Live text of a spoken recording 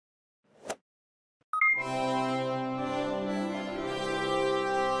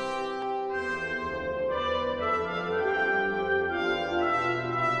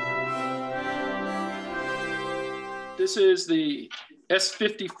This is the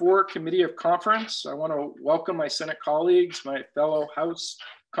S.54 Committee of Conference. I want to welcome my Senate colleagues, my fellow House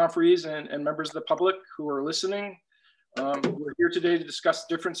conferees, and members of the public who are listening. We're here today to discuss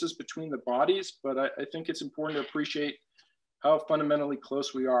differences between the bodies, but I think it's important to appreciate how fundamentally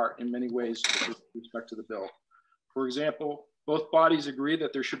close we are in many ways with respect to the bill. For example, both bodies agree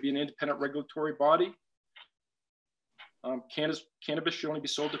that there should be an independent regulatory body. Cannabis should only be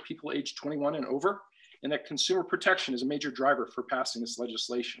sold to people aged 21 and over, and that consumer protection is a major driver for passing this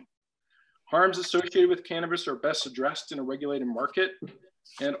legislation. Harms associated with cannabis are best addressed in a regulated market,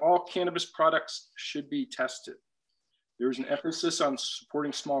 and all cannabis products should be tested. There is an emphasis on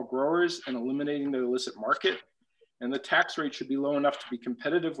supporting small growers and eliminating the illicit market, and the tax rate should be low enough to be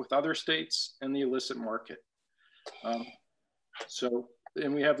competitive with other states and the illicit market. And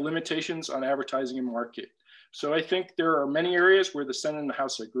we have limitations on advertising and market. So I think there are many areas where the Senate and the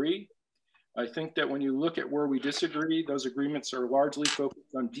House agree. I think that when you look at where we disagree, those agreements are largely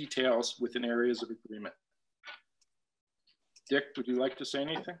focused on details within areas of agreement. Dick, would you like to say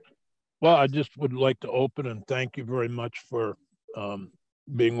anything? Well, I just would like to open and thank you very much for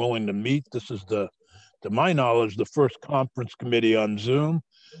being willing to meet. This is to my knowledge, the first conference committee on Zoom.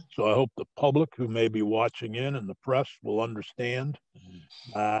 So I hope the public who may be watching in and the press will understand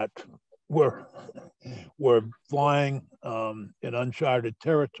that we're flying in uncharted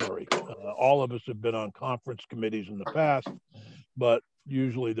territory. All of us have been on conference committees in the past, but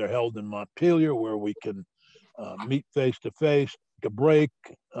usually they're held in Montpelier where we can meet face to face, take a break,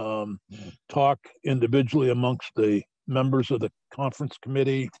 talk individually amongst the members of the conference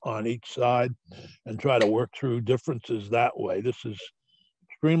committee on each side and try to work through differences that way. This is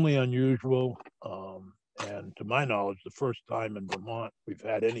extremely unusual. And to my knowledge, the first time in Vermont we've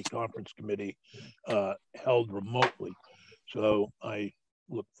had any conference committee held remotely. So I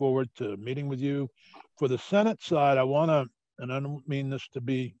look forward to meeting with you. For the Senate side, I want to, and I don't mean this to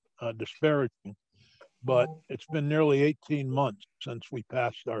be disparaging, but it's been nearly 18 months since we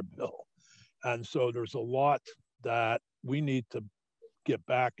passed our bill. And so there's a lot that we need to get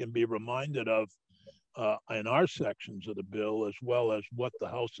back and be reminded of in our sections of the bill, as well as what the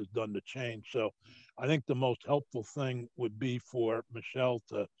House has done to change. So I think the most helpful thing would be for Michelle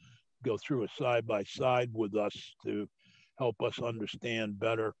to go through a side-by-side with us to help us understand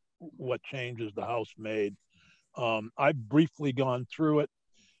better what changes the House made. I've briefly gone through it,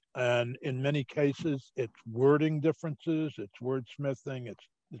 and in many cases, it's wording differences, it's wordsmithing,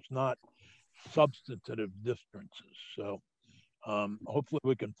 it's not substantive differences. So hopefully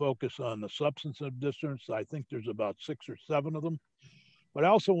we can focus on the substantive difference. I think there's about 6 or 7 of them. But I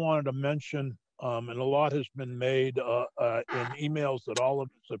also wanted to mention, and a lot has been made in emails that all of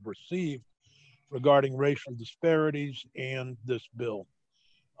us have received regarding racial disparities and this bill.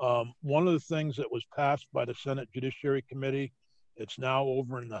 One of the things that was passed by the Senate Judiciary Committee, it's now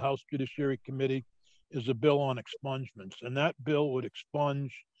over in the House Judiciary Committee, is a bill on expungements. And that bill would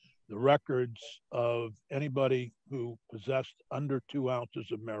expunge the records of anybody who possessed under 2 ounces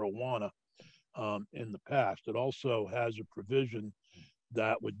of marijuana in the past. It also has a provision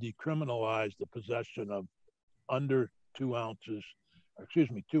that would decriminalize the possession of under 2 ounces,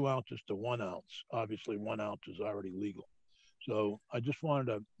 2 ounces to 1 ounce. Obviously 1 ounce is already legal. So I just wanted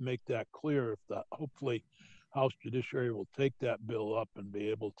to make that clear. If that, hopefully House Judiciary will take that bill up and be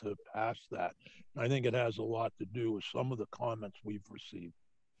able to pass that. I think it has a lot to do with some of the comments we've received.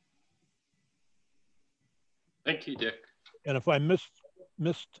 Thank you, Dick. And if I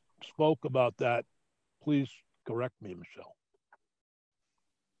misspoke about that, please correct me, Michelle.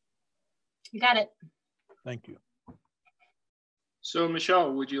 You got it. Thank you. So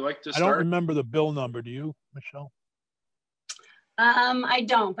Michelle, would you like to start? I don't remember the bill number. Do you, Michelle? I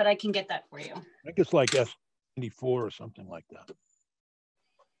don't, but I can get that for you. I think it's like S.54 or something like that.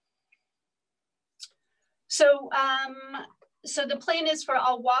 So, so the plan is for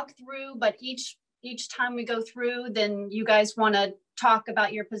I'll walk through, but each time we go through, then you guys want to talk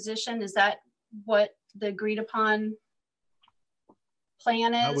about your position. Is that what the agreed upon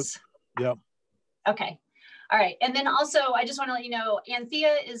plan is? Yeah. Okay. All right. And then also, I just want to let you know,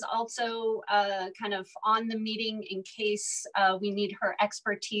 Anthea is also kind of on the meeting in case we need her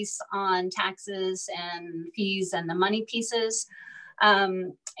expertise on taxes and fees and the money pieces.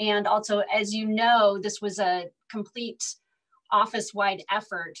 And also, as you know, this was a complete office-wide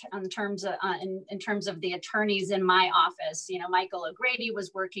effort in terms of the attorneys in my office. You know, Michael O'Grady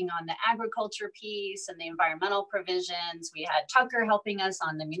was working on the agriculture piece and the environmental provisions. We had Tucker helping us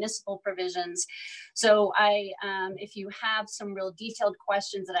on the municipal provisions. So if you have some real detailed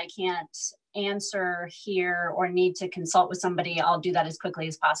questions that I can't answer here or need to consult with somebody, I'll do that as quickly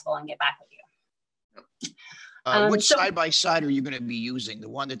as possible and get back with you. Which side-by-side are you going to be using? The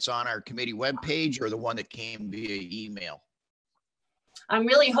one that's on our committee webpage or the one that came via email? I'm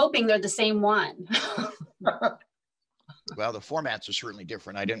really hoping they're the same one. Well, the formats are certainly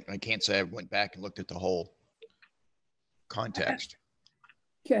different. I can't say I went back and looked at the whole context.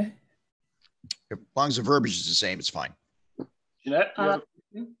 Okay. As long as the verbiage is the same, it's fine. Jeanette, you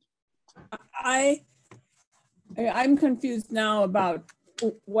have I'm confused now about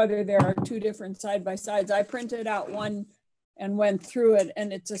whether there are two different side-by-sides. I printed out one and went through it,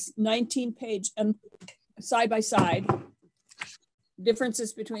 and it's a 19-page and side-by-side.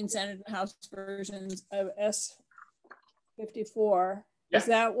 Differences between Senate and House versions of S.54. Yeah. Is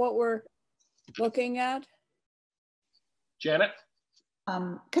that what we're looking at? Janet?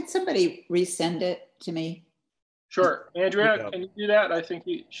 Could somebody resend it to me? Sure. Andrea, can you do that? I think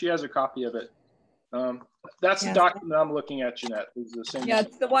she has a copy of it. That's the document I'm looking at, Jeanette. Is the same. Yeah,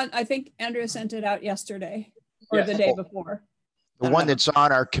 it's the one, I think Andrea sent it out yesterday or the day before. The one that's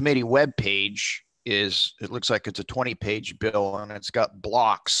on our committee webpage is, it looks like it's a 20-page bill and it's got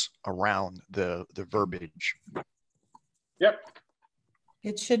blocks around the verbiage. Yep.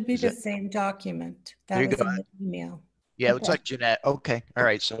 It should be the same document. That was in the email. Yeah, it looks like Jeanette. Okay. All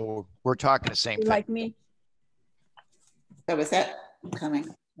right. So we're talking the same thing. Like me. So is that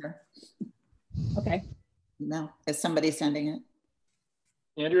coming? Okay. No, is somebody sending it?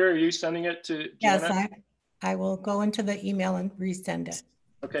 Andrea, are you sending it to Janet? Yes, I will go into the email and resend it.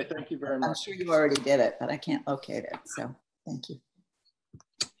 Okay, thank you very much. I'm sure you already did it, but I can't locate it. So thank you.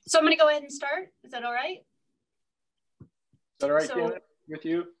 So I'm going to go ahead and start. Is that all right? Is that all right, Janet, with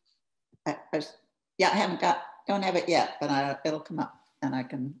you? Yeah, I don't have it yet, but it'll come up and I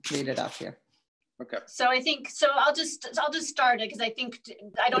can read it off here. Okay. So I'll just start it because I think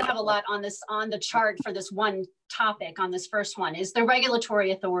I don't have a lot on the chart for this one topic. On this first one is the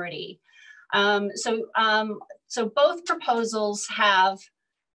regulatory authority. So both proposals have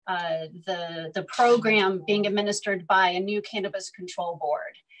the program being administered by a new cannabis control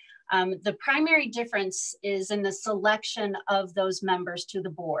board. The primary difference is in the selection of those members to the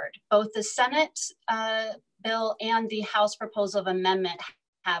board. Both the Senate bill and the House proposal of amendment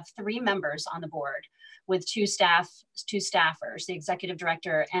have 3 members on the board with 2 staffers, the executive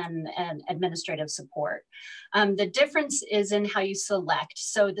director and administrative support. The difference is in how you select.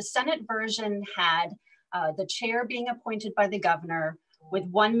 So the Senate version had the chair being appointed by the governor, with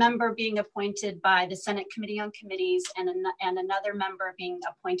 1 member being appointed by the Senate Committee on Committees and another member being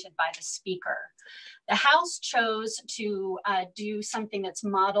appointed by the Speaker. The House chose to do something that's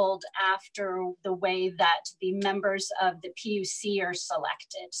modeled after the way that the members of the PUC are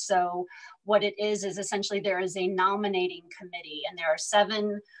selected. So what it is essentially there is a nominating committee, and there are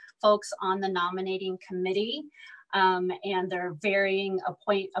 7 folks on the nominating committee. And they're varying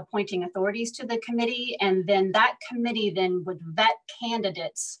appointing authorities to the committee. And then that committee then would vet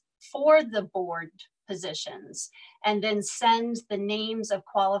candidates for the board positions and then send the names of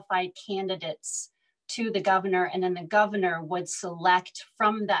qualified candidates to the governor. And then the governor would select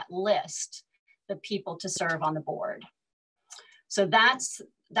from that list the people to serve on the board. So that's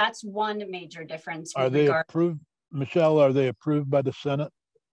one major difference. Are they approved, Michelle, are they approved by the Senate?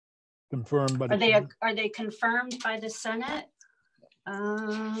 Confirmed by the Senate? Are they confirmed by the Senate?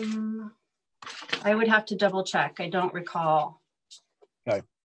 I would have to double check. I don't recall. Okay.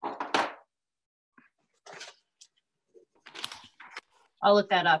 I'll look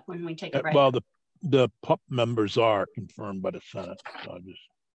that up when we take it right. Well, the PUP members are confirmed by the Senate. So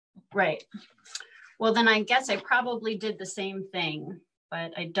right. Well, then I guess I probably did the same thing,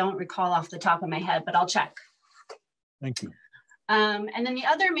 but I don't recall off the top of my head, but I'll check. Thank you. And then the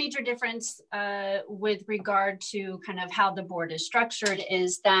other major difference with regard to kind of how the board is structured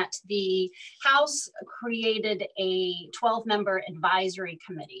is that the House created a 12-member advisory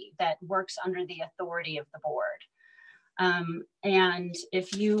committee that works under the authority of the board. And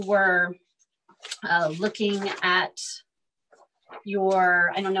if you were looking at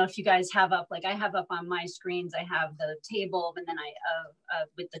your, I don't know if you guys have up, like I have up on my screens, I have the table, and then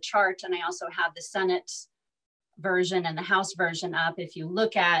with the chart, and I also have the Senate version and the House version up. If you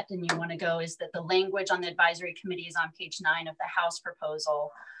look at and you want to go, is that the language on the advisory committee is on page 9 of the House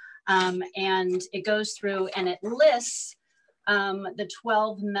proposal. And it goes through and it lists the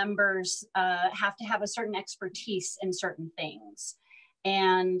 12 members have to have a certain expertise in certain things.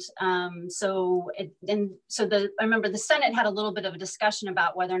 And I remember the Senate had a little bit of a discussion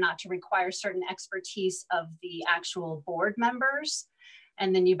about whether or not to require certain expertise of the actual board members.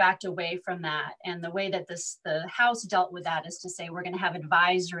 And then you backed away from that. And the way that the House dealt with that is to say, we're going to have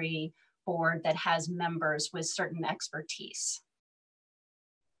advisory board that has members with certain expertise.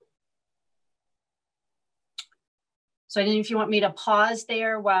 So I don't know if you want me to pause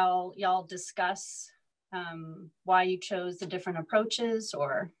there while y'all discuss why you chose the different approaches,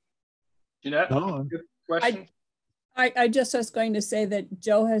 or. Jeanette, No. good question. I just was going to say that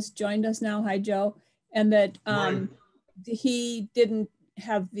Joe has joined us now. Hi, Joe. And that he didn't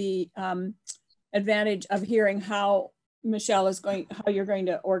have the advantage of hearing how Michelle is going, how you're going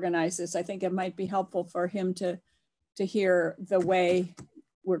to organize this. I think it might be helpful for him to hear the way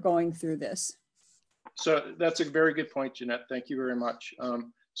we're going through this. So that's a very good point, Jeanette. Thank you very much.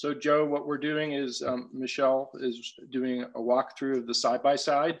 So Joe, what we're doing is Michelle is doing a walkthrough of the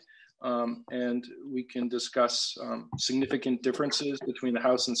side-by-side, and we can discuss significant differences between the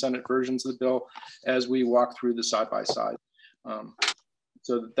House and Senate versions of the bill as we walk through the side-by-side.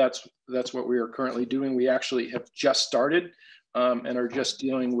 So that's what we are currently doing. We actually have just started and are just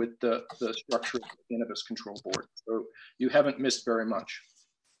dealing with the structure of the Cannabis Control Board. So you haven't missed very much.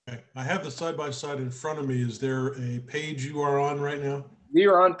 Okay. I have the side-by-side in front of me. Is there a page you are on right now? We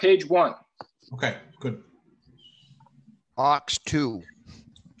are on page 1. Okay, good. Box 2.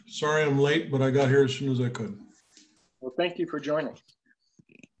 Sorry I'm late, but I got here as soon as I could. Well, thank you for joining.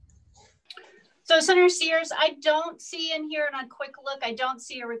 So Senator Sears, I don't see in here, on a quick look, I don't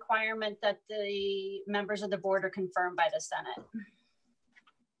see a requirement that the members of the board are confirmed by the Senate.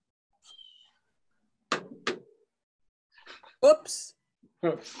 Oops.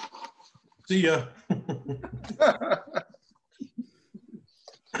 See ya.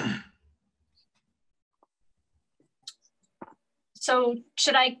 So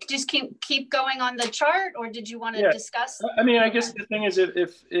should I just keep going on the chart, or did you want to discuss? I mean, I guess the thing is,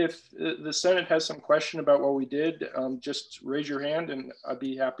 if the Senate has some question about what we did, just raise your hand and I'd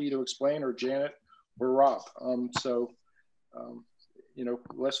be happy to explain, or Janet or Rob. You know,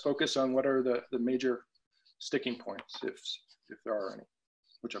 let's focus on what are the major sticking points, if there are any,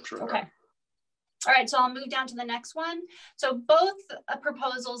 which I'm sure there are. All right, so I'll move down to the next one. So both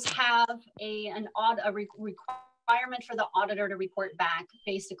proposals have a requirement for the auditor to report back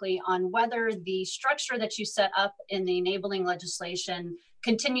basically on whether the structure that you set up in the enabling legislation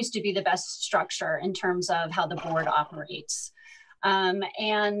continues to be the best structure in terms of how the board operates.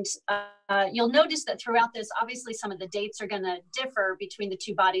 You'll notice that throughout this, obviously some of the dates are going to differ between the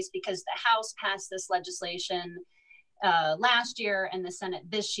two bodies because the House passed this legislation last year and the Senate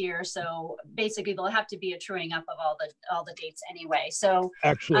this year. So basically there'll have to be a truing up of all the dates anyway. So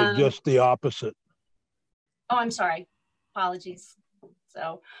actually just the opposite. Oh, I'm sorry. Apologies.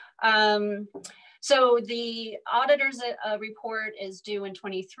 So, so the auditor's report is due in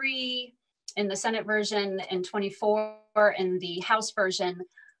 23 in the Senate version and 24 in the House version.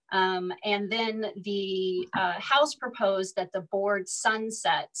 And then the House proposed that the board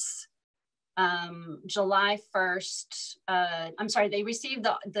sunsets July 1st. I'm sorry, they received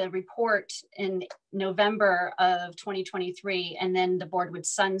the report in November of 2023, and then the board would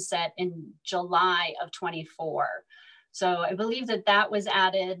sunset in July of 24. So I believe that was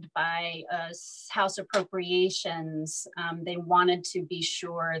added by House Appropriations. They wanted to be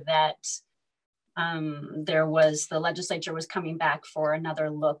sure that the legislature was coming back for another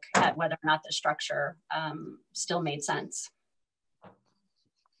look at whether or not the structure still made sense.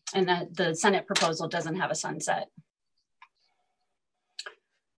 And that the Senate proposal doesn't have a sunset.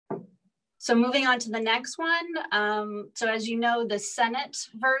 So moving on to the next one. So as you know, the Senate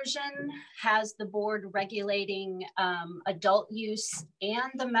version has the board regulating adult use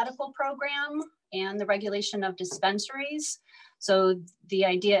and the medical program and the regulation of dispensaries. So the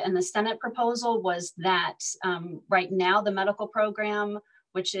idea in the Senate proposal was that right now the medical program,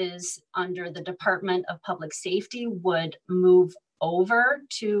 which is under the Department of Public Safety, would move over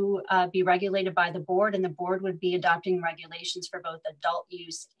to be regulated by the board, and the board would be adopting regulations for both adult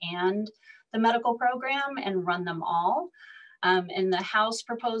use and the medical program and run them all. In the House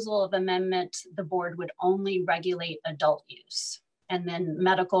proposal of amendment, the board would only regulate adult use, and then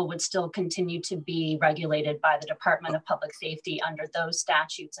medical would still continue to be regulated by the Department of Public Safety under those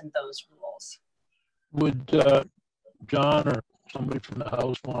statutes and those rules. Would John or somebody from the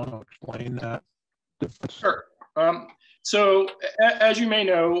House want to explain that difference? Sure. So as you may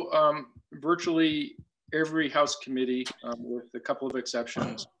know, virtually every House committee, with a couple of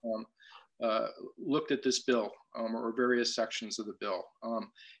exceptions, looked at this bill or various sections of the bill.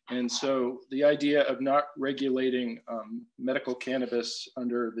 And so the idea of not regulating medical cannabis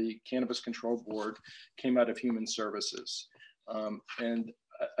under the Cannabis Control Board came out of Human Services. And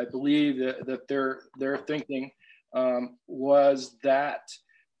I believe that their thinking was that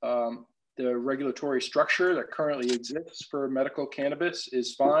the regulatory structure that currently exists for medical cannabis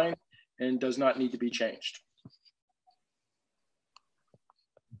is fine and does not need to be changed.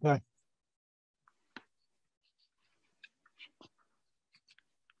 Okay.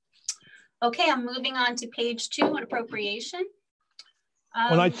 Okay, I'm moving on to page 2 on appropriation.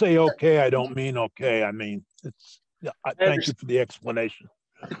 When I say okay, I don't mean okay. I mean, it's, yeah, thank you for the explanation.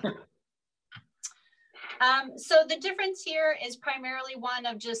 So the difference here is primarily one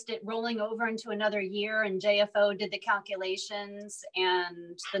of just it rolling over into another year, and JFO did the calculations,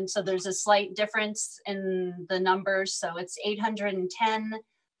 and then so there's a slight difference in the numbers. So it's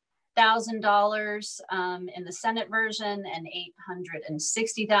 $810,000 in the Senate version and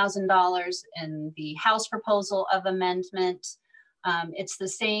 $860,000 in the House proposal of amendment. It's the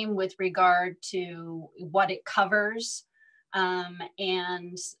same with regard to what it covers.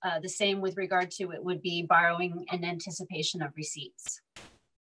 And the same with regard to it would be borrowing in anticipation of receipts.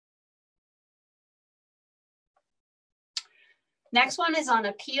 Next one is on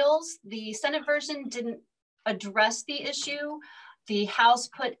appeals. The Senate version didn't address the issue. The House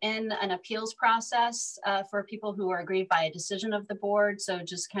put in an appeals process for people who are aggrieved by a decision of the board. So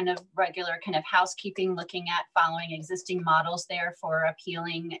just kind of regular kind of housekeeping, looking at following existing models there for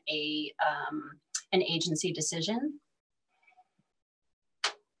appealing an agency decision.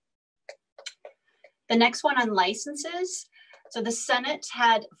 The next one on licenses. So the Senate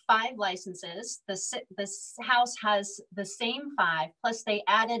had 5 licenses. The House has the same 5, plus they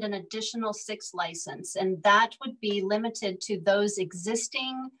added an additional 6 license, and that would be limited to those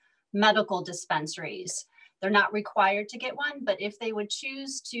existing medical dispensaries. They're not required to get one, but if they would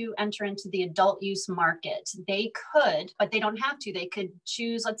choose to enter into the adult use market, they could, but they don't have to. They could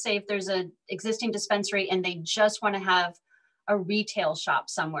choose, let's say if there's an existing dispensary and they just want to have a retail shop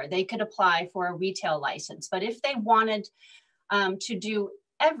somewhere, they could apply for a retail license. But if they wanted to do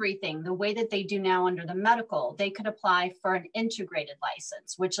everything the way that they do now under the medical, they could apply for an integrated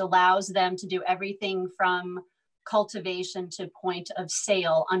license, which allows them to do everything from cultivation to point of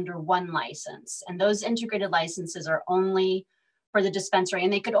sale under one license. And those integrated licenses are only for the dispensary,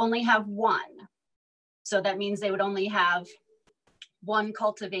 and they could only have one. So that means they would only have one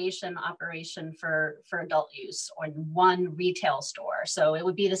cultivation operation for adult use, or one retail store. So it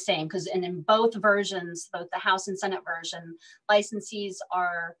would be the same, because in both versions, both the House and Senate version, licensees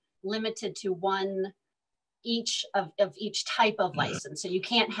are limited to one each of each type of license. So you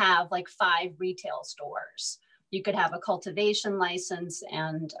can't have like 5 retail stores. You could have a cultivation license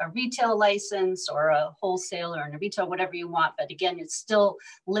and a retail license, or a wholesaler and a retail, whatever you want. But again, it's still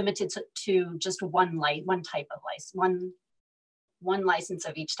limited to just one type of license, one license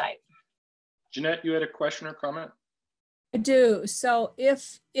of each type. Jeanette, you had a question or comment? I do. So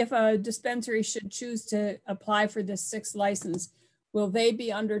if a dispensary should choose to apply for this 6th license, will they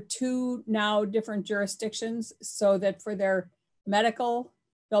be under 2 now different jurisdictions, so that for their medical,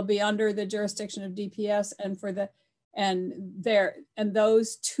 they'll be under the jurisdiction of DPS, and for the and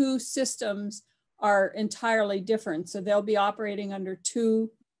those 2 systems are entirely different. So they'll be operating under 2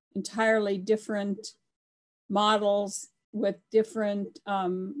 entirely different models with different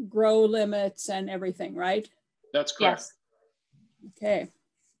grow limits and everything, right? That's correct. Yes. Okay.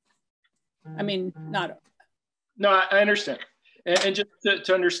 I mean, not. No, I understand. And just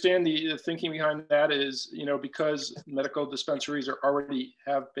to understand the thinking behind that is, you know, because medical dispensaries already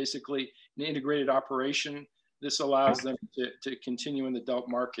have basically an integrated operation, this allows them to continue in the adult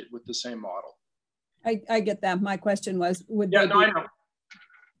market with the same model. I get that. My question was, would they be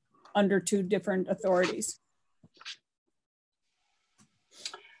under 2 different authorities?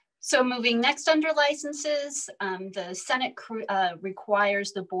 So moving next under licenses, the Senate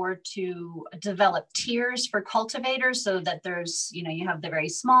requires the board to develop tiers for cultivators, so that there's, you know, you have the very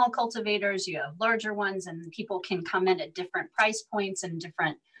small cultivators, you have larger ones, and people can come in at different price points and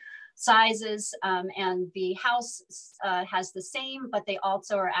different sizes. And the House has the same, but they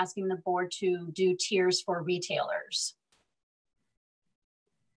also are asking the board to do tiers for retailers.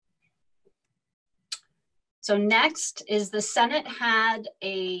 So next is the Senate had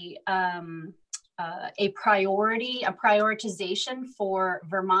a prioritization for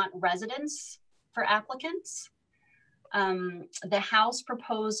Vermont residents for applicants. The House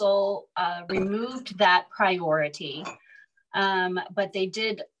proposal removed that priority, but they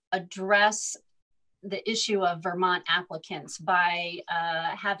did address the issue of Vermont applicants by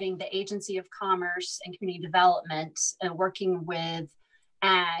having the Agency of Commerce and Community Development working with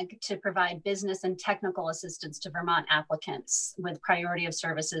Ag to provide business and technical assistance to Vermont applicants with priority of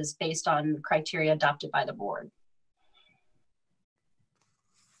services based on criteria adopted by the board.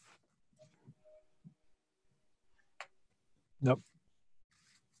 Yep.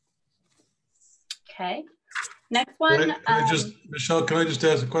 Okay. Next one. Michelle, can I just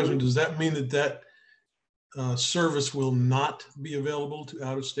ask a question? Does that mean that service will not be available to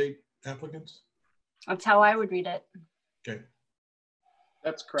out-of-state applicants? That's how I would read it. Okay.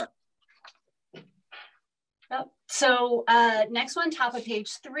 That's correct. Yep. So next one, top of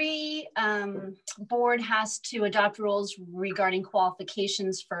page 3, board has to adopt rules regarding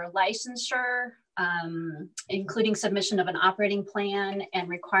qualifications for licensure, including submission of an operating plan and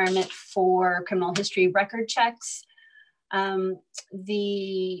requirement for criminal history record checks.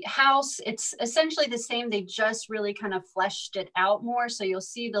 The House, it's essentially the same. They just really kind of fleshed it out more. So you'll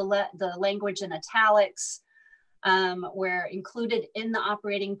see the language in italics, where included in the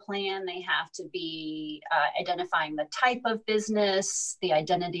operating plan, they have to be identifying the type of business, the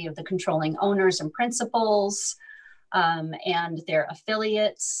identity of the controlling owners and principals, and their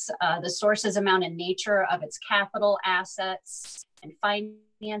affiliates, the sources, amount, and nature of its capital assets and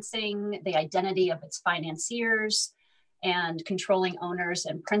financing, the identity of its financiers, and controlling owners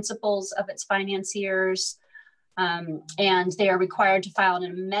and principals of its financiers. And they are required to file an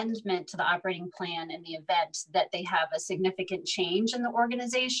amendment to the operating plan in the event that they have a significant change in the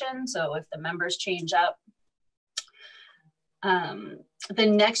organization. So if the members change up.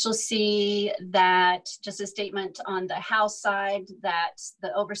 Then next you'll see that just a statement on the House side that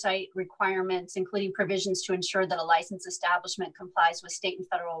the oversight requirements, including provisions to ensure that a licensed establishment complies with state and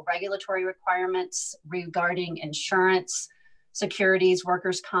federal regulatory requirements regarding insurance, securities,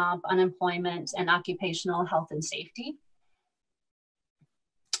 workers' comp, unemployment, and occupational health and safety.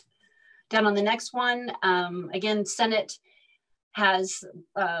 Down on the next one, again, Senate has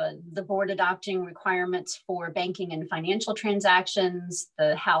the board adopting requirements for banking and financial transactions.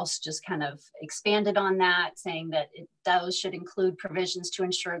 The House just kind of expanded on that, saying that those should include provisions to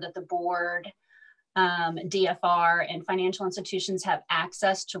ensure that the board, DFR, and financial institutions have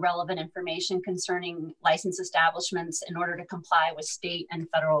access to relevant information concerning licensed establishments in order to comply with state and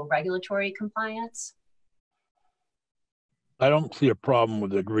federal regulatory compliance. I don't see a problem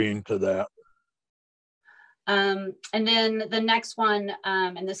with agreeing to that. And then the next one,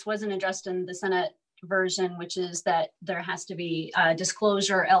 and this wasn't addressed in the Senate version, which is that there has to be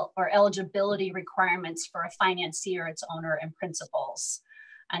disclosure or eligibility requirements for a financier, its owner, and principals.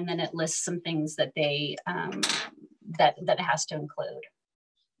 And then it lists some things that they that it has to include.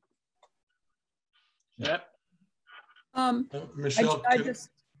 Yep. Michelle,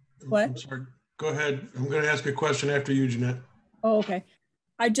 what? I'm sorry. Go ahead. I'm going to ask a question after you, Jeanette. Oh, okay.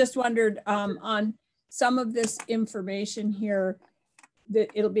 I just wondered on some of this information here that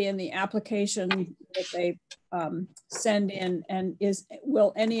it'll be in the application that they send in, and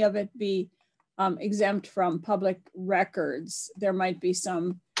will any of it be exempt from public records? There might be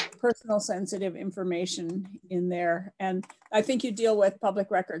some personal sensitive information in there, and I think you deal with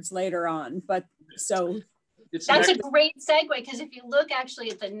public records later on, but so. That's a great segue, because if you look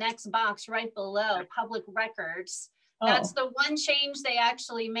actually at the next box right below public records, that's the one change they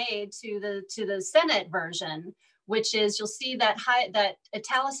actually made to the Senate version, which is you'll see that that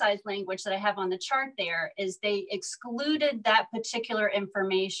italicized language that I have on the chart there is they excluded that particular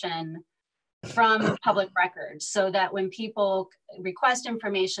information from public records, so that when people request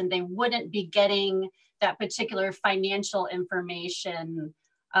information, they wouldn't be getting that particular financial information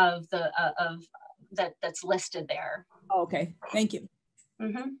of the that's listed there. Okay, thank you.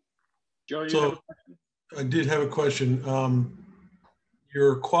 Mm-hmm. Joe, So I did have a question.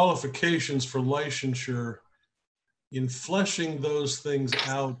 Your qualifications for licensure, in fleshing those things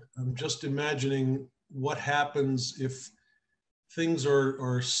out, I'm just imagining what happens if things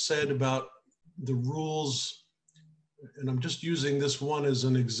are said about the rules, and I'm just using this one as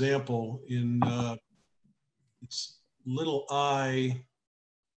an example. In it's little I,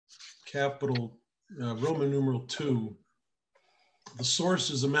 capital Roman numeral 2. The source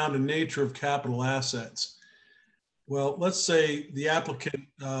is amount and nature of capital assets. Well, let's say the applicant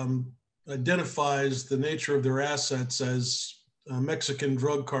identifies the nature of their assets as a Mexican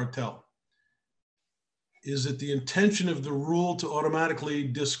drug cartel. Is it the intention of the rule to automatically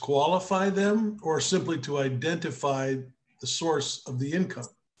disqualify them, or simply to identify the source of the income?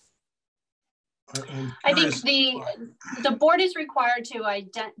 I think the board is required to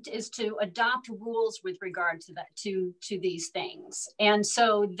adopt rules with regard to that, to these things. And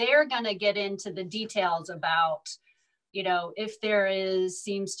so they're going to get into the details about, you know, if there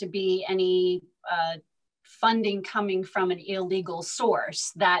seems to be any funding coming from an illegal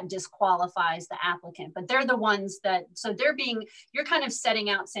source that disqualifies the applicant. But they're the ones that, so you're kind of setting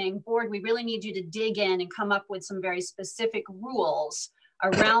out saying, board, we really need you to dig in and come up with some very specific rules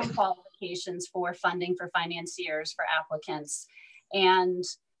around qualifications for funding for financiers, for applicants. And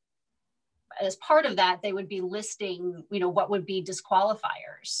as part of that, they would be listing, what would be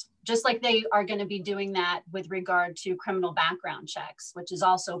disqualifiers, just like they are going to be doing that with regard to criminal background checks, which is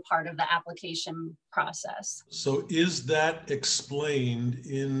also part of the application process. So is that explained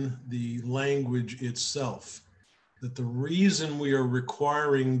in the language itself, that the reason we are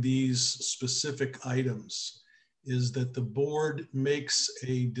requiring these specific items is that the board makes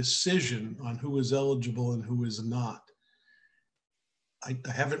a decision on who is eligible and who is not? I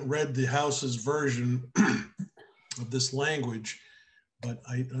haven't read the House's version of this language, but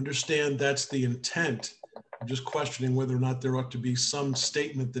I understand that's the intent. I'm just questioning whether or not there ought to be some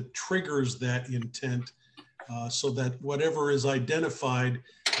statement that triggers that intent, so that whatever is identified,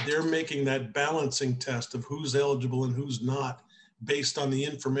 they're making that balancing test of who's eligible and who's not based on the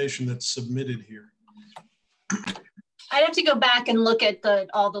information that's submitted here. I'd have to go back and look at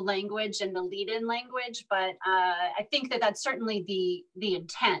all the language and the lead-in language, but I think that that's certainly the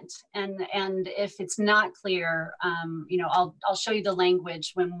intent. And if it's not clear, I'll show you the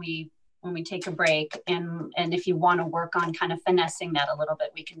language when we take a break. And if you want to work on kind of finessing that a little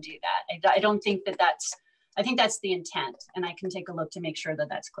bit, we can do that. I don't think I think that's the intent, and I can take a look to make sure that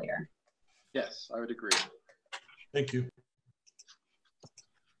that's clear. Yes, I would agree. Thank you.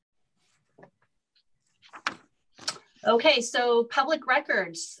 Okay, so public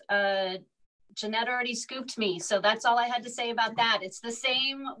records. Jeanette already scooped me, so that's all I had to say about that. It's the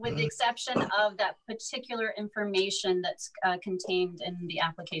same with the exception of that particular information that's contained in the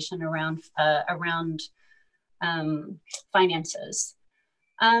application around finances.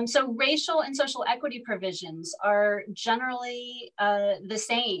 So racial and social equity provisions are generally the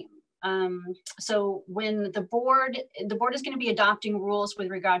same. So when the board is going to be adopting rules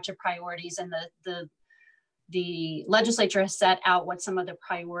with regard to priorities, and the legislature has set out what some of the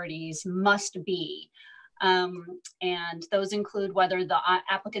priorities must be. And those include whether the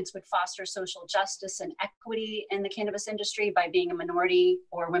applicants would foster social justice and equity in the cannabis industry by being a minority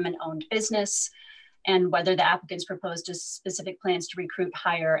or women-owned business, and whether the applicants proposed specific plans to recruit,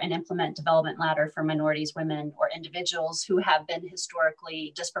 hire, and implement development ladder for minorities, women, or individuals who have been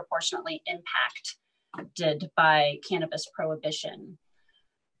historically disproportionately impacted by cannabis prohibition.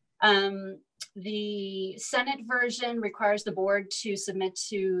 The Senate version requires the board to submit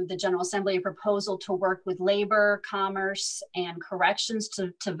to the General Assembly a proposal to work with labor, commerce, and corrections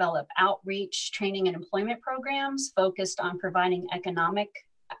to develop outreach, training, and employment programs focused on providing economic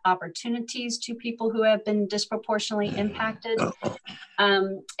opportunities to people who have been disproportionately impacted.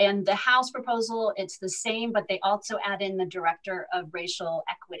 And the House proposal, it's the same, but they also add in the Director of Racial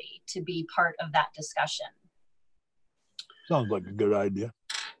Equity to be part of that discussion. Sounds like a good idea.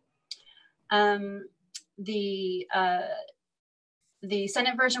 The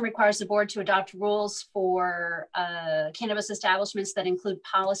Senate version requires the board to adopt rules for cannabis establishments that include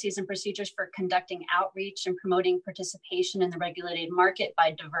policies and procedures for conducting outreach and promoting participation in the regulated market by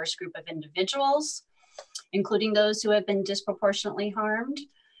a diverse group of individuals, including those who have been disproportionately harmed.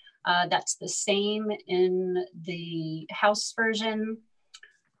 That's the same in the House version.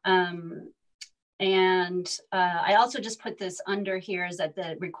 I also just put this under here is that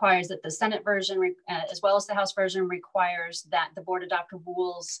requires that the Senate version, as well as the House version, requires that the board adopt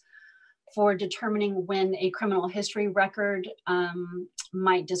rules for determining when a criminal history record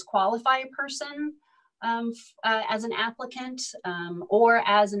might disqualify a person as an applicant or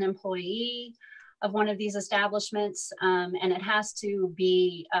as an employee of one of these establishments, and it has to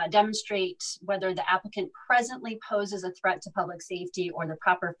be demonstrate whether the applicant presently poses a threat to public safety or the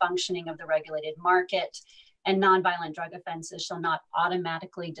proper functioning of the regulated market, and nonviolent drug offenses shall not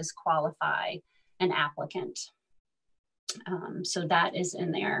automatically disqualify an applicant. So that is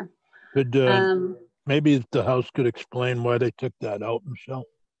in there. Could maybe the House could explain why they took that out, Michelle?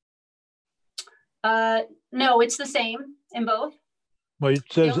 No, it's the same in both. Well, it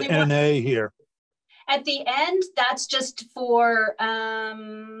says NA here. At the end, that's just for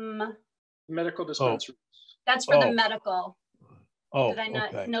medical dispensaries. That's for the medical. Oh, did I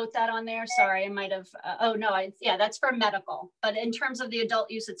not note that on there? Sorry, I might have. Oh no, yeah, that's for medical. But in terms of the adult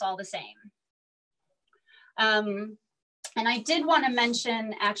use, it's all the same. And I did want to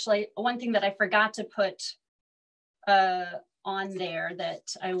mention actually one thing that I forgot to put on there that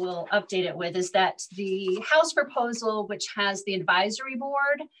I will update it with is that the House proposal, which has the advisory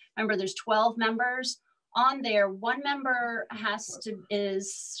board, remember there's 12 members on there. One member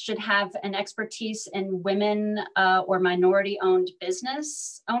should have an expertise in women or minority owned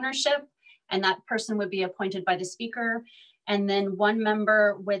business ownership, and that person would be appointed by the speaker. And then one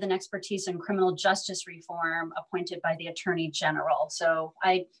member with an expertise in criminal justice reform appointed by the Attorney General. So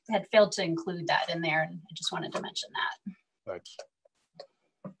I had failed to include that in there, and I just wanted to mention that. Thanks.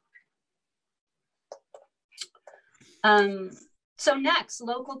 So next,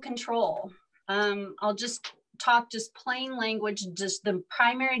 local control. I'll just talk just plain language. Just the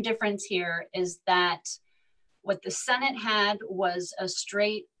primary difference here is that what the Senate had was a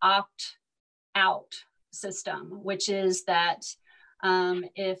straight opt-out system, which is that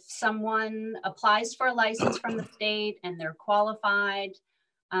if someone applies for a license from the state and they're qualified,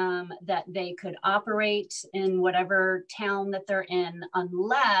 that they could operate in whatever town that they're in,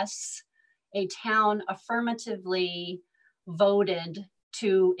 unless a town affirmatively voted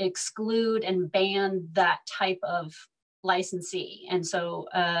to exclude and ban that type of licensee. And so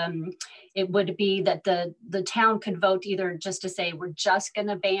it would be that the town could vote either just to say, we're just going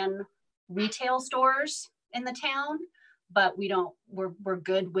to ban retail stores in the town, but we're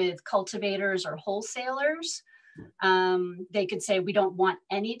good with cultivators or wholesalers. They could say, we don't want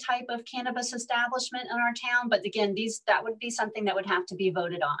any type of cannabis establishment in our town. But again, that would be something that would have to be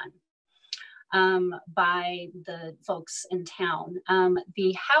voted on by the folks in town.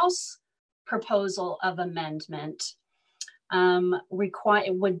 The House proposal of amendment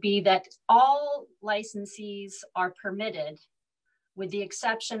would be that all licensees are permitted with the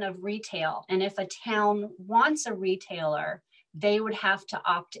exception of retail. And if a town wants a retailer, they would have to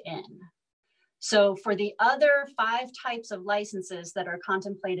opt in. So for the other 5 types of licenses that are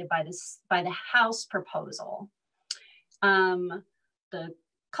contemplated by the House proposal, the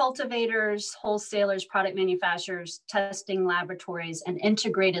cultivators, wholesalers, product manufacturers, testing laboratories, and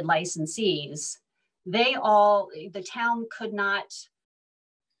integrated licensees, the town could not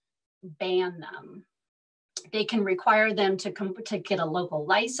ban them. They can require them to get a local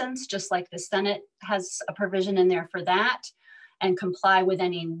license, just like the Senate has a provision in there for that, and comply with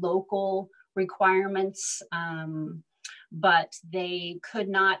any local requirements, but they could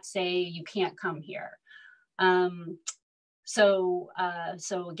not say you can't come here. So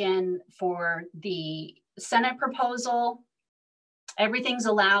again, for the Senate proposal, everything's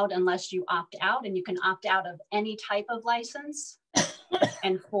allowed unless you opt out, and you can opt out of any type of license.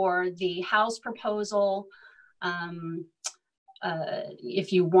 And for the House proposal,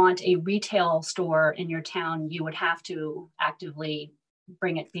 if you want a retail store in your town, you would have to actively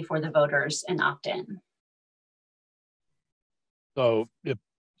bring it before the voters and opt in. So if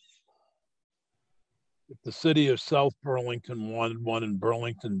the city of South Burlington wanted one and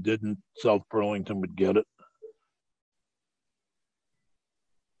Burlington didn't, South Burlington would get it.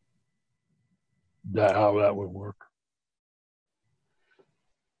 That how that would work?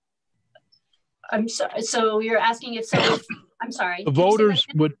 I'm sorry. So you're asking if so? I'm sorry. The voters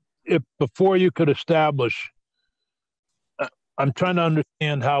would, if before you could establish. I'm trying to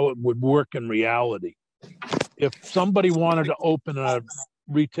understand how it would work in reality. If somebody wanted to open a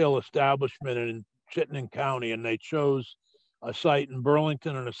retail establishment in Chittenden County and they chose a site in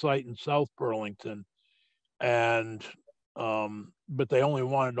Burlington and a site in South Burlington, and but they only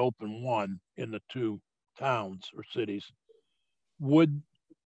wanted to open one in the 2 towns or cities, would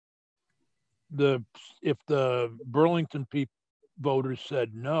if the Burlington voters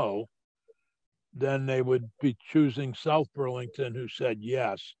said no, then they would be choosing South Burlington who said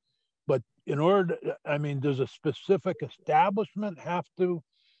yes. But in order to, I mean, does a specific establishment have to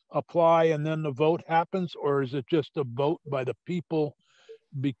apply and then the vote happens, or is it just a vote by the people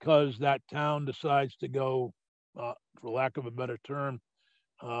because that town decides to go, for lack of a better term,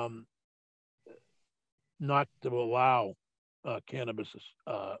 not to allow cannabis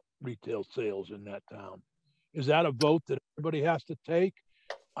retail sales in that town? Is that a vote that everybody has to take?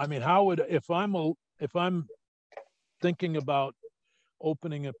 I mean, how would, if I'm thinking about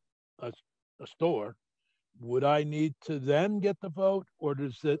opening a store, would I need to then get the vote, or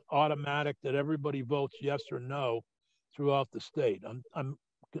is it automatic that everybody votes yes or no throughout the state? Do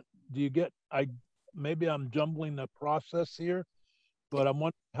you get, maybe I'm jumbling the process here, but I'm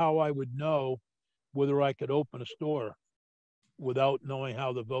wondering how I would know whether I could open a store without knowing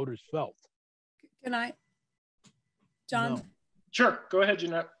how the voters felt. Can I, John? No. Sure, go ahead,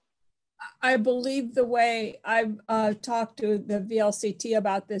 Jeanette. I believe the way I've talked to the VLCT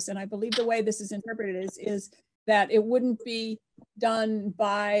about this, and I believe the way this is interpreted is that it wouldn't be done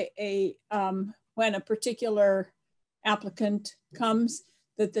by when a particular applicant comes,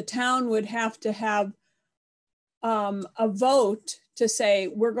 that the town would have to have a vote to say,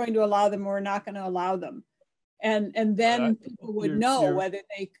 we're going to allow them or we're not going to allow them. And then people would know whether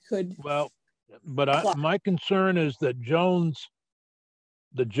they could. Well, but my concern is that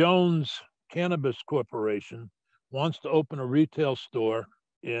the Jones Cannabis Corporation wants to open a retail store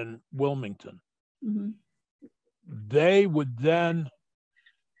in Wilmington. Mm-hmm. They would then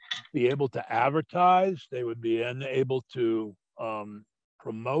be able to advertise. They would be able to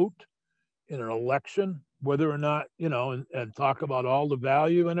promote in an election, whether or not, you know, and talk about all the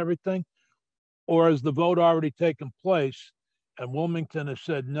value and everything? Or has the vote already taken place and Wilmington has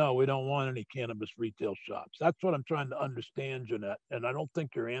said, no, we don't want any cannabis retail shops? That's what I'm trying to understand, Jeanette. And I don't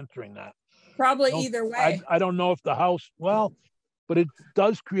think you're answering that. Probably either way. I don't know if the House, well, but it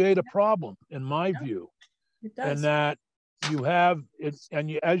does create a problem in my view. It does. And that you have it, and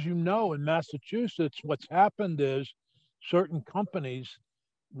you, as you know, in Massachusetts, what's happened is certain companies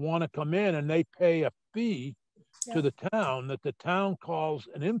want to come in and they pay a fee to the town that the town calls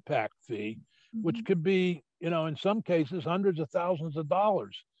an impact fee, which could be, you know, in some cases, hundreds of thousands of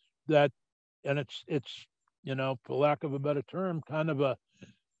dollars. That, and it's, you know, for lack of a better term, kind of a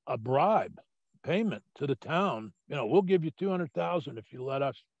bribe payment to the town. You know, we'll give you 200,000 if you let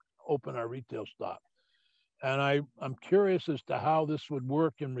us open our retail stop. And I'm curious as to how this would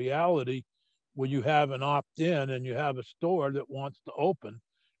work in reality when you have an opt-in and you have a store that wants to open.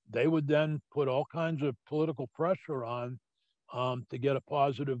 They would then put all kinds of political pressure on to get a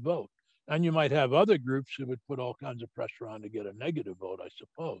positive vote. And you might have other groups who would put all kinds of pressure on to get a negative vote, I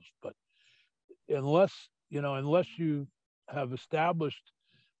suppose. But unless, you know, unless you have established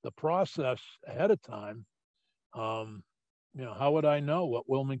the process ahead of time, you know, how would I know what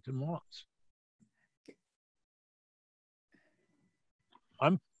Wilmington wants?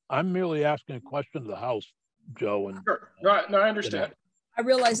 I'm merely asking a question to the House, Joe. And sure. No, I understand. You know. I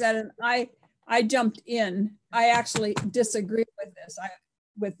realize that, and I jumped in. I actually disagree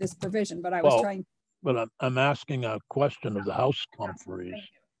with this provision, but I was trying. But I'm asking a question of the House conferees.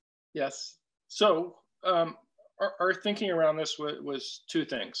 Yes. So our thinking around this was two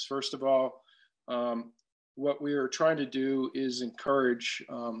things. First of all, what we are trying to do is encourage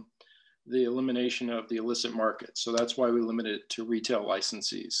the elimination of the illicit market. So that's why we limited it to retail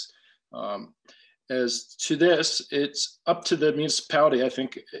licensees. As to this, it's up to the municipality. I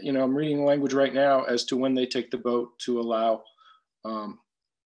think, you know, I'm reading language right now as to when they take the vote to allow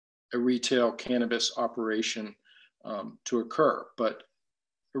a retail cannabis operation to occur. But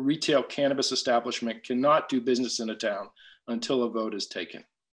a retail cannabis establishment cannot do business in a town until a vote is taken.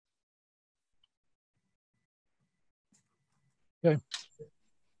 Okay.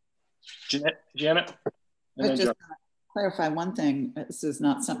 Janet? And just clarify one thing. This is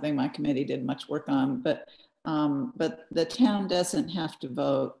not something my committee did much work on, but the town doesn't have to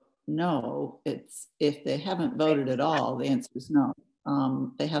vote no. It's if they haven't voted at all, the answer is no.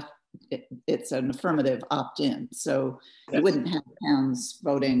 They have. It's an affirmative opt-in, so yes. You wouldn't have towns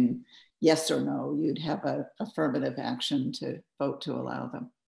voting yes or no. You'd have an affirmative action to vote to allow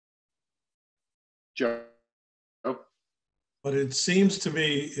them. Joe. But it seems to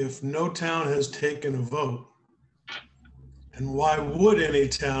me if no town has taken a vote, and why would any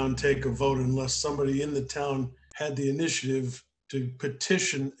town take a vote unless somebody in the town had the initiative to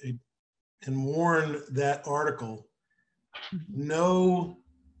petition and warn that article? No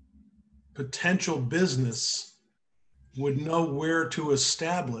potential business would know where to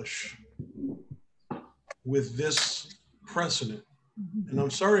establish with this precedent. And I'm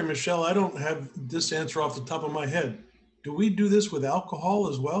sorry, Michelle, I don't have this answer off the top of my head. Do we do this with alcohol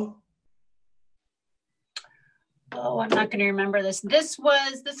as well? Oh, I'm not going to remember this. This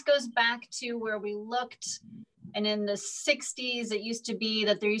goes back to where we looked, and in the 60s, it used to be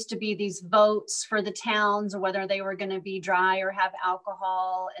that there used to be these votes for the towns, whether they were going to be dry or have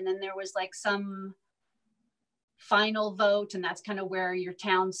alcohol. And then there was like some final vote, and that's kind of where your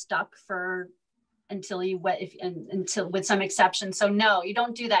town stuck for until with some exceptions. So no, you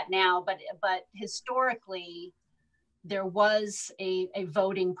don't do that now, but historically, there was a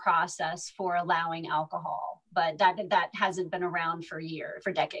voting process for allowing alcohol, but that hasn't been around for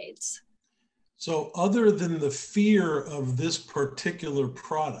decades. So other than the fear of this particular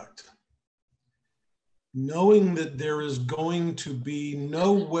product, knowing that there is going to be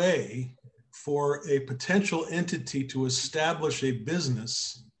no way for a potential entity to establish a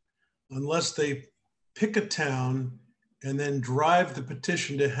business unless they pick a town and then drive the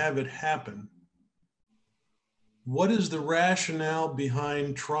petition to have it happen, what is the rationale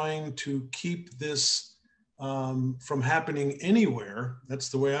behind trying to keep this from happening anywhere? That's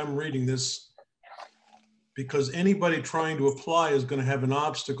the way I'm reading this, because anybody trying to apply is going to have an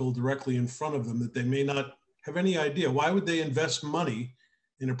obstacle directly in front of them that they may not have any idea. Why would they invest money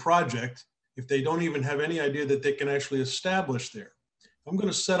in a project if they don't even have any idea that they can actually establish there? I'm going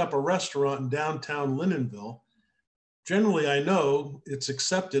to set up a restaurant in downtown Lindenville. Generally, I know it's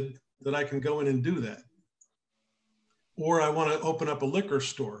accepted that I can go in and do that. Or I want to open up a liquor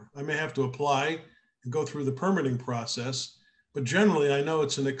store. I may have to apply and go through the permitting process, but generally I know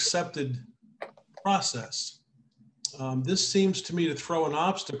it's an accepted process. this seems to me to throw an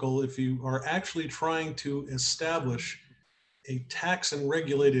obstacle if you are actually trying to establish a tax and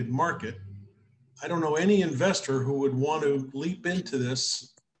regulated market. I don't know any investor who would want to leap into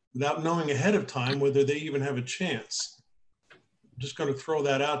this without knowing ahead of time whether they even have a chance. I'm just going to throw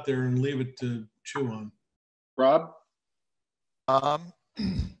that out there and leave it to chew on. Rob?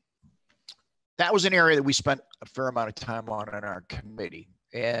 That was an area that we spent a fair amount of time on in our committee.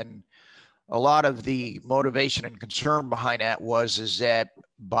 And a lot of the motivation and concern behind that is that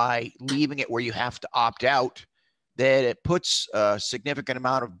by leaving it where you have to opt out, that it puts a significant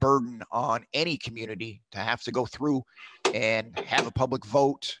amount of burden on any community to have to go through and have a public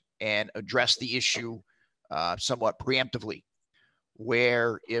vote and address the issue somewhat preemptively.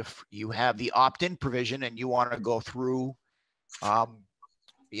 Where if you have the opt-in provision and you want to go through,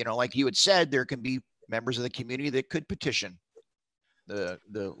 you know, like you had said, there can be members of the community that could petition the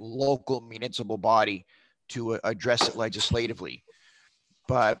local municipal body to address it legislatively.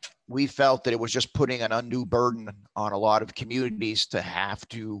 But we felt that it was just putting an undue burden on a lot of communities to have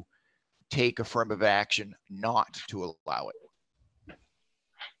to take affirmative action not to allow it.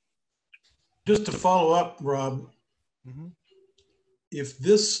 Just to follow up, Rob, if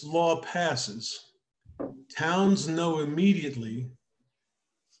this law passes, towns know immediately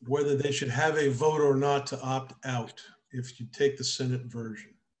whether they should have a vote or not to opt out if you take the Senate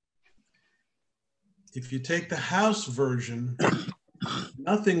version. If you take the House version,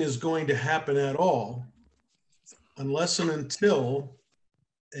 nothing is going to happen at all unless and until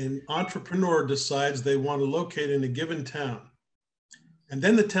an entrepreneur decides they want to locate in a given town. And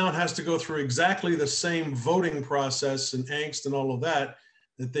then the town has to go through exactly the same voting process and angst and all of that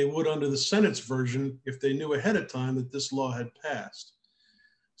that they would under the Senate's version if they knew ahead of time that this law had passed.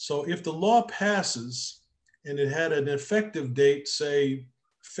 So if the law passes and it had an effective date, say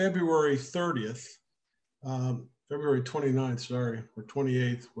February 30th, February 29th, sorry, or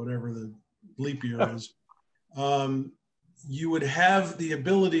 28th, whatever the leap year is, you would have the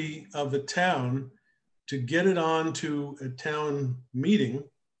ability of the town to get it on to a town meeting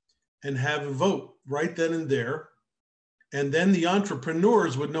and have a vote right then and there. And then the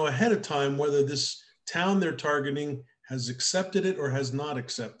entrepreneurs would know ahead of time whether this town they're targeting has accepted it or has not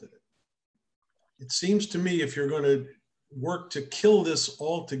accepted it. It seems to me if you're going to work to kill this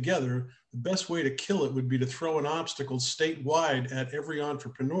altogether, the best way to kill it would be to throw an obstacle statewide at every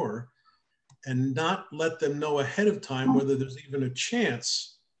entrepreneur and not let them know ahead of time whether there's even a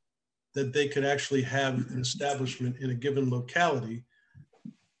chance that they could actually have an establishment in a given locality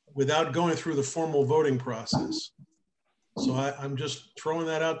without going through the formal voting process. So I'm just throwing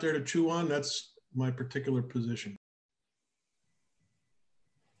that out there to chew on. That's my particular position.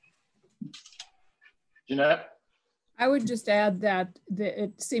 Jeanette? I would just add that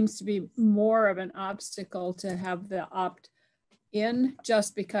it seems to be more of an obstacle to have the opt-in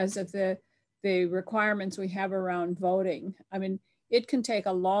just because of the requirements we have around voting. I mean, it can take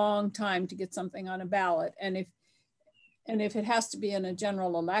a long time to get something on a ballot. And if it has to be in a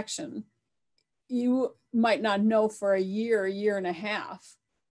general election, you might not know for a year and a half,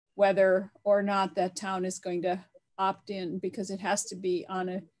 whether or not that town is going to opt in because it has to be on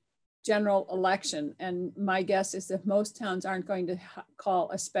a general election. And my guess is that most towns aren't going to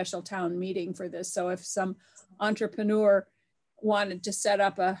call a special town meeting for this. So if some entrepreneur wanted to set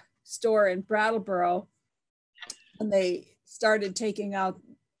up a store in Brattleboro and they started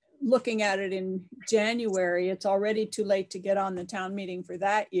looking at it in January, it's already too late to get on the town meeting for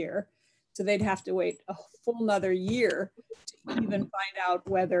that year. So they'd have to wait a full another year to even find out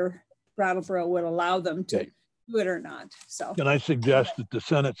whether Brattleboro would allow them to do it or not. So can I suggest that the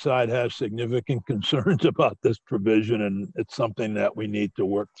Senate side has significant concerns about this provision, and it's something that we need to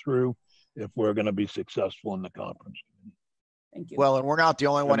work through if we're going to be successful in the conference. thank you. Well, and we're not the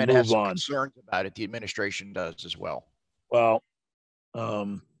only one that has on. concerns about it. The administration does as well. Well,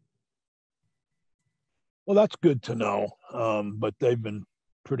 that's good to know. But they've been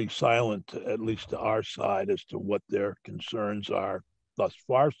pretty silent, at least to our side, as to what their concerns are thus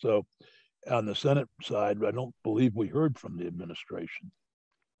far. So on the Senate side, I don't believe we heard from the administration.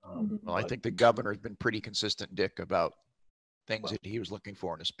 Well, I think the governor has been pretty consistent, Dick, about things that he was looking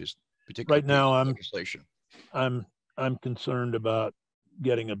for in this particular right now. legislation. I'm concerned about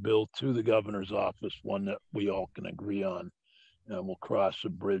getting a bill to the governor's office, one that we all can agree on, and we'll cross a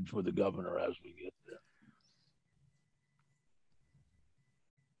bridge with the governor as we get there.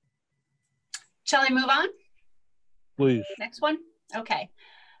 Shall I move on? Please. Next one. Okay.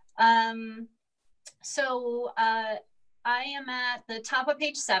 So I am at the top of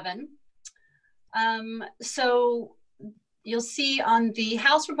page 7. So you'll see on the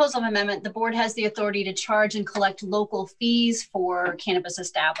House proposal of amendment, the board has the authority to charge and collect local fees for cannabis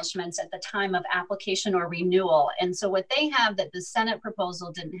establishments at the time of application or renewal. And so what they have that the Senate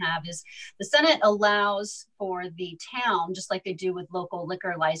proposal didn't have is the Senate allows for the town, just like they do with local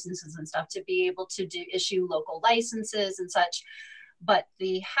liquor licenses and stuff, to be able to issue local licenses and such. But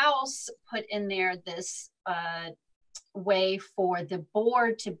the House put in there this way for the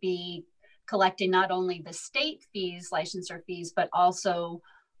board to be collecting not only the state fees, licensure fees, but also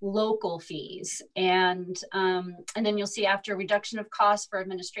local fees. And then you'll see after reduction of costs for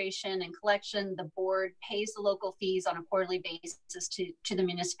administration and collection, the board pays the local fees on a quarterly basis to the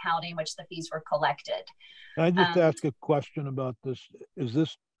municipality in which the fees were collected. Can I just ask a question about this? Is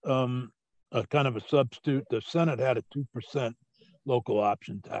this a kind of a substitute? The Senate had a 2% local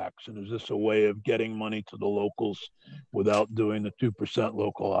option tax, and is this a way of getting money to the locals without doing the 2%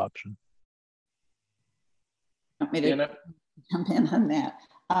 local option? Want me to jump in on that?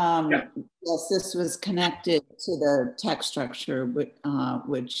 Yes, this was connected to the tax structure,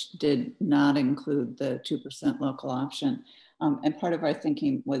 which did not include the 2% local option. And part of our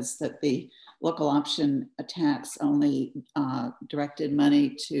thinking was that the local option tax only directed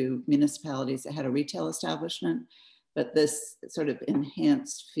money to municipalities that had a retail establishment, but this sort of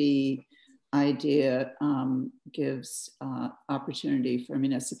enhanced fee idea gives opportunity for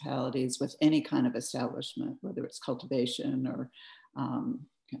municipalities with any kind of establishment, whether it's cultivation or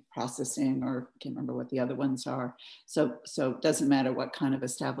processing, or I can't remember what the other ones are. So it doesn't matter what kind of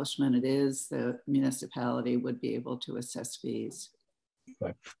establishment it is, the municipality would be able to assess fees.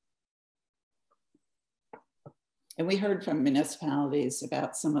 Right. And we heard from municipalities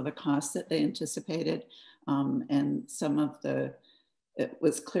about some of the costs that they anticipated, and some of it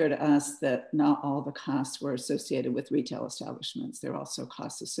was clear to us that not all the costs were associated with retail establishments. There are also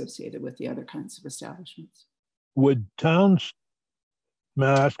costs associated with the other kinds of establishments. Would towns, may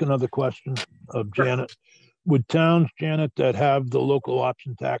I ask another question of Janet? Would towns, Janet, that have the local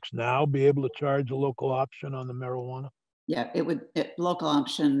option tax now be able to charge a local option on the marijuana? Yeah, it would. Local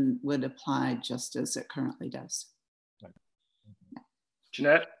option would apply just as it currently does.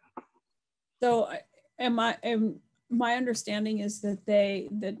 Jeanette? So my understanding is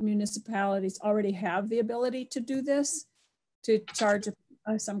that municipalities already have the ability to do this, to charge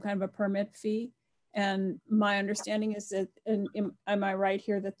some kind of a permit fee. And my understanding is that, and am I right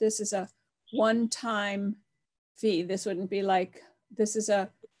here, that this is a one-time fee? This wouldn't be like, this is a,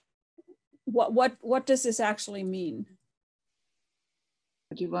 what does this actually mean?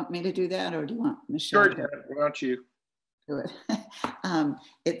 Do you want me to do that, or do you want Michelle? Sure, why don't you? Do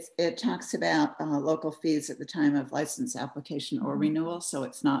it. It talks about local fees at the time of license application or renewal. So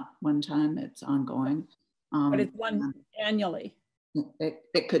it's not one time, it's ongoing. But it's one annually.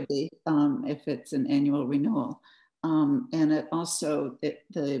 It could be if it's an annual renewal. And it also,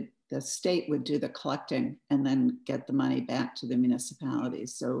 the state would do the collecting and then get the money back to the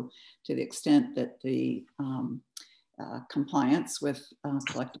municipalities. So to the extent that the compliance with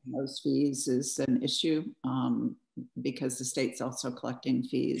collecting those fees is an issue, because the state's also collecting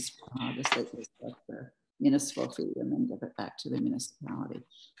fees. The state will collect the municipal fee and then give it back to the municipality.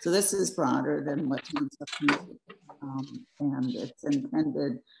 So this is broader than what towns have committed, and it's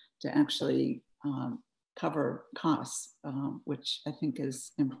intended to actually cover costs, which I think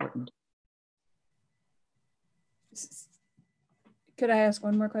is important. Could I ask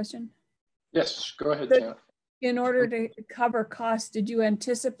one more question? Yes, go ahead, Janet. In order to cover costs, did you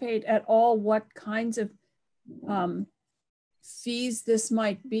anticipate at all what kinds of fees this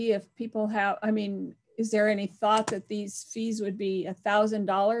might be if people have, I mean, is there any thought that these fees would be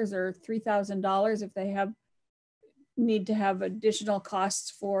 $1,000 or $3,000 if they need to have additional costs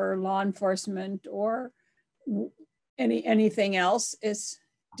for law enforcement or anything else?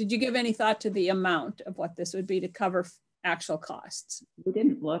 Did you give any thought to the amount of what this would be to cover actual costs? We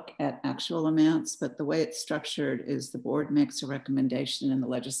didn't look at actual amounts, but the way it's structured is the board makes a recommendation and the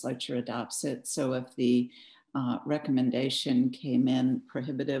legislature adopts it. So if the recommendation came in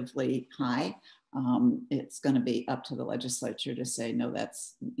prohibitively high, it's going to be up to the legislature to say, no,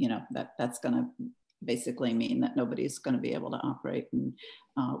 that's, that's going to basically mean that nobody's going to be able to operate, and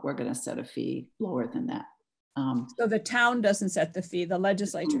we're going to set a fee lower than that. So the town doesn't set the fee, the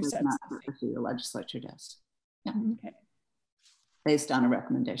legislature sets the fee. The legislature does. Yeah. Okay. Based on a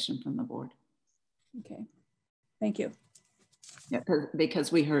recommendation from the board. Okay, thank you. Yeah,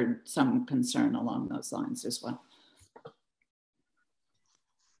 because we heard some concern along those lines as well.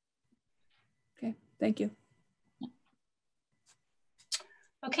 Okay, thank you.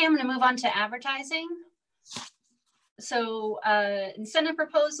 Okay, I'm going to move on to advertising. So in Senate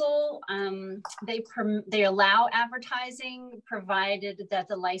proposal, they allow advertising provided that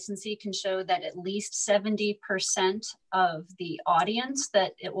the licensee can show that at least 70% of the audience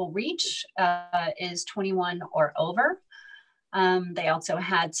that it will reach is 21 or over. They also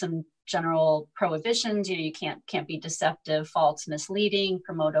had some general prohibitions. You know, you can't be deceptive, false, misleading,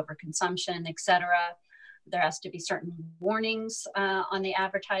 promote overconsumption, etc. There has to be certain warnings on the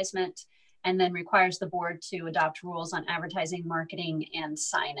advertisement, and then requires the board to adopt rules on advertising, marketing, and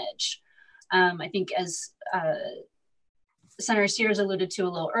signage. I think as Senator Sears alluded to a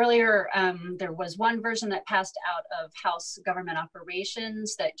little earlier, there was one version that passed out of House Government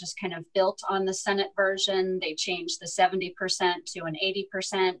Operations that just kind of built on the Senate version. They changed the 70% to an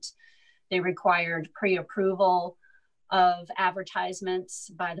 80%. They required pre-approval of advertisements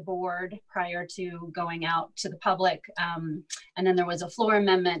by the board prior to going out to the public. And then there was a floor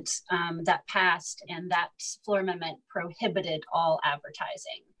amendment that passed, and that floor amendment prohibited all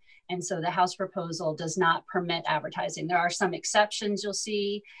advertising. And so the House proposal does not permit advertising. There are some exceptions you'll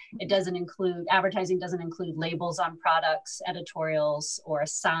see. It doesn't include, advertising doesn't include labels on products, editorials, or a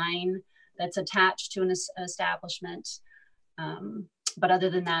sign that's attached to an establishment. But other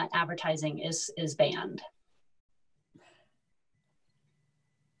than that, advertising is banned.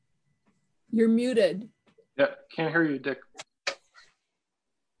 You're muted. Yeah, can't hear you, Dick.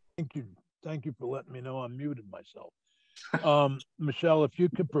 Thank you. Thank you for letting me know I'm muted myself. Michelle, if you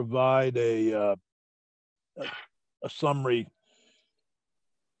could provide a summary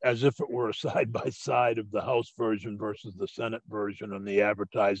as if it were a side by side of the House version versus the Senate version on the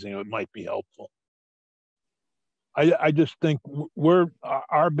advertising, it might be helpful. I just think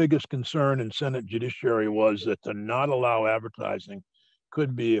our biggest concern in Senate Judiciary was that to not allow advertising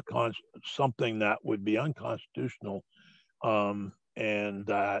could be something that would be unconstitutional, and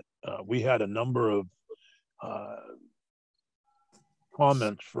that we had a number of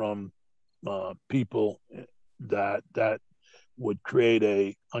comments from people that would create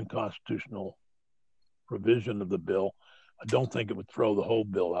a unconstitutional provision of the bill. I don't think it would throw the whole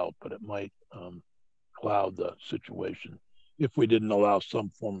bill out, but it might cloud the situation if we didn't allow some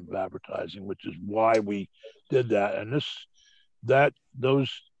form of advertising, which is why we did that. And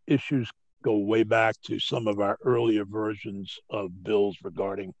those issues go way back to some of our earlier versions of bills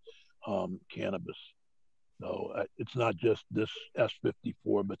regarding cannabis. So it's not just this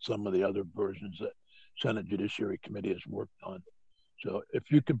S.54, but some of the other versions that Senate Judiciary Committee has worked on. So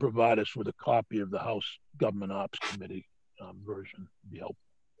if you could provide us with a copy of the House Government Ops Committee version, it'd be helpful.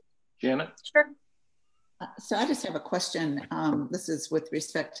 Janet? Sure. So I just have a question. This is with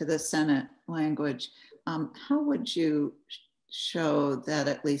respect to the Senate language. How would you show that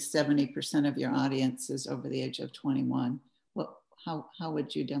at least 70% of your audience is over the age of 21? How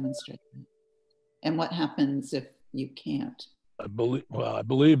would you demonstrate that? And what happens if you can't? I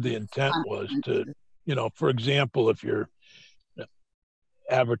believe the intent was to, you know, for example, if you're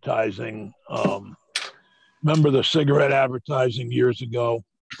advertising, remember the cigarette advertising years ago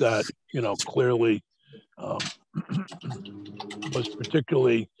that, you know, clearly was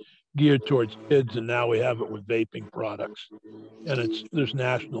particularly geared towards kids, and now we have it with vaping products, and there's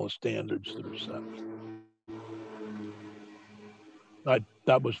national standards that are set.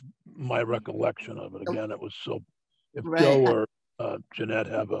 That was my recollection of it. Again, it was so. If right. Joe or Jeanette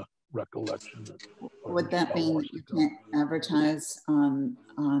have a recollection, would that mean you can't advertise on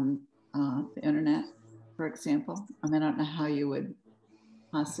the internet, for example? I mean, I don't know how you would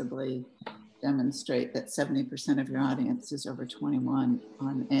possibly demonstrate that 70% of your audience is over 21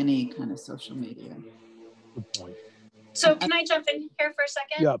 on any kind of social media. Good point. So can I jump in here for a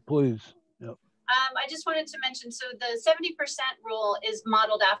second? Yeah, please. Yep. I just wanted to mention, so the 70% rule is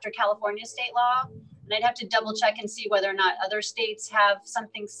modeled after California state law, and I'd have to double check and see whether or not other states have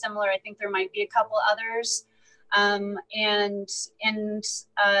something similar. I think there might be a couple others.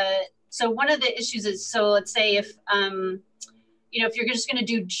 So one of the issues is, so let's say if, you know, if you're just going to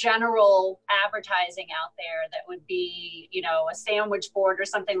do general advertising out there, that would be, you know, a sandwich board or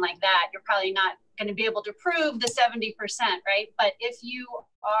something like that, you're probably not going to be able to prove the 70%, right? But if you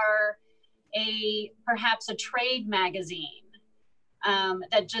are perhaps a trade magazine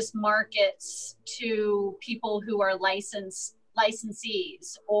that just markets to people who are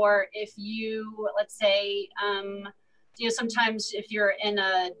licensees, or if you, let's say, you know, sometimes if you're in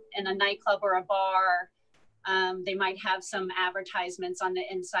a nightclub or a bar, they might have some advertisements on the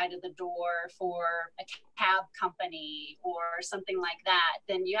inside of the door for a cab company or something like that,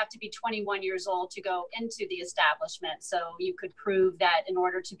 then you have to be 21 years old to go into the establishment. So you could prove that in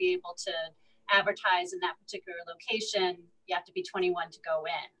order to be able to advertise in that particular location, you have to be 21 to go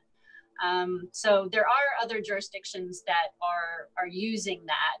in. So there are other jurisdictions that are using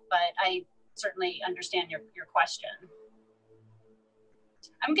that, but I certainly understand your question.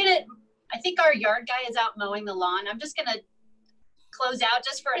 I think our yard guy is out mowing the lawn. I'm just gonna close out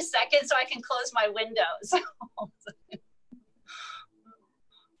just for a second so I can close my windows.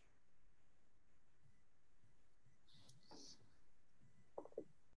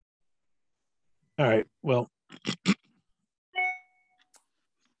 All right, well,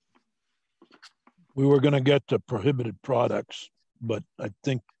 we were going to get to prohibited products, but I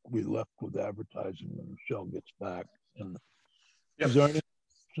think we left with advertising when Michelle gets back. And Yep. Is there any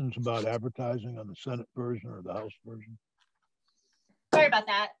questions about advertising on the Senate version or the House version? Sorry about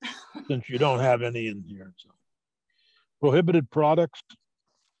that. Since you don't have any in here. So. Prohibited products?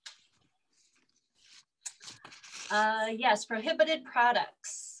 Yes, prohibited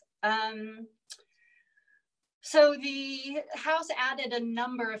products. So the House added a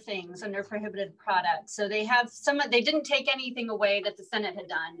number of things under prohibited products. So they have they didn't take anything away that the Senate had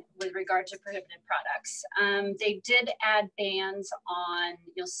done with regard to prohibited products. They did add bans on,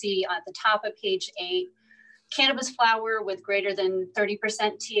 you'll see at the top of page 8, cannabis flower with greater than 30%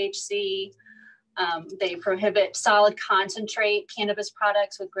 THC. They prohibit solid concentrate cannabis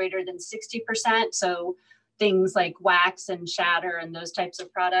products with greater than 60%. So things like wax and shatter and those types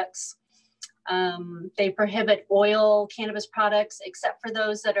of products. They prohibit oil cannabis products, except for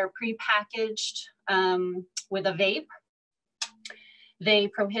those that are prepackaged with a vape. They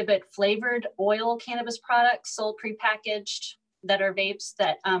prohibit flavored oil cannabis products sold prepackaged that are vapes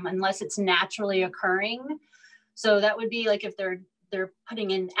that unless it's naturally occurring. So that would be like if they're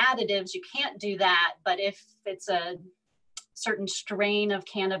putting in additives, you can't do that. But if it's a certain strain of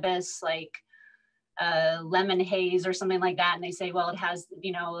cannabis, like lemon haze or something like that, and they say, well, it has,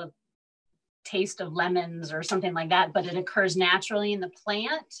 you know, a taste of lemons or something like that, but it occurs naturally in the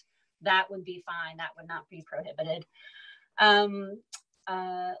plant, that would be fine. That would not be prohibited.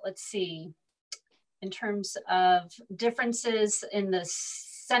 Let's see. In terms of differences in the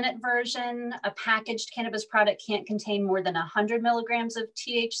Senate version, a packaged cannabis product can't contain more than 100 milligrams of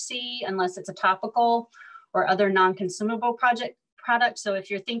THC unless it's a topical or other non-consumable product. So if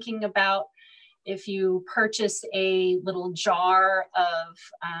you're thinking about if you purchase a little jar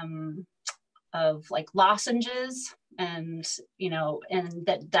of like lozenges, and you know, and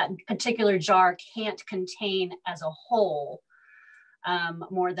that particular jar can't contain as a whole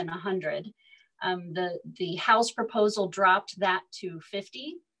more than 100. The House proposal dropped that to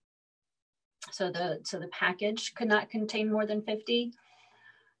 50. So the package could not contain more than 50.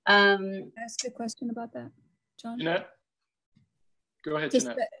 Ask a question about that, John. Jeanette? Go ahead,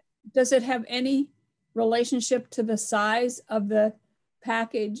 Jeanette. Does it have any relationship to the size of the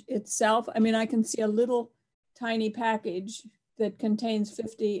package itself? I mean, I can see a little tiny package that contains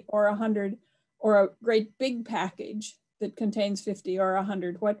 50 or 100, or a great big package that contains 50 or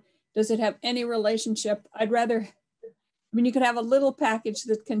 100. What does it have any relationship? I'd rather, I mean, you could have a little package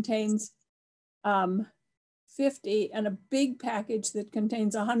that contains 50 and a big package that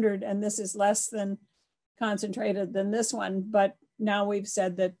contains 100, and this is less than concentrated than this one. But now we've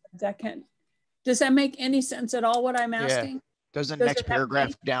said that that can't. Does that make any sense at all, what I'm asking? Yeah. Does the next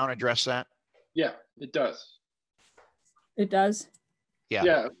paragraph down address that? Yeah, it does. It does? Yeah.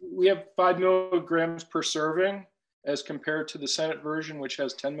 Yeah, we have 5 milligrams per serving as compared to the Senate version, which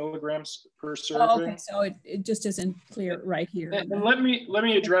has 10 milligrams per serving. Oh, okay, so it just isn't clear right here. And let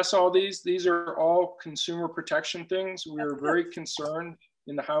me address all these. These are all consumer protection things. We are very concerned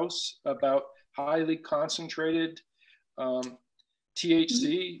in the House about highly concentrated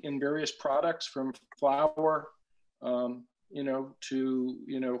THC in various products, from flour, you know, to,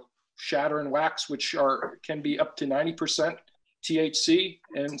 you know, shatter and wax, which can be up to 90% THC.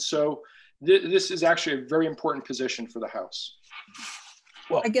 And so this is actually a very important position for the House.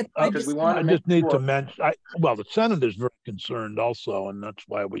 Well, I just need to mention, well, the Senate is very concerned also, and that's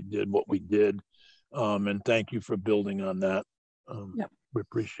why we did what we did. And thank you for building on that. Yep. We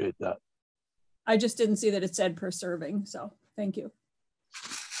appreciate that. I just didn't see that it said per serving, so thank you.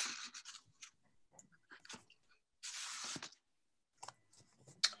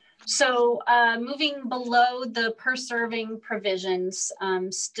 So moving below the per serving provisions,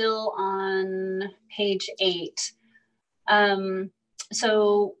 still on page 8.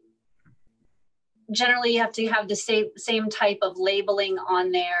 So generally you have to have the same type of labeling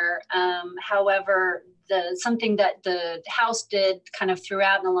on there. However, something that the House did kind of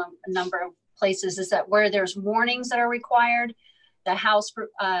throughout in a number of places is that where there's warnings that are required, the House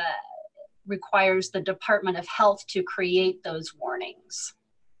requires the Department of Health to create those warnings.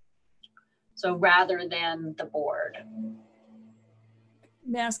 So rather than the board.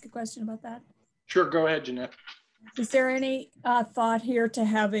 May I ask a question about that? Sure, go ahead, Jeanette. Is there any thought here to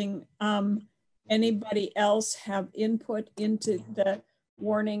having anybody else have input into the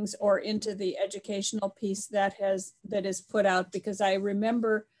warnings or into the educational piece that is put out? Because I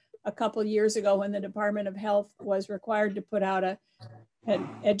remember a couple years ago when the Department of Health was required to put out an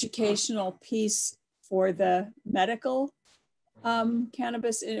educational piece for the medical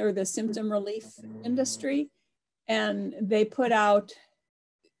cannabis or the symptom relief industry. And they put out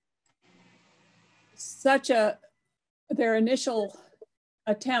their initial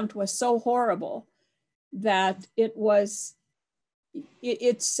attempt was so horrible that it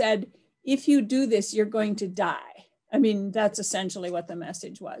said, if you do this, you're going to die. I mean, that's essentially what the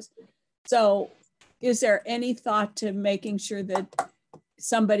message was. So is there any thought to making sure that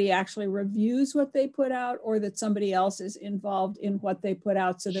somebody actually reviews what they put out, or that somebody else is involved in what they put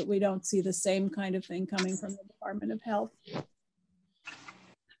out, so that we don't see the same kind of thing coming from the Department of Health?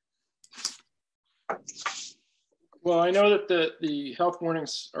 Well, I know that the health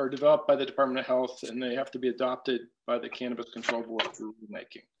warnings are developed by the Department of Health, and they have to be adopted by the Cannabis Control Board through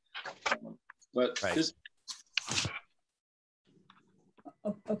rulemaking. But Right. this.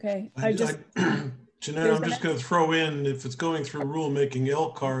 Okay, Jeanette, I'm just going to throw in, if it's going through rulemaking,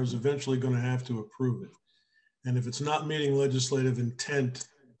 LCAR is eventually going to have to approve it. And if it's not meeting legislative intent,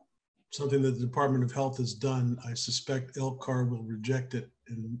 something that the Department of Health has done, I suspect LCAR will reject it.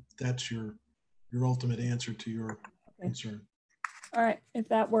 And that's your ultimate answer to your concern. All right, if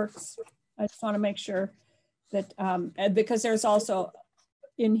that works. I just want to make sure that, because there's also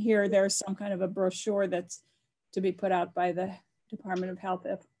in here, there's some kind of a brochure that's to be put out by the Department of Health,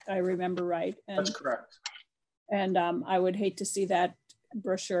 if I remember right. And, that's correct. And I would hate to see that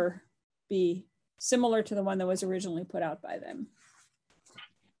brochure be similar to the one that was originally put out by them.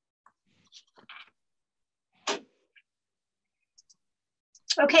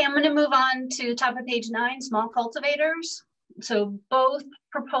 Okay, I'm going to move on to top of page 9, small cultivators. So both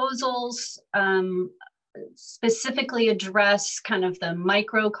proposals specifically address kind of the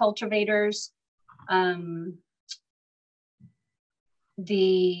micro cultivators.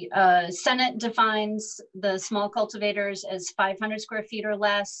 The Senate defines the small cultivators as 500 square feet or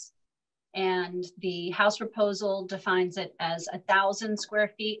less, and the House proposal defines it as 1,000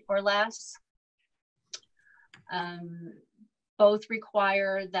 square feet or less. Both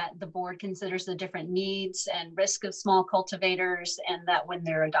require that the board considers the different needs and risk of small cultivators, and that when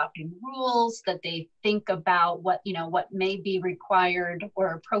they're adopting rules, that they think about what may be required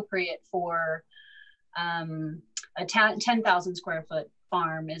or appropriate for a 10,000 square foot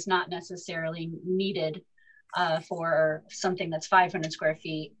farm is not necessarily needed for something that's 500 square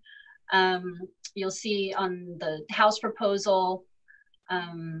feet. You'll see on the House proposal,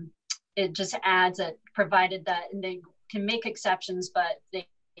 it just adds that provided that they can make exceptions, but they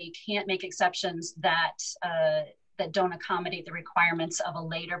can't make exceptions that that don't accommodate the requirements of a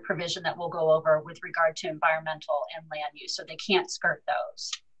later provision that we'll go over with regard to environmental and land use. So they can't skirt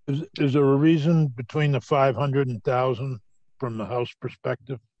those. Is there a reason between the 500 and 1,000 from the House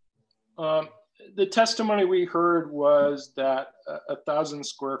perspective? The testimony we heard was that 1,000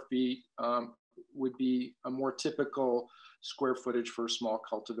 square feet would be a more typical square footage for a small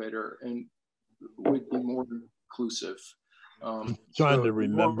cultivator and would be more inclusive. I'm trying to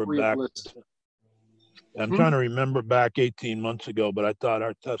remember back. I'm trying to remember back 18 months ago, but I thought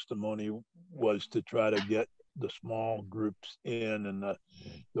our testimony was to try to get the small groups in, and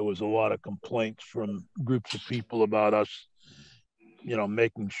there was a lot of complaints from groups of people about us,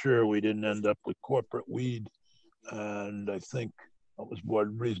 making sure we didn't end up with corporate weed. And I think that was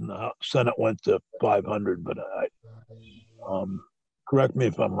one reason the Senate went to 500. But correct me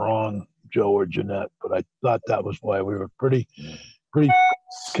if I'm wrong, Joe or Jeanette, but I thought that was why we were pretty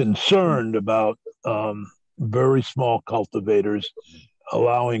concerned about very small cultivators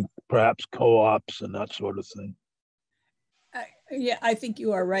allowing perhaps co-ops and that sort of thing. Yeah, I think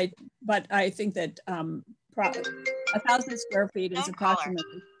you are right, but I think that 1,000 square feet is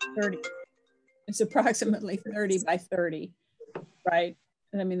approximately 30. It's approximately 30 by 30, right?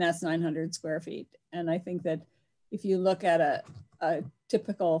 And I mean, that's 900 square feet. And I think that if you look at a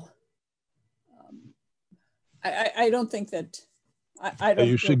typical, I don't think that, I don't. Are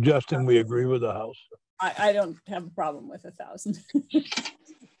you suggesting we agree with the House? I don't have a problem with 1,000.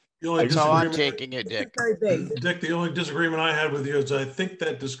 That's how I'm taking it, Dick. Very big. Dick, the only disagreement I had with you is I think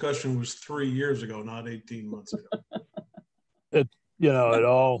that discussion was 3 years ago, not 18 months ago. It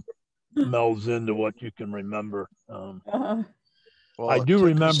all melds into what you can remember. Well, I do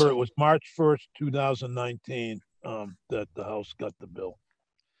remember it was March 1st, 2019 that the House got the bill.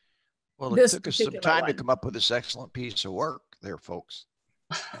 Well, it took us some time to come up with this excellent piece of work there, folks.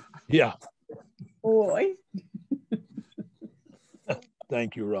 Yeah. Boy.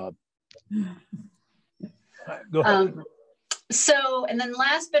 Thank you, Rob. Go ahead. So, and then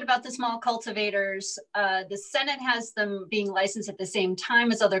last bit about the small cultivators, the Senate has them being licensed at the same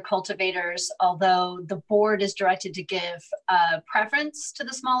time as other cultivators, although the board is directed to give preference to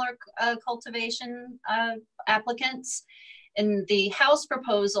the smaller cultivation applicants. In the House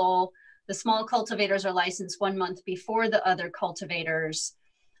proposal, the small cultivators are licensed 1 month before the other cultivators,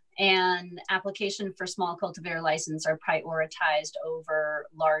 and application for small cultivator license are prioritized over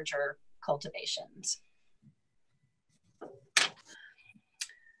larger cultivations.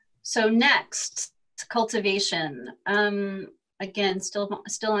 So next, cultivation. Again, still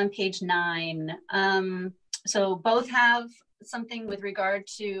on page 9. So both have something with regard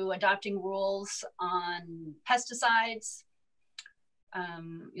to adopting rules on pesticides.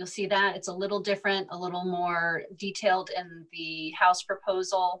 You'll see that it's a little different, a little more detailed in the House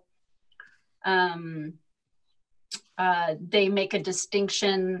proposal. They make a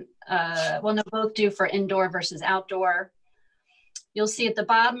distinction, well, no, both do for indoor versus outdoor. You'll see at the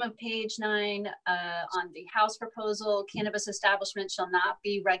bottom of page 9 on the House proposal, cannabis establishments shall not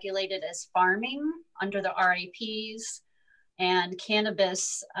be regulated as farming under the RAPs, and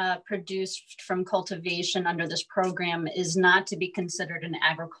cannabis produced from cultivation under this program is not to be considered an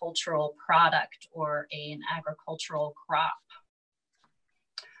agricultural product or an agricultural crop.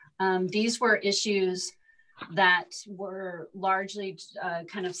 These were issues that were largely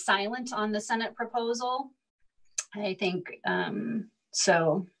kind of silent on the Senate proposal. I think,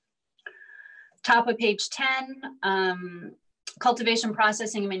 so top of page 10, cultivation,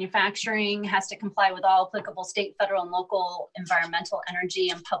 processing, and manufacturing has to comply with all applicable state, federal, and local environmental, energy,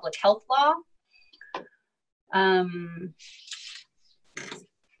 and public health law.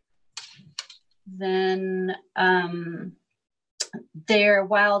 Then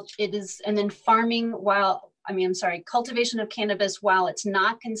while it is, and then farming, cultivation of cannabis, while it's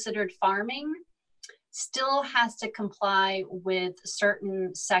not considered farming, still has to comply with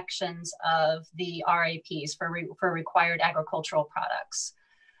certain sections of the RAPs for required agricultural products.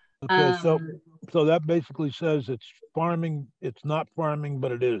 Okay, so that basically says it's farming, it's not farming,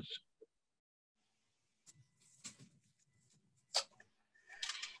 but it is.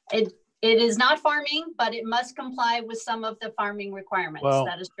 It is not farming, but it must comply with some of the farming requirements. Well,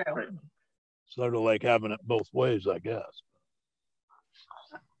 that is true. Sort of like having it both ways, I guess.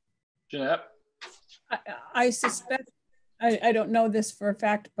 Jeanette? I suspect, I don't know this for a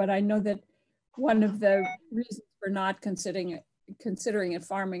fact, but I know that one of the reasons for not considering it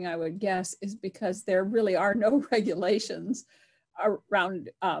farming, I would guess, is because there really are no regulations around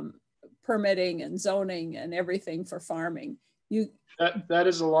permitting and zoning and everything for farming. That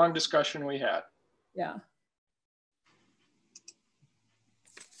is a long discussion we had. Yeah.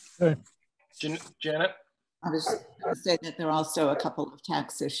 Okay. Janet? I was going to say that there are also a couple of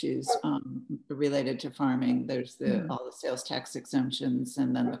tax issues related to farming. There's all the sales tax exemptions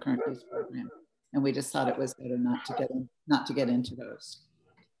and then the current use program. And we just thought it was better not to get into those.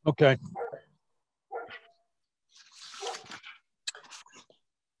 Okay.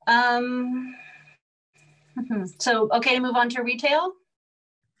 So, okay, to move on to retail?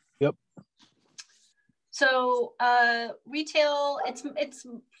 Yep. So retail, it's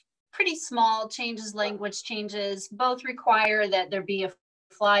pretty small changes, language changes. Both require that there be a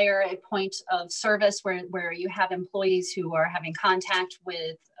flyer, a point of service where you have employees who are having contact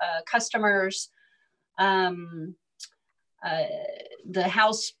with customers. The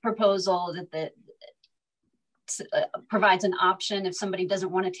House proposal that provides an option. If somebody doesn't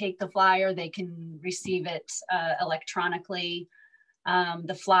want to take the flyer, they can receive it electronically.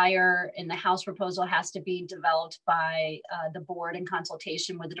 The flyer in the House proposal has to be developed by the board in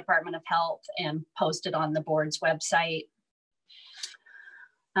consultation with the Department of Health and posted on the board's website.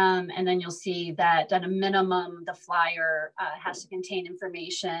 And then you'll see that at a minimum, the flyer has to contain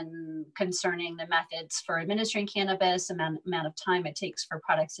information concerning the methods for administering cannabis, amount of time it takes for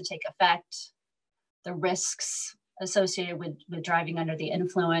products to take effect, the risks associated with driving under the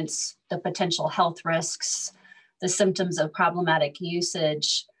influence, the potential health risks, the symptoms of problematic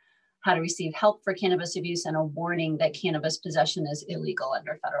usage, how to receive help for cannabis abuse, and a warning that cannabis possession is illegal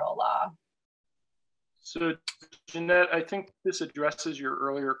under federal law. So, Jeanette, I think this addresses your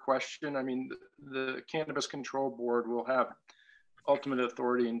earlier question. I mean, the Cannabis Control Board will have ultimate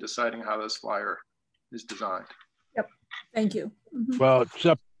authority in deciding how this flyer is designed. Yep, thank you. Well,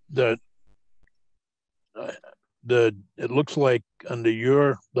 except that it looks like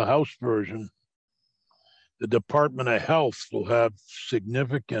under the House version, the Department of Health will have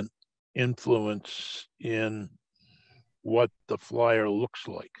significant influence in what the flyer looks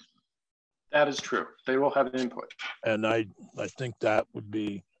like. That is true. They will have input. And I think that would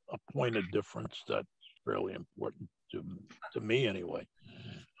be a point of difference that's fairly important to me anyway.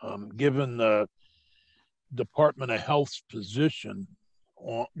 Given the Department of Health's position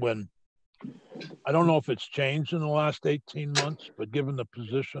when, I don't know if it's changed in the last 18 months, but given the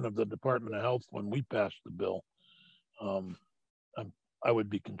position of the Department of Health when we passed the bill, I would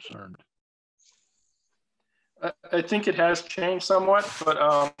be concerned. I think it has changed somewhat, but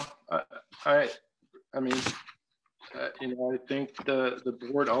I mean, I think the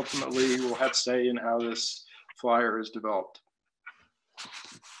board ultimately will have say in how this flyer is developed,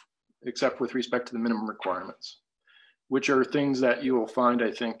 except with respect to the minimum requirements, which are things that you will find,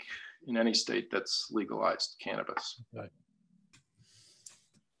 I think, in any state that's legalized cannabis.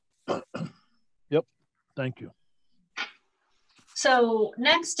 Okay. Yep, thank you. So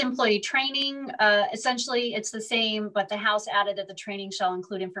next, employee training. Essentially, it's the same, but the House added that the training shall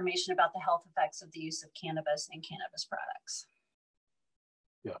include information about the health effects of the use of cannabis and cannabis products.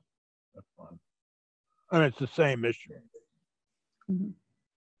 Yeah, that's fine. And it's the same issue. Mm-hmm.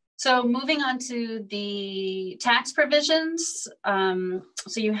 So moving on to the tax provisions. So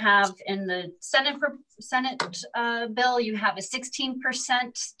you have in the Senate bill, you have a 16%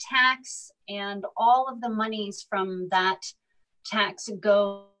 tax, and all of the monies from that tax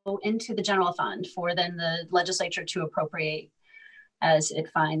go into the general fund for then the legislature to appropriate as it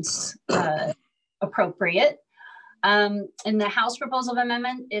finds appropriate. In the House proposal of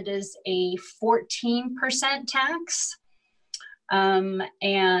amendment, it is a 14% tax.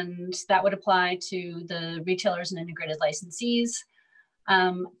 And that would apply to the retailers and integrated licensees.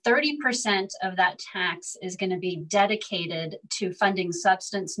 30% of that tax is going to be dedicated to funding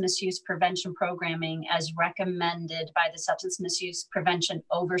substance misuse prevention programming as recommended by the Substance Misuse Prevention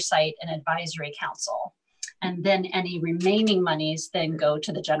Oversight and Advisory Council. And then any remaining monies then go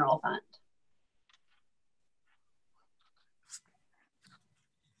to the general fund.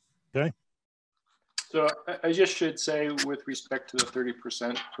 Okay. So I just should say, with respect to the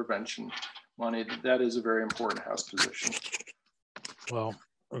 30% prevention money, that is a very important House position. Well,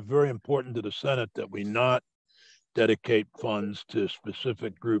 very important to the Senate that we not dedicate funds to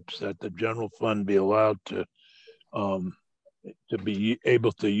specific groups, that the general fund be allowed to be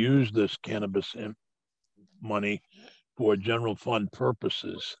able to use this cannabis money for general fund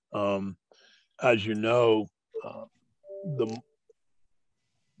purposes. As you know,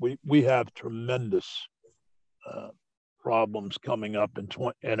 we have tremendous problems coming up in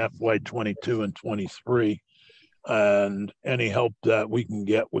FY 22 and 23. And any help that we can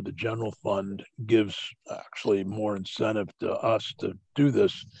get with the general fund gives actually more incentive to us to do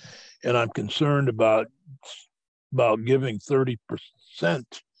this. And I'm concerned about giving 30%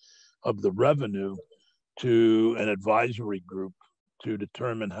 of the revenue to an advisory group to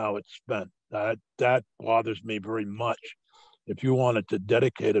determine how it's spent. That bothers me very much. If you wanted to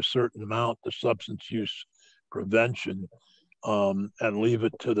dedicate a certain amount to substance use prevention and leave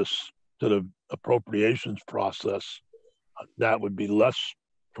it to the appropriations process, that would be less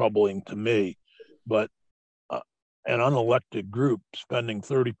troubling to me. But an unelected group spending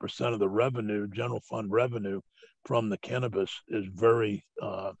 30% of the revenue, general fund revenue from the cannabis, is very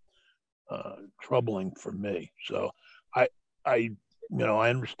troubling for me. So I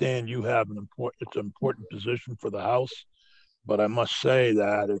understand you have it's an important position for the House, but I must say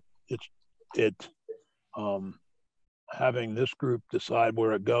that having this group decide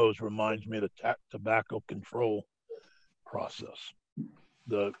where it goes reminds me of the tobacco control process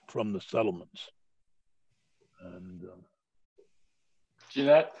from the settlements. And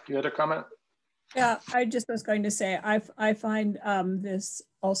Jeanette, you had a comment? Yeah, I just was going to say, I find this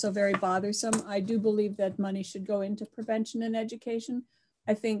also very bothersome. I do believe that money should go into prevention and education.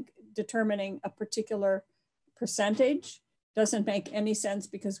 I think determining a particular percentage doesn't make any sense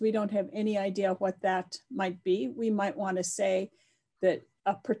because we don't have any idea what that might be. We might want to say that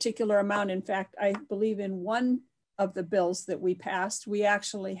a particular amount, in fact, I believe in one of the bills that we passed, we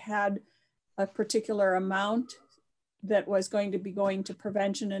actually had a particular amount that was going to be going to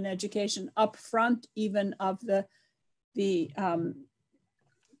prevention and education up front, even of the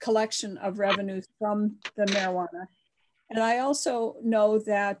collection of revenues from the marijuana. And I also know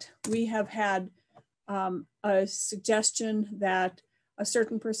that we have had a suggestion that a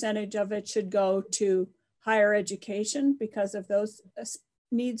certain percentage of it should go to higher education because of those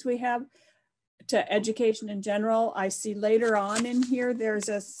needs we have to education in general. I see later on in here, there's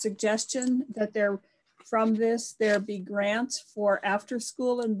a suggestion that there be grants for after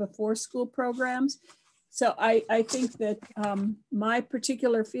school and before school programs. So I think that my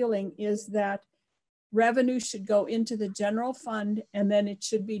particular feeling is that revenue should go into the general fund, and then it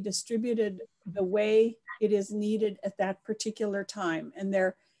should be distributed the way it is needed at that particular time. And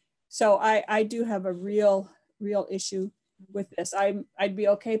so I do have a real issue with this. I'd be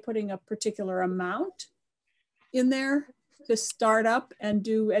okay putting a particular amount in there to start up and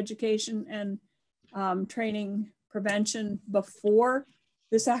do education and training prevention before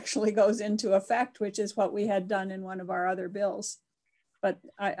this actually goes into effect, which is what we had done in one of our other bills. But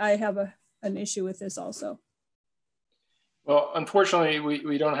I have an issue with this also. Well, unfortunately,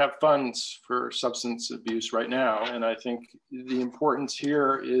 we don't have funds for substance abuse right now. And I think the importance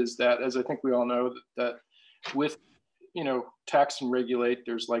here is that, as I think we all know, that with, tax and regulate,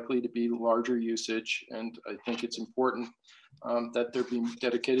 there's likely to be larger usage. And I think it's important that there be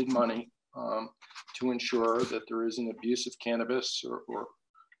dedicated money to ensure that there is an abuse of cannabis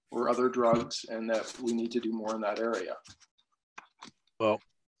or other drugs, and that we need to do more in that area. Well,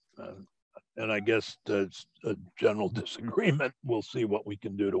 and I guess there's a general disagreement. We'll see what we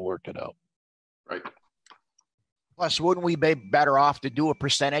can do to work it out. Right. Plus, wouldn't we be better off to do a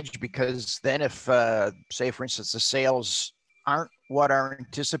percentage? Because then if, say, for instance, the sales aren't what are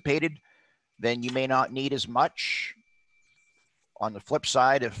anticipated, then you may not need as much. On the flip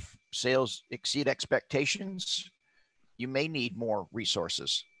side, if sales exceed expectations, you may need more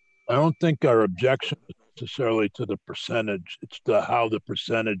resources. I don't think our objection is necessarily to the percentage. It's to how the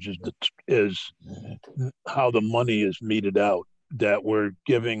percentage is how the money is meted out, that we're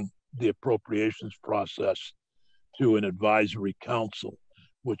giving the appropriations process to an advisory council,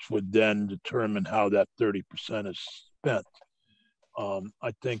 which would then determine how that 30% is spent.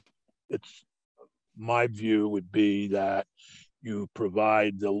 I think my view would be that you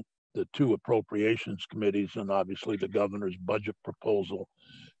provide the two appropriations committees and obviously the governor's budget proposal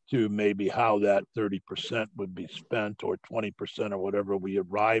to maybe how that 30% would be spent, or 20%, or whatever we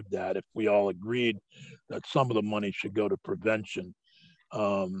arrived at, if we all agreed that some of the money should go to prevention.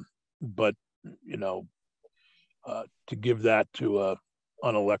 But, to give that to a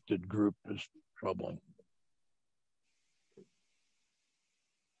unelected group is troubling.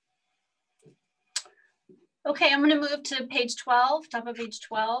 Okay, I'm going to move to page 12, top of page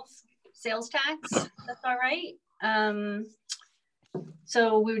 12, sales tax. That's all right.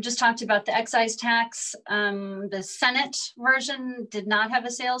 So we just talked about the excise tax. The Senate version did not have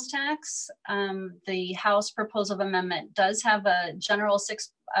a sales tax. The House proposal of amendment does have a general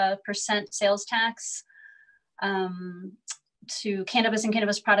 6% sales tax to cannabis and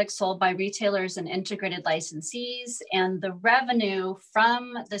cannabis products sold by retailers and integrated licensees. And the revenue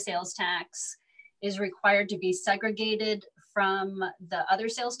from the sales tax is required to be segregated from the other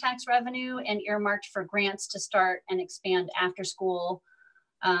sales tax revenue and earmarked for grants to start and expand after school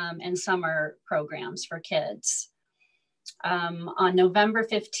and summer programs for kids. On November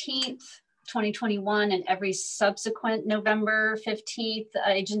 15th, 2021, and every subsequent November 15th, the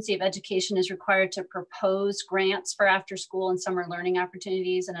Agency of Education is required to propose grants for after school and summer learning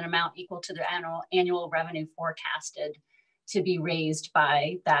opportunities in an amount equal to the annual revenue forecasted to be raised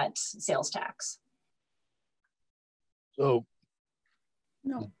by that sales tax. So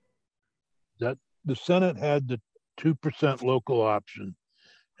no, that the Senate had the 2% local option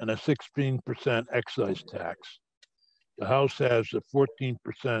and a 16% excise tax. The House has a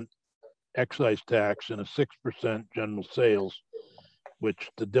 14% excise tax and a 6% general sales, which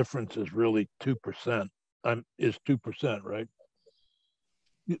the difference is really 2%. Is 2%, right?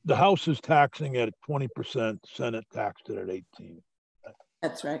 The House is taxing at 20%, Senate taxed it at 18.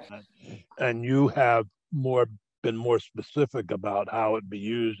 That's right. And you have been more specific about how it be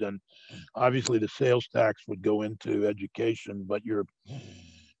used, and obviously the sales tax would go into education, but you're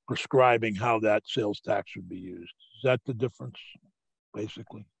prescribing how that sales tax would be used. Is that the difference,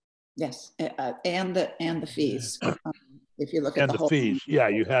 basically? Yes, and the fees. If you look at the whole fees, yeah,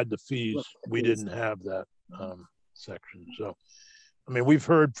 you had the fees. We didn't have that section. So, I mean, we've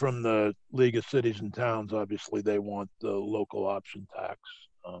heard from the League of Cities and Towns. Obviously, they want the local option tax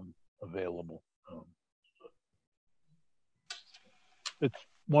available. It's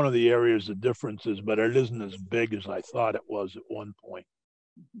one of the areas of differences, but it isn't as big as I thought it was at one point.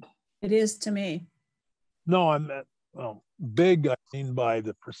 it is to me. No, I meant, well, big, I mean by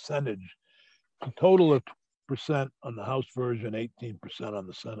the percentage. A total of percent on the House version, 18% on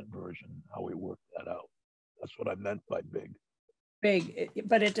the Senate version, how we work that out. That's what I meant by big. Big,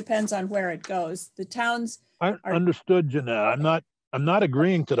 but it depends on where it goes. The towns I understood, Jeanette. I'm not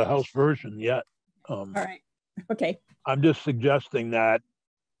agreeing to the House version yet. all right, okay. I'm just suggesting that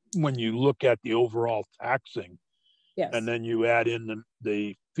when you look at the overall taxing, Yes. and then you add in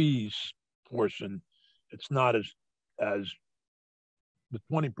the fees portion, it's not as the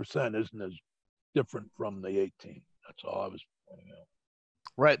 20% isn't as different from the 18. That's all I was pointing out.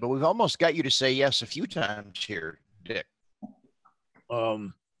 Right, but we've almost got you to say yes a few times here, Dick.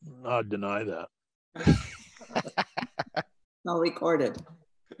 I'd deny that. All recorded.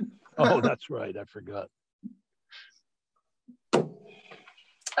 Oh, that's right. I forgot.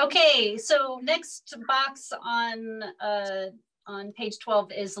 Okay, so next box on page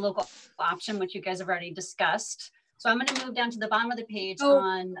 12 is the local option, which you guys have already discussed. So I'm going to move down to the bottom of the page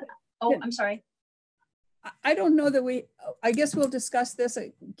I'm sorry. I don't know that I guess we'll discuss this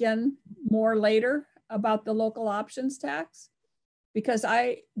again more later about the local options tax, because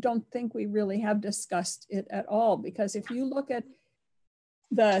I don't think we really have discussed it at all. Because if you look at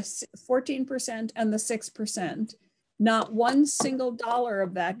the 14% and the 6%, not one single dollar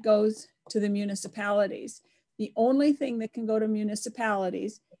of that goes to the municipalities. The only thing that can go to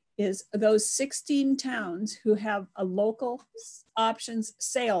municipalities is those 16 towns who have a local options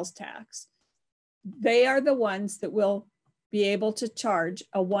sales tax. They are the ones that will be able to charge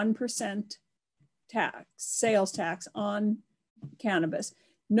a 1% tax, sales tax on cannabis.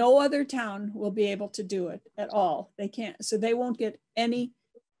 No other town will be able to do it at all. They can't, so they won't get any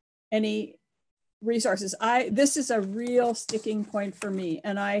resources. This is a real sticking point for me,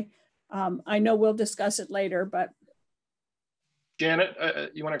 and I know we'll discuss it later, but. Janet,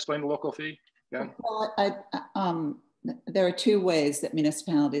 you want to explain the local fee? Yeah. Well, there are two ways that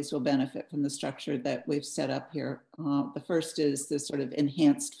municipalities will benefit from the structure that we've set up here. The first is the sort of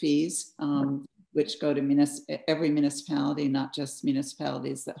enhanced fees, which go to every municipality, not just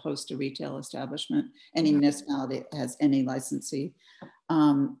municipalities that host a retail establishment, any municipality that has any licensee.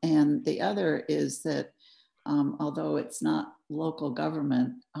 And the other is that although it's not local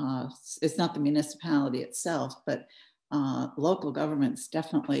government, it's not the municipality itself, but local governments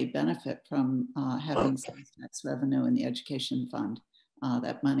definitely benefit from having sales tax revenue in the education fund.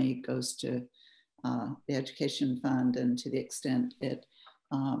 That money goes to the education fund, and to the extent it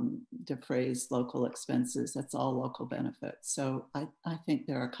defrays local expenses, that's all local benefits. So I think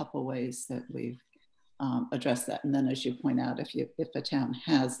there are a couple ways that we've addressed that. And then, as you point out, if a town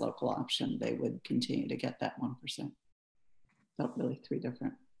has local option, they would continue to get that 1%. So really three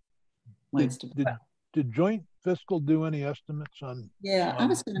different ways to do that. Did Joint Fiscal do any estimates on? Yeah, I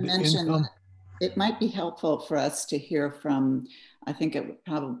was going to mention income? It might be helpful for us to hear from, I think it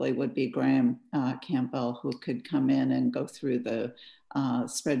probably would be Graham Campbell, who could come in and go through the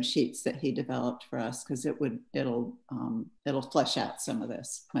spreadsheets that he developed for us, because it'll flesh out some of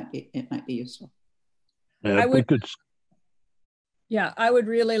this. It might be useful. Yeah, I would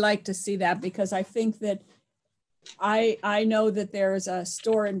really like to see that, because I think that I know that there's a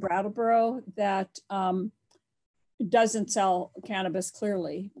store in Brattleboro that doesn't sell cannabis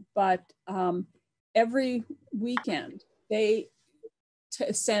clearly, but every weekend they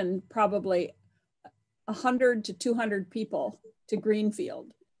send probably 100 to 200 people to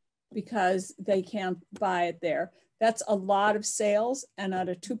Greenfield because they can't buy it there. That's a lot of sales, and at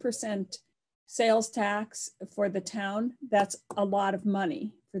a 2% sales tax for the town, that's a lot of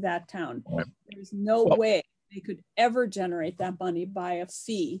money for that town. There's no way they could ever generate that money by a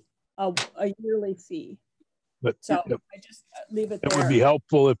fee, a yearly fee. But so I just leave it there. It would be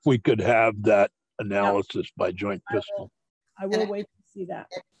helpful if we could have that analysis by Joint Fiscal. I will wait to see that.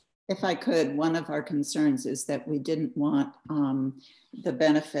 If I could, one of our concerns is that we didn't want the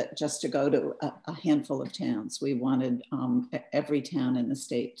benefit just to go to a handful of towns. We wanted every town in the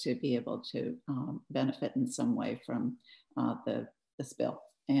state to be able to benefit in some way from this bill.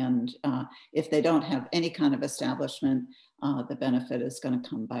 And if they don't have any kind of establishment, the benefit is going to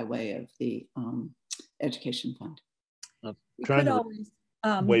come by way of the education fund. Trying to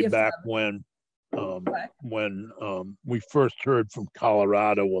way back when we first heard from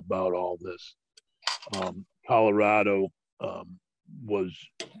Colorado about all this. Colorado was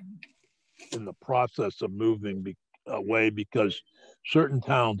in the process of moving away because certain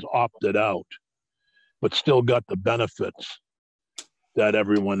towns opted out, but still got the benefits that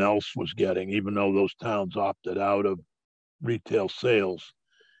everyone else was getting, even though those towns opted out of retail sales.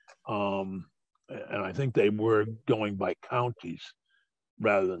 And I think they were going by counties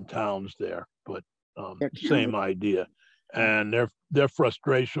rather than towns there, but same idea. And their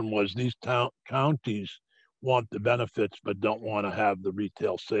frustration was these counties want the benefits, but don't want to have the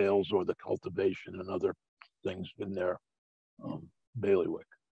retail sales or the cultivation and other things in their bailiwick.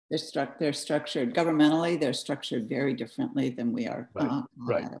 They're structured governmentally. They're structured very differently than we are.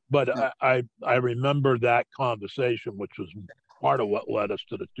 Right. But I remember that conversation, which was part of what led us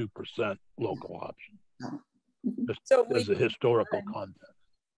to the 2% local option. So as a historical context.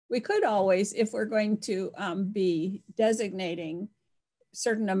 We could always, if we're going to be designating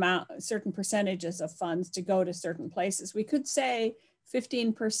certain percentages of funds to go to certain places. We could say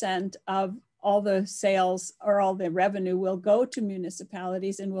 15% of all the sales or all the revenue will go to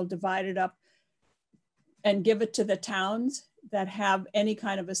municipalities, and we'll divide it up and give it to the towns that have any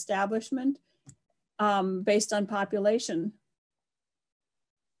kind of establishment based on population.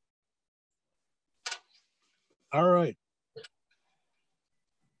 All right.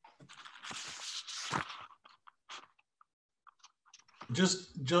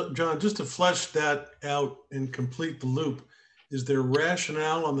 John, just to flesh that out and complete the loop, is there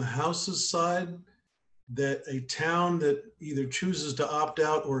rationale on the house's side that a town that either chooses to opt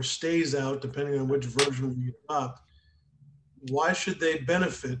out or stays out, depending on which version we adopt, why should they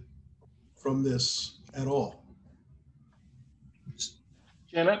benefit from this at all?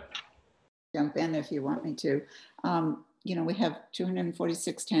 Janet? Jump in if you want me to. You know, we have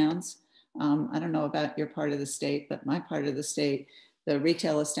 246 towns. I don't know about your part of the state, but my part of the state, the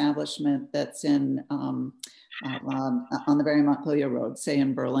retail establishment that's in on the Barry Montpelier Road, say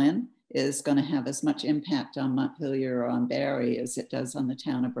in Berlin, is going to have as much impact on Montpelier or on Barry as it does on the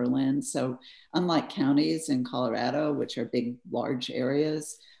town of Berlin. So unlike counties in Colorado, which are big, large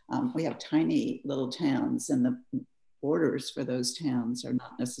areas, we have tiny little towns, and the borders for those towns are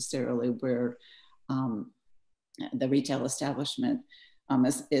not necessarily where the retail establishment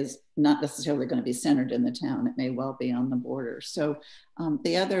is not necessarily going to be centered in the town. It may well be on the border. So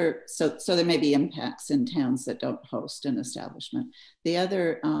so there may be impacts in towns that don't host an establishment. The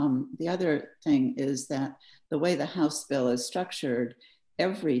other thing is that the way the House bill is structured,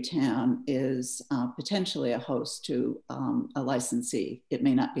 every town is potentially a host to a licensee. It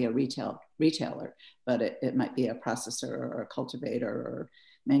may not be a retailer, but it might be a processor or a cultivator or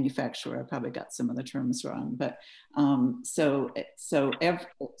manufacturer. I probably got some of the terms wrong, but I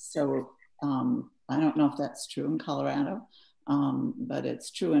don't know if that's true in Colorado, but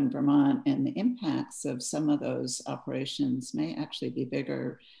it's true in Vermont, and the impacts of some of those operations may actually be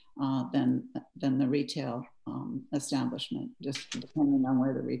bigger than the retail establishment, just depending on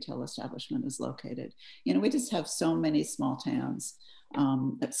where the retail establishment is located. You know, we just have so many small towns,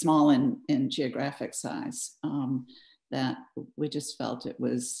 small in geographic size, that we just felt it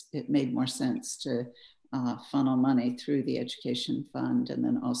made more sense to funnel money through the education fund, and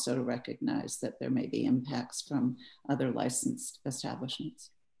then also to recognize that there may be impacts from other licensed establishments.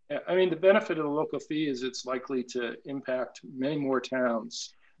 Yeah, I mean, the benefit of the local fee is it's likely to impact many more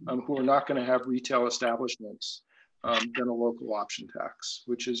towns who are not going to have retail establishments than a local option tax,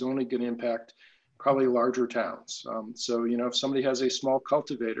 which is only going to impact probably larger towns. So, you know, if somebody has a small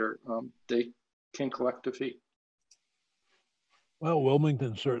cultivator, they can collect a fee. Well,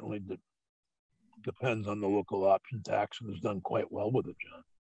 Wilmington certainly depends on the local option tax and has done quite well with it, John.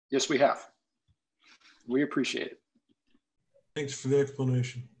 Yes, we have. We appreciate it. Thanks for the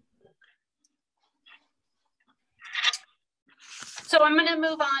explanation. So I'm going to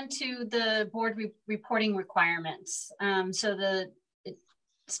move on to the board reporting requirements. It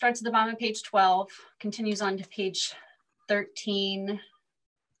starts at the bottom of page 12, continues on to page 13,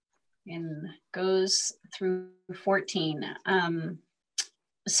 and goes through 14.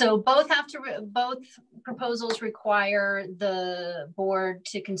 So both proposals require the board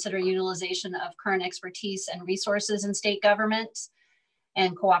to consider utilization of current expertise and resources in state government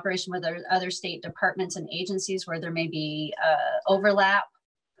and cooperation with other state departments and agencies where there may be overlap.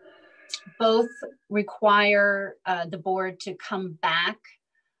 Both require the board to come back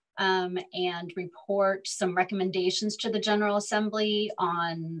and report some recommendations to the General Assembly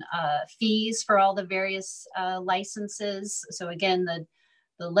on fees for all the various licenses. So again,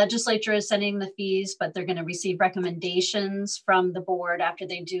 the legislature is setting the fees, but they're going to receive recommendations from the board after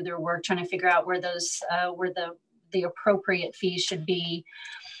they do their work, trying to figure out where those where the appropriate fees should be.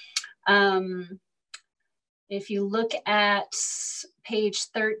 If you look at page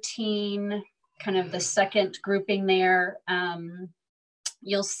 13, kind of the second grouping there,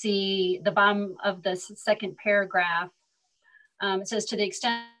 you'll see the bottom of the second paragraph. It says, to the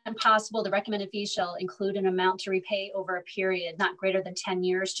extent possible, the recommended fee shall include an amount to repay over a period not greater than 10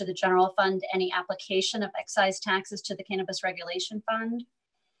 years to the general fund, any application of excise taxes to the Cannabis Regulation Fund.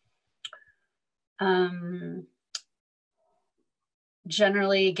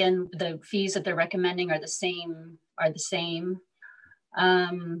 Generally, again, the fees that they're recommending are the same.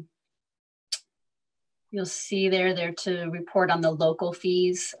 You'll see they're to report on the local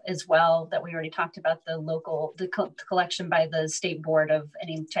fees as well, that we already talked about, the collection by the state board of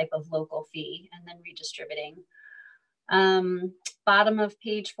any type of local fee, and then redistributing. Bottom of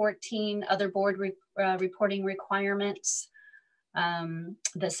page 14, other board reporting requirements.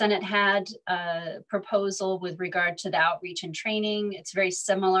 The Senate had a proposal with regard to the outreach and training. It's very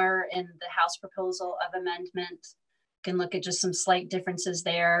similar in the House proposal of amendment. You can look at just some slight differences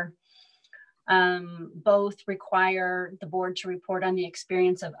there. Both require the board to report on the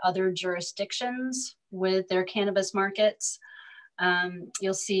experience of other jurisdictions with their cannabis markets.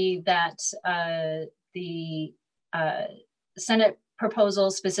 You'll see that the Senate proposal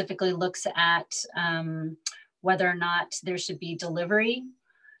specifically looks at whether or not there should be delivery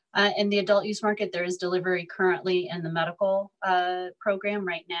in the adult use market. There is delivery currently in the medical program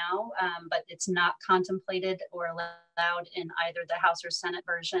right now, but it's not contemplated or allowed in either the House or Senate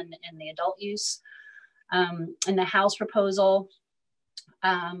version in the adult use. In the House proposal,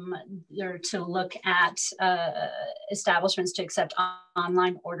 they're to look at establishments to accept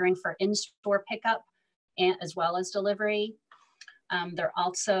online ordering for in-store pickup and as well as delivery. They're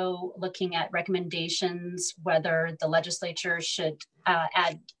also looking at recommendations whether the legislature should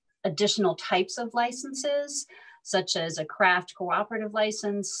add additional types of licenses, such as a craft cooperative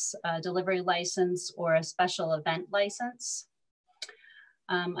license, a delivery license, or a special event license.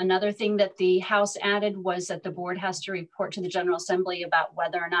 Another thing that the House added was that the board has to report to the General Assembly about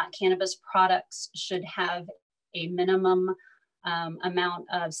whether or not cannabis products should have a minimum amount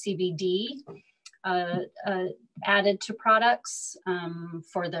of CBD added to products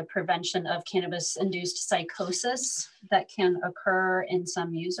for the prevention of cannabis-induced psychosis that can occur in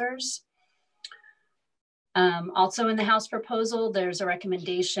some users. Also in the House proposal, there's a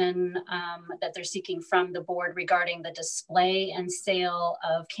recommendation that they're seeking from the board regarding the display and sale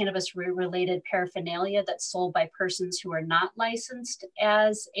of cannabis-related paraphernalia that's sold by persons who are not licensed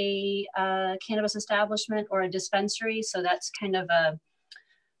as a cannabis establishment or a dispensary. So that's kind of a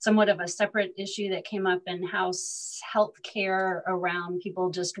somewhat of a separate issue that came up in House healthcare around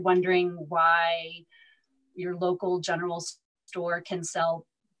people just wondering why your local general store can sell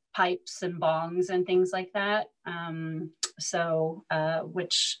pipes and bongs and things like that.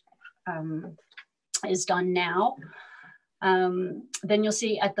 Which is done now. Then you'll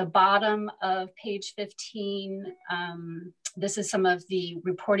see at the bottom of page 15, this is some of the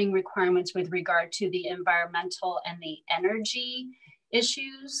reporting requirements with regard to the environmental and the energy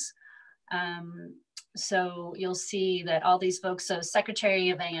issues. So you'll see that all these folks, so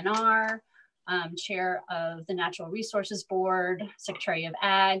Secretary of A&R, Chair of the Natural Resources Board, Secretary of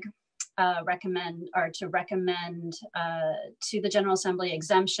Ag, recommend to the General Assembly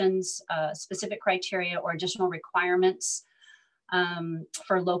exemptions, specific criteria or additional requirements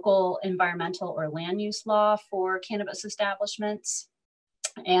for local environmental or land use law for cannabis establishments.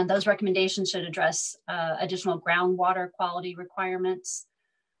 And those recommendations should address additional groundwater quality requirements.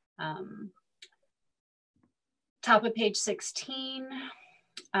 Top of page 16,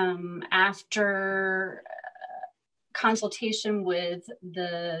 after consultation with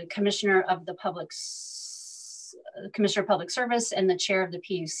the Commissioner of Public Service and the Chair of the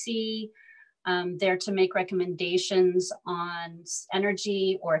PUC, they're to make recommendations on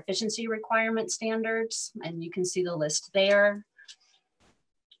energy or efficiency requirement standards, and you can see the list there.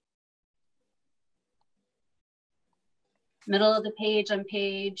 Middle of the page on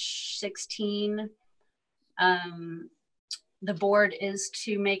page 16, the board is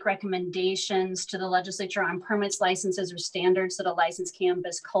to make recommendations to the legislature on permits, licenses, or standards that a licensed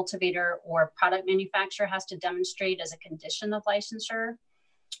cannabis cultivator or product manufacturer has to demonstrate as a condition of licensure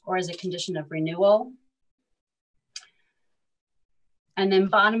or as a condition of renewal. And then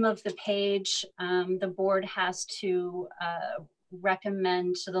bottom of the page, the board has to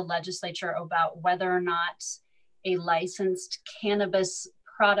recommend to the legislature about whether or not a licensed cannabis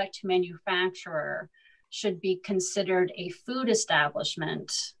product manufacturer should be considered a food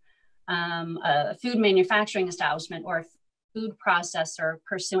establishment, a food manufacturing establishment, or a food processor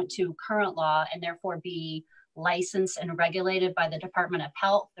pursuant to current law, and therefore be licensed and regulated by the Department of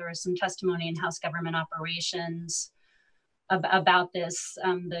Health. There was some testimony in House Government Operations about this.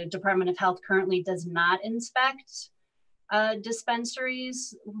 The Department of Health currently does not inspect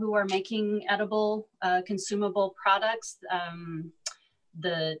dispensaries who are making edible, consumable products.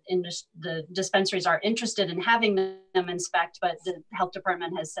 The dispensaries are interested in having them inspect, but the health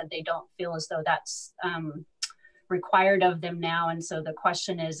department has said they don't feel as though that's required of them now. And so the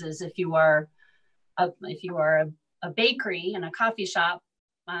question is if you are a bakery and a coffee shop,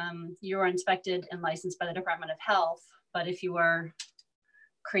 you are inspected and licensed by the Department of Health. But if you are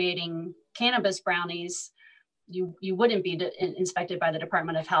creating cannabis brownies, you wouldn't be inspected by the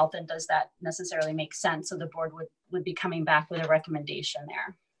Department of Health, and does that necessarily make sense? So the board would be coming back with a recommendation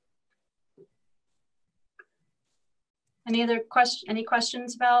there. Any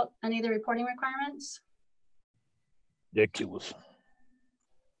questions about any of the reporting requirements? Ridiculous.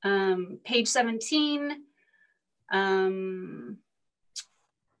 Page 17.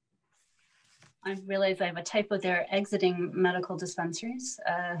 I realize I have a typo there, exiting medical dispensaries.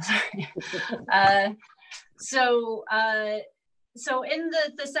 Sorry. So in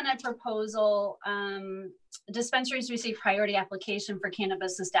the Senate proposal, dispensaries receive priority application for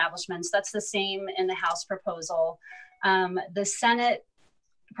cannabis establishments. That's the same in the House proposal. The Senate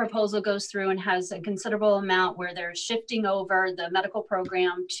proposal goes through and has a considerable amount where they're shifting over the medical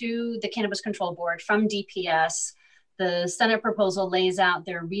program to the Cannabis Control Board from DPS. The Senate proposal lays out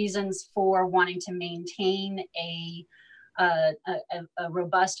their reasons for wanting to maintain a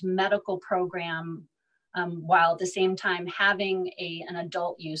robust medical program while at the same time having an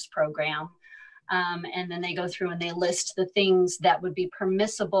adult use program. And then they go through and they list the things that would be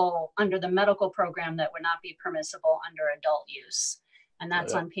permissible under the medical program that would not be permissible under adult use. And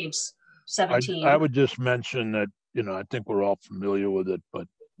that's on page 17. I would just mention that, you know, I think we're all familiar with it, but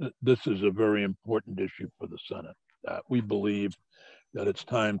this is a very important issue for the Senate. We believe that it's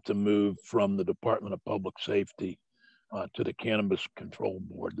time to move from the Department of Public Safety to the Cannabis Control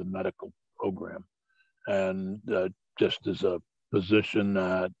Board, the medical program. And just as a position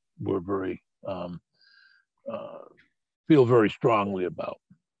that we're very, feel very strongly about.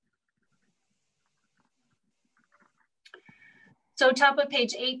 So top of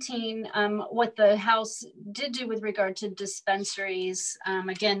page 18, what the House did do with regard to dispensaries,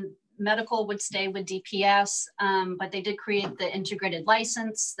 again, medical would stay with DPS, but they did create the integrated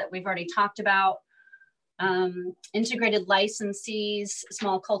license that we've already talked about. Integrated licensees,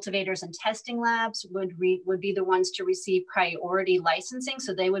 small cultivators and testing labs would be the ones to receive priority licensing.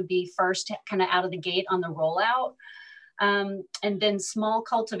 So they would be first kind of out of the gate on the rollout. And then small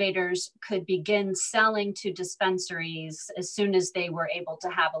cultivators could begin selling to dispensaries as soon as they were able to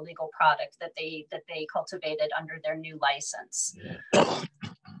have a legal product that they cultivated under their new license. Yeah.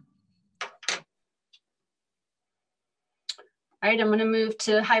 All right, I'm going to move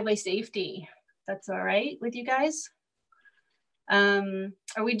to highway safety. That's all right with you guys? Are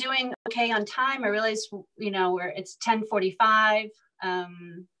we doing okay on time? I realize, you know, it's 10:45.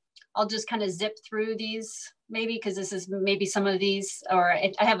 I'll just kind of zip through these maybe because this is maybe some of these, or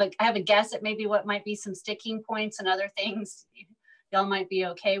I have a guess at maybe what might be some sticking points and other things y'all might be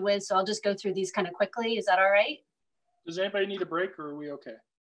okay with. So I'll just go through these kind of quickly. Is that all right? Does anybody need a break or are we okay?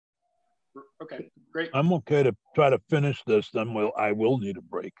 Okay, great. I'm okay to try to finish this, then I will need a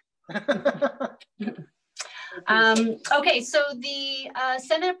break. Okay, so the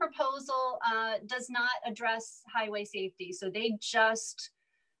Senate proposal does not address highway safety. So they just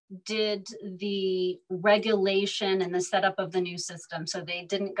did the regulation and the setup of the new system. So they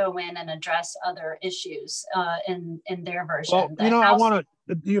didn't go in and address other issues in their version. Well, you know,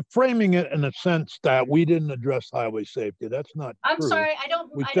 you're framing it in a sense that we didn't address highway safety. That's not I'm true. sorry, I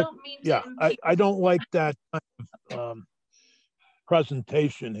don't mean to. Yeah, I don't like that kind of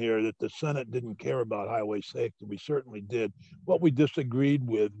presentation here that the Senate didn't care about highway safety. We certainly did. What we disagreed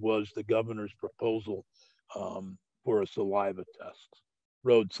with was the governor's proposal for a saliva test,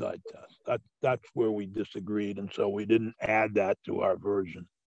 roadside test. That's where we disagreed, and so we didn't add that to our version.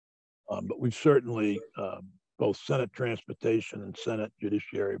 But we certainly, both Senate Transportation and Senate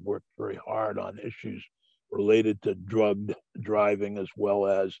Judiciary worked very hard on issues related to drug driving as well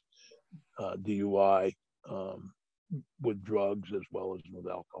as DUI with drugs as well as with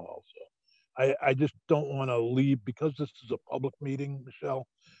alcohol. So I just don't want to leave, because this is a public meeting, Michelle,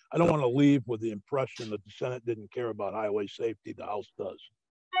 I don't want to leave with the impression that the Senate didn't care about highway safety. The House does.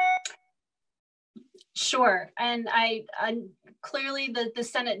 Sure, and I clearly the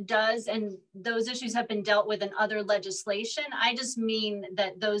Senate does, and those issues have been dealt with in other legislation. I just mean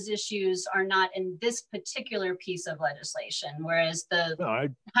that those issues are not in this particular piece of legislation, whereas the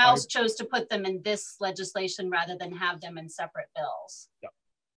House chose to put them in this legislation rather than have them in separate bills. Yeah,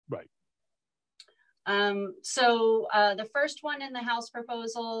 right. So the first one in the House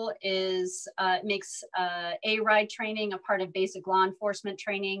proposal is makes A-RIDE training a part of basic law enforcement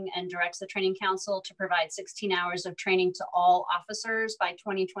training and directs the training council to provide 16 hours of training to all officers by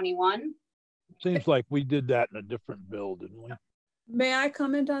 2021. Seems like we did that in a different bill, didn't we? May I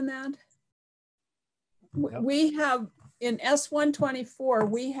comment on that? Yep. We have in S.124,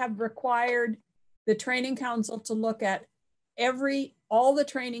 we have required the training council to look at all the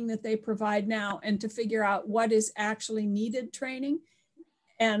training that they provide now and to figure out what is actually needed training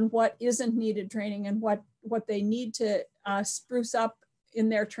and what isn't needed training and what they need to spruce up in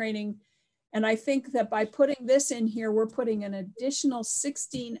their training. And I think that by putting this in here, we're putting an additional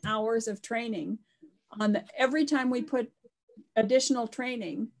 16 hours of training on every time we put additional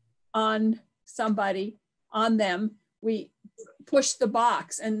training on somebody, on them, we push the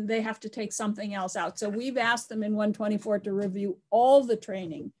box and they have to take something else out. So we've asked them in 124 to review all the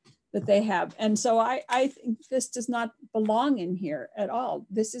training that they have. And so I think this does not belong in here at all.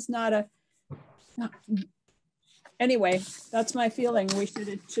 This is not a, anyway, that's my feeling.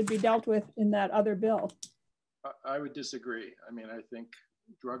 It should be dealt with in that other bill. I would disagree. I mean, I think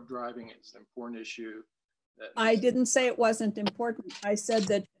drug driving is an important issue. I didn't say it wasn't important. I said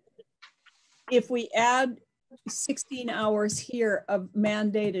that if we add 16 hours here of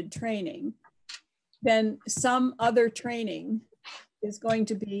mandated training, then some other training is going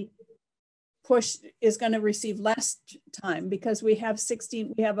to be pushed, is going to receive less time because we have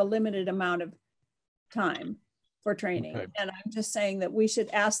a limited amount of time for training. Okay. And I'm just saying that we should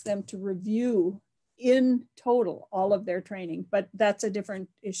ask them to review in total all of their training, but that's a different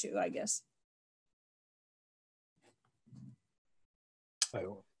issue, I guess.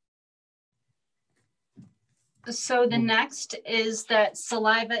 So the next is that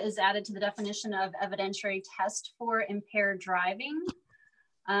saliva is added to the definition of evidentiary test for impaired driving.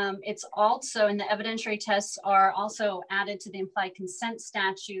 It's also, and the evidentiary tests are also added to the implied consent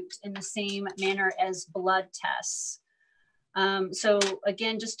statute in the same manner as blood tests. So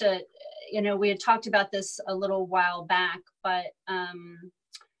again, just to, we had talked about this a little while back, but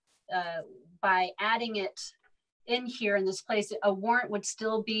by adding it in here in this place, a warrant would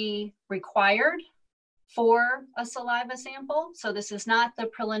still be required for a saliva sample. So this is not the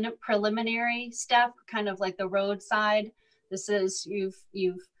preliminary step, kind of like the roadside. This is you've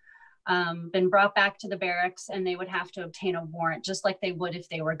been brought back to the barracks and they would have to obtain a warrant just like they would if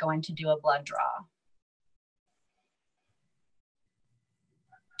they were going to do a blood draw.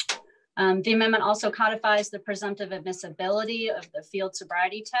 The amendment also codifies the presumptive admissibility of the field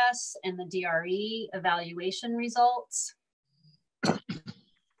sobriety tests and the DRE evaluation results.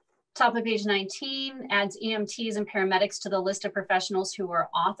 Top of page 19 adds EMTs and paramedics to the list of professionals who are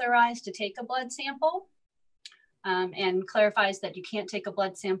authorized to take a blood sample, and clarifies that you can't take a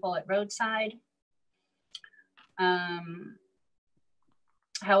blood sample at roadside.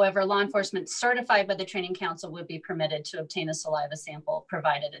 However, law enforcement certified by the Training Council would be permitted to obtain a saliva sample,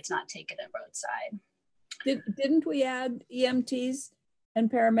 provided it's not taken at roadside. Didn't we add EMTs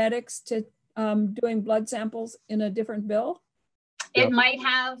and paramedics to doing blood samples in a different bill? It might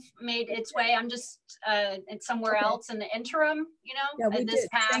have made its way. I'm just, it's somewhere else in the interim, this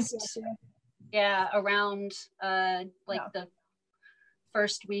past, around the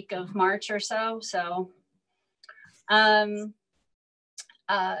first week of March or so. So,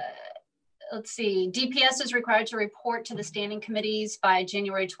 let's see, DPS is required to report to the standing committees by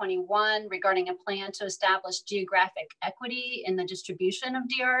January 21 regarding a plan to establish geographic equity in the distribution of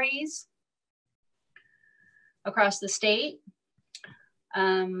DREs across the state.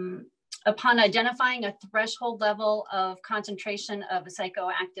 Upon identifying a threshold level of concentration of a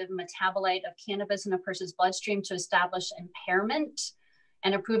psychoactive metabolite of cannabis in a person's bloodstream to establish impairment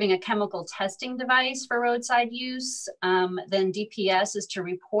and approving a chemical testing device for roadside use, then DPS is to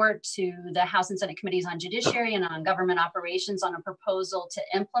report to the House and Senate Committees on Judiciary and on Government Operations on a proposal to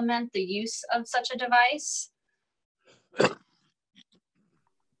implement the use of such a device.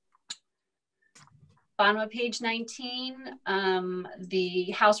 Bottom of page 19, the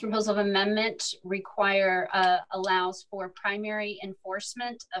House proposal of amendment allows for primary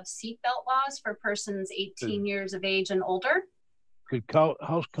enforcement of seatbelt laws for persons 18 years of age and older. Could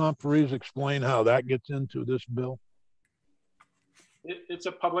House conferees explain how that gets into this bill? It's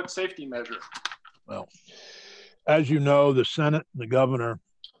a public safety measure. Well, as you know, the Senate and the governor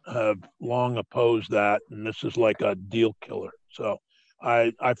have long opposed that, and this is like a deal killer. So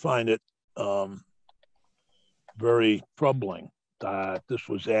I find it very troubling that this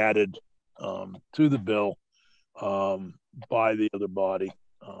was added to the bill by the other body.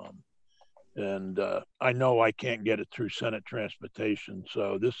 And I know I can't get it through Senate Transportation,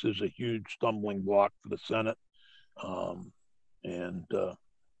 so this is a huge stumbling block for the Senate.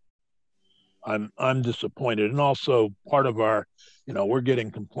 I'm disappointed. And also part of our, we're getting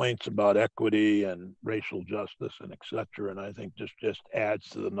complaints about equity and racial justice and et cetera. And I think this just adds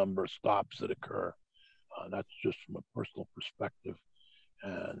to the number of stops that occur. That's just from a personal perspective.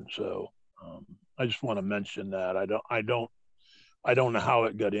 And so I just want to mention that. I don't know how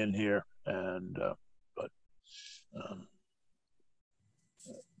it got in here, and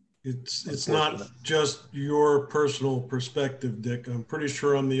it's not just your personal perspective, Dick. I'm pretty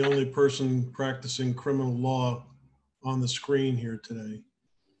sure I'm the only person practicing criminal law on the screen here today.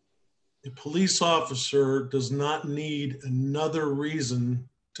 A police officer does not need another reason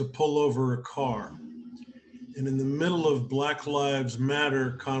to pull over a car. And in the middle of Black Lives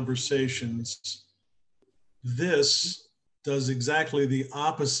Matter conversations, This does exactly the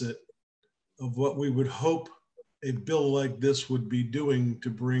opposite of what we would hope a bill like this would be doing to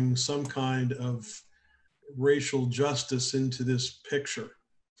bring some kind of racial justice into this picture.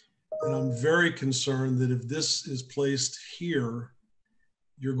 And I'm very concerned that if this is placed here,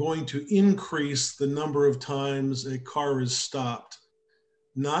 you're going to increase the number of times a car is stopped,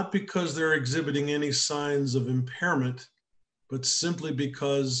 not because they're exhibiting any signs of impairment, but simply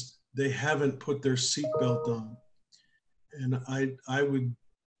because they haven't put their seatbelt on. And I would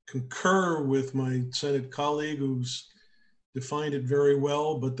concur with my Senate colleague who's defined it very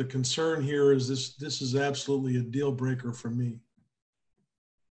well, but the concern here is this is absolutely a deal breaker for me.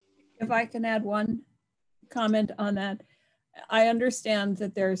 If I can add one comment on that. I understand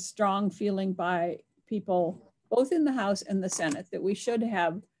that there's strong feeling by people, both in the House and the Senate, that we should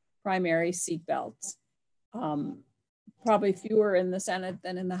have primary seatbelts. Probably fewer in the Senate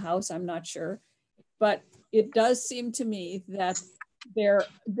than in the House, I'm not sure. But it does seem to me that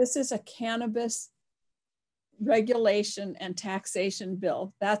this is a cannabis regulation and taxation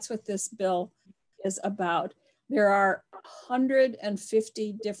bill. That's what this bill is about. There are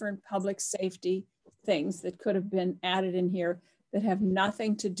 150 different public safety things that could have been added in here that have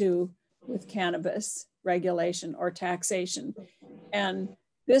nothing to do with cannabis regulation or taxation. And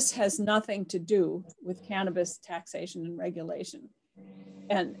this has nothing to do with cannabis taxation and regulation.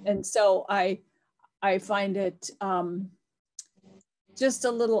 And so I find it just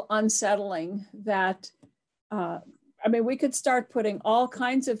a little unsettling that, I mean, we could start putting all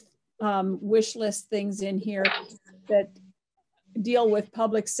kinds of wish list things in here that deal with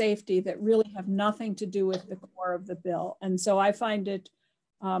public safety that really have nothing to do with the core of the bill. And so I find it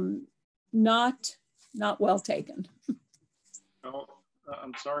not well taken. Well,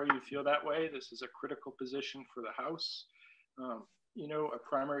 I'm sorry you feel that way. This is a critical position for the House. You know, a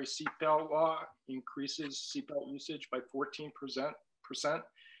primary seatbelt law increases seatbelt usage by 14%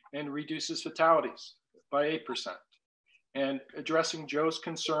 and reduces fatalities by 8%. And addressing Joe's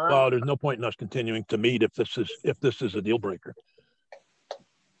concern. Well, there's no point in us continuing to meet if this is a deal breaker.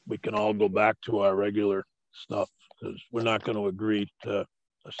 We can all go back to our regular stuff because we're not going to agree to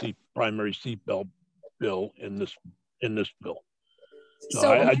a primary seatbelt bill in this bill.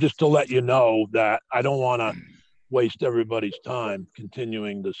 So I just to let you know that I don't want to waste everybody's time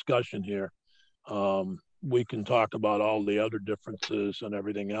continuing discussion here. We can talk about all the other differences and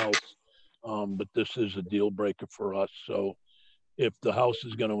everything else, but this is a deal breaker for us. So if the House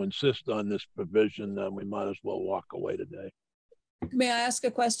is going to insist on this provision, then we might as well walk away today. May I ask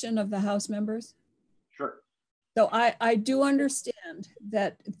a question of the House members? Sure. So I do understand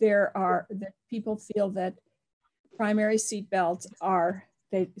that that people feel that primary seatbelts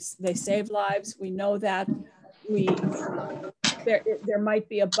they save lives. We know that. There might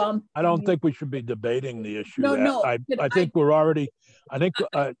be a bump. I don't think we should be debating the issue. No. I think we're already. I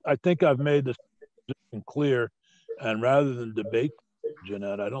think I've made this clear, and rather than debate,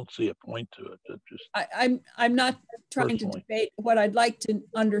 Jeanette, I don't see a point to it. I'm not trying to debate. What I'd like to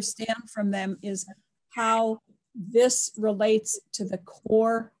understand from them is how this relates to the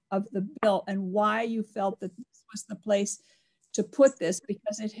core of the bill and why you felt that this was the place to put this,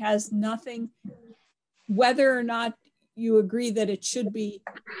 because it has nothing, whether or not you agree that it should be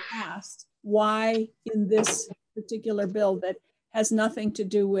passed, why in this particular bill that has nothing to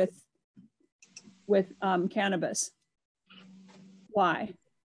do with cannabis? Why?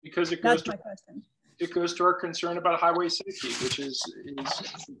 Because it goes to our concern about highway safety, which is an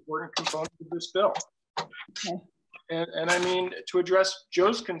important component of this bill. Okay. And I mean, to address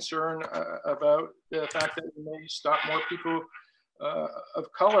Joe's concern about the fact that we may stop more people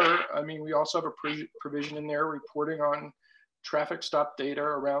of color, I mean, we also have a provision in there reporting on traffic stop data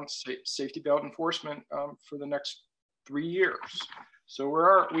around safety belt enforcement for the next 3 years. So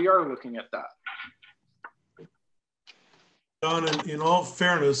we are looking at that. Don, in all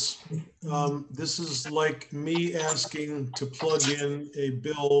fairness, this is like me asking to plug in a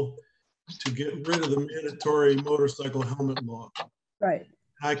bill to get rid of the mandatory motorcycle helmet law. Right.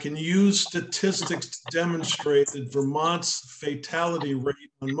 I can use statistics to demonstrate that Vermont's fatality rate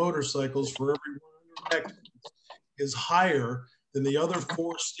on motorcycles for every 100 accidents is higher than the other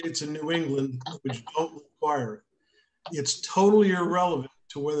 4 states in New England, which don't require it. It's totally irrelevant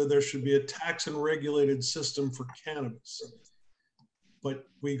to whether there should be a tax and regulated system for cannabis. But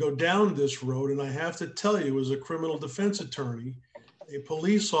we go down this road, and I have to tell you, as a criminal defense attorney, a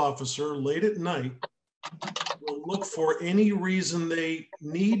police officer late at night will look for any reason they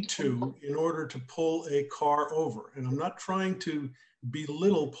need to in order to pull a car over. And I'm not trying to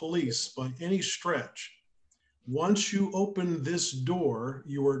belittle police by any stretch, Once you open this door,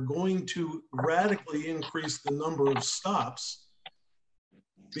 you are going to radically increase the number of stops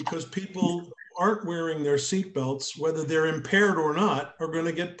because people aren't wearing their seatbelts, whether they're impaired or not, are going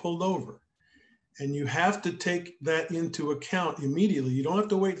to get pulled over. And you have to take that into account immediately. You don't have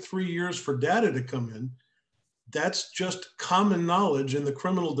to wait 3 years for data to come in. That's just common knowledge in the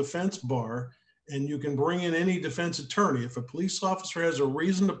criminal defense bar. And you can bring in any defense attorney. If a police officer has a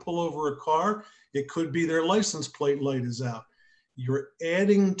reason to pull over a car, it could be their license plate light is out. You're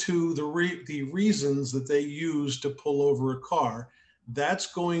adding to the reasons that they use to pull over a car.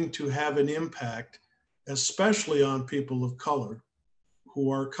 That's going to have an impact, especially on people of color who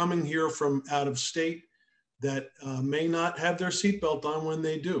are coming here from out of state that may not have their seatbelt on when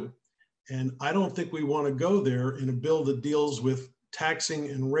they do. And I don't think we want to go there in a bill that deals with taxing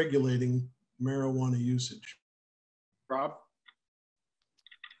and regulating marijuana usage. Rob?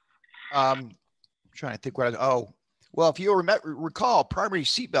 Trying to think well, if you recall, primary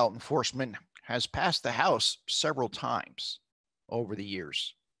seatbelt enforcement has passed the House several times over the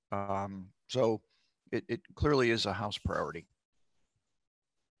years. So it clearly is a House priority.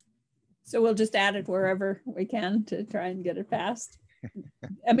 So we'll just add it wherever we can to try and get it passed.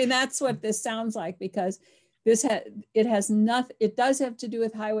 I mean, that's what this sounds like, because it does have to do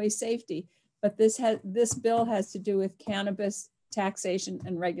with highway safety, but this bill has to do with cannabis taxation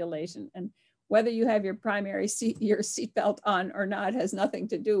and regulation. And whether you have your seatbelt on or not has nothing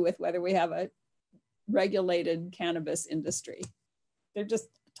to do with whether we have a regulated cannabis industry. They're just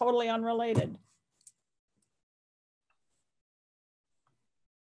totally unrelated.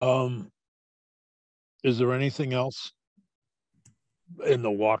 Is there anything else in the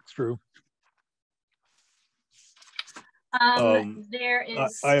walkthrough? There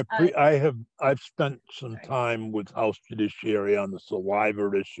is. I've spent some time with House Judiciary on the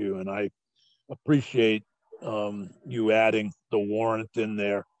saliva issue, and I appreciate you adding the warrant in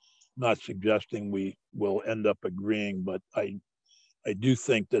there. Not suggesting we will end up agreeing, but I do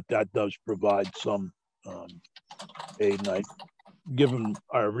think that does provide some aid. And given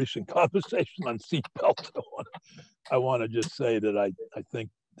our recent conversation on seatbelts, I want to just say that I think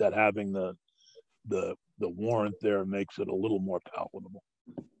that having the warrant there makes it a little more palatable.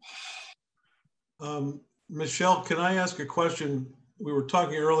 Michelle, can I ask a question? We were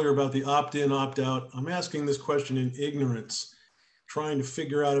talking earlier about the opt-in, opt-out. I'm asking this question in ignorance, trying to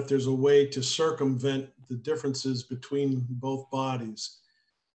figure out if there's a way to circumvent the differences between both bodies.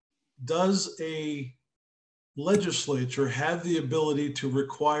 Does a legislature have the ability to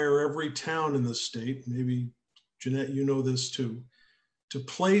require every town in the state, maybe Jeanette, you know this too, to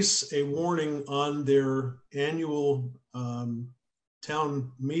place a warning on their annual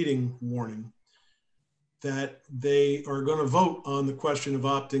town meeting warning that they are going to vote on the question of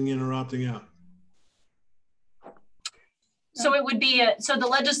opting in or opting out? So it would be, so the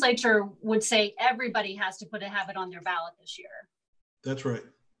legislature would say everybody has to have it on their ballot this year. That's right.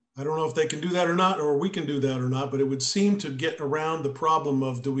 I don't know if they can do that or not, or we can do that or not, but it would seem to get around the problem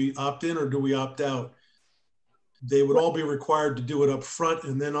of, do we opt in or do we opt out? They would all be required to do it up front,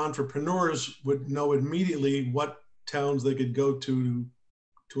 and then entrepreneurs would know immediately what towns they could go to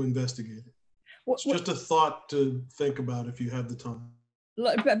investigate it. It's just a thought to think about if you have the time.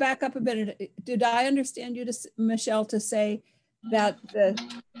 Back up a bit. Did I understand you, Michelle, to say that the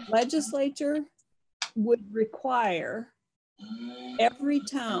legislature would require every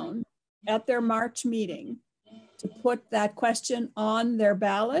town at their March meeting to put that question on their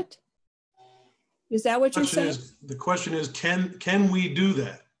ballot? Is that what you're saying? The question is, can we do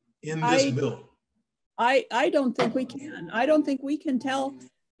that in this bill? I don't think we can. I don't think we can tell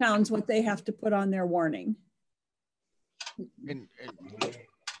towns what they have to put on their warning.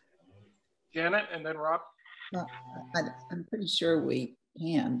 Janet, and then Rob. Well, I'm pretty sure we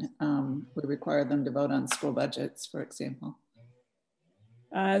can. We require them to vote on school budgets, for example.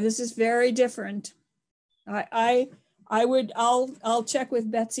 This is very different. I'll check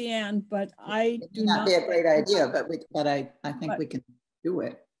with Betsy Ann, but I do not. Be a great idea, but I think we can do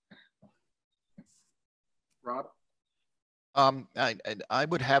it. Rob? I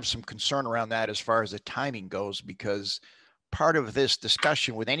would have some concern around that as far as the timing goes, because part of this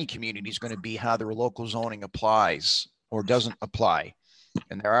discussion with any community is going to be how their local zoning applies or doesn't apply.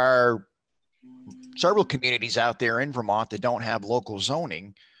 And there are several communities out there in Vermont that don't have local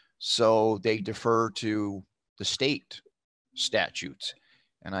zoning, so they defer to the state statutes.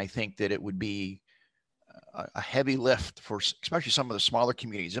 And I think that it would be a heavy lift for especially some of the smaller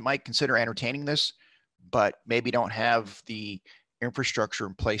communities that might consider entertaining this, but maybe don't have the infrastructure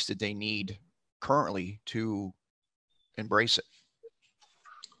in place that they need currently to embrace it.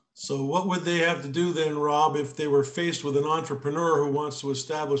 So what would they have to do then, Rob, if they were faced with an entrepreneur who wants to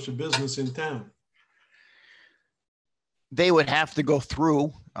establish a business in town? They would have to go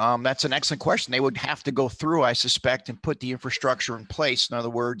through, that's an excellent question. They would have to go through, I suspect, and put the infrastructure in place. In other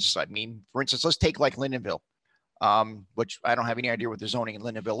words, I mean, for instance, let's take like Lindenville, which I don't have any idea what the zoning in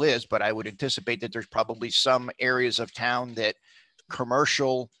Lindenville is, but I would anticipate that there's probably some areas of town that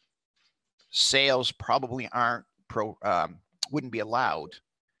commercial sales probably wouldn't be allowed.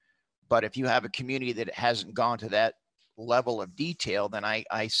 But if you have a community that hasn't gone to that level of detail, then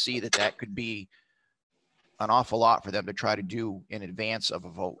I see that that could be an awful lot for them to try to do in advance of a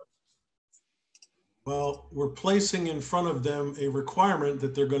vote. Well, we're placing in front of them a requirement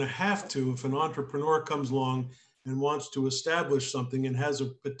that they're going to have to, if an entrepreneur comes along and wants to establish something and has a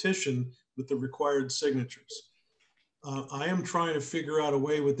petition with the required signatures. I am trying to figure out a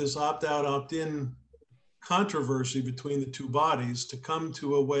way with this opt-out, opt-in controversy between the two bodies to come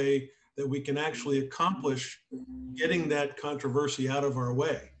to a way that we can actually accomplish getting that controversy out of our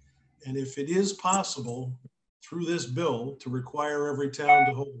way. And if it is possible through this bill to require every town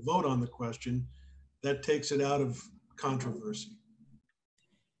to hold a vote on the question, that takes it out of controversy.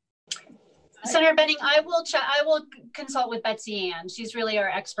 Senator Benning, I will consult with Betsy Ann. She's really our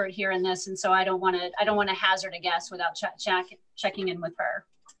expert here in this, and so I don't want to hazard a guess without checking in with her.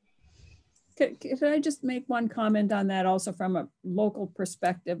 Could I just make one comment on that also from a local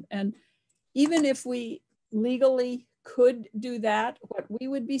perspective? And even if we legally could do that, what we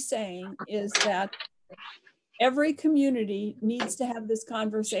would be saying is that every community needs to have this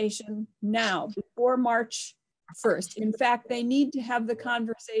conversation now before March 1st. In fact, they need to have the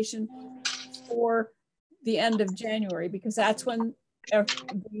conversation for the end of January, because that's when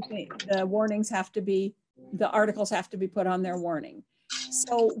the warnings have to be, the articles have to be put on their warning.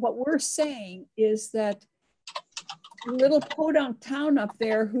 So what we're saying is that little podunk town up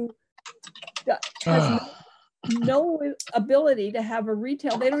there who has no ability to have a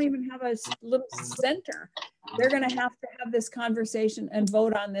retail, they don't even have a little center. They're going to have this conversation and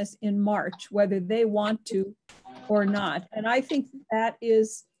vote on this in March, whether they want to or not. And I think that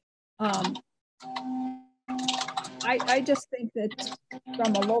is, I just think that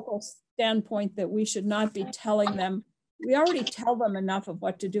from a local standpoint that we should not be telling them, we already tell them enough of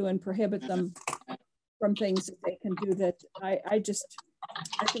what to do and prohibit them from things that they can do, that I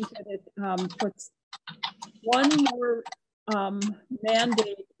think that it puts one more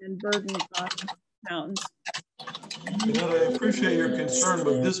mandate and burden on towns. Jeanette, I appreciate your concern,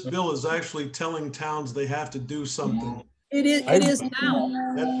 but this bill is actually telling towns they have to do something. It is now.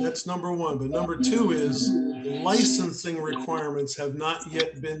 That's number one. But number two is licensing requirements have not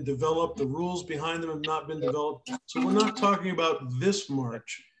yet been developed. The rules behind them have not been developed. So we're not talking about this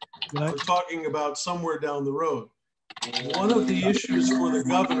March. We're talking about somewhere down the road. One of the issues for the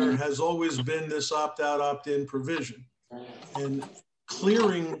governor has always been this opt-out, opt-in provision. And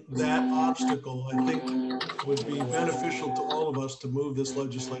clearing that obstacle, I think, would be beneficial to all of us to move this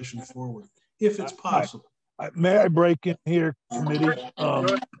legislation forward, if it's possible. May I break in here, committee?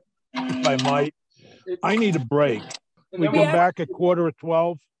 If I might, I need a break. We come back at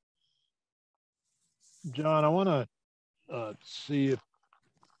 11:45. John, I want to see if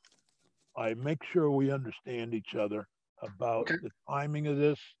I make sure we understand each other about the timing of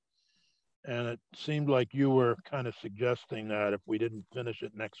this. And it seemed like you were kind of suggesting that if we didn't finish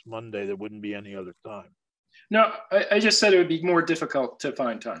it next Monday, there wouldn't be any other time. No, I just said it would be more difficult to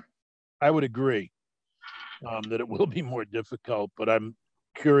find time. I would agree that it will be more difficult, but I'm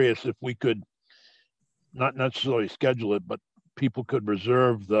curious if we could not necessarily schedule it, but people could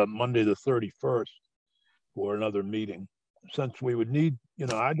reserve the Monday the 31st for another meeting, since we would need,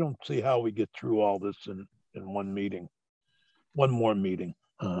 I don't see how we get through all this in one meeting, one more meeting.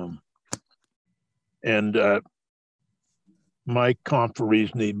 And my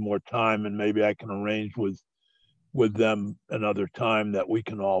conferees need more time, and maybe I can arrange with them another time that we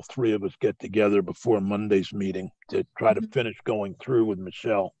can all three of us get together before Monday's meeting to try to finish going through with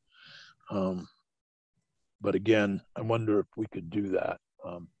Michelle. But again, I wonder if we could do that.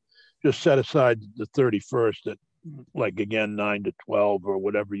 Just set aside the 31st at, like, again, 9 to 12 or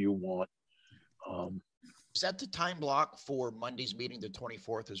whatever you want. Is that the time block for Monday's meeting, the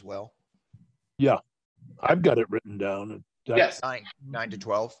 24th as well? Yeah, I've got it written down. Yes. 9 to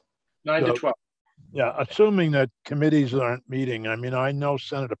 12. 9 to 12. Yeah, assuming that committees aren't meeting. I mean, I know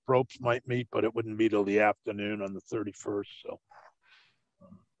Senator Probst might meet, but it wouldn't be till the afternoon on the 31st. So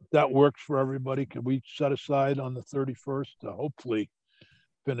if that works for everybody, could we set aside on the 31st to hopefully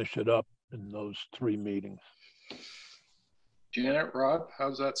finish it up in those three meetings? Janet, Rob,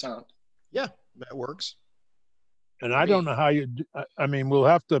 how's that sound? Yeah, that works. And I don't know how you do, I mean, we'll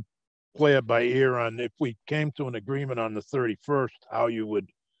have to play it by ear on if we came to an agreement on the 31st, how you would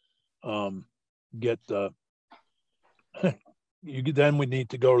get the, then we need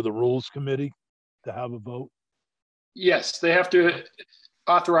to go to the rules committee to have a vote. Yes, they have to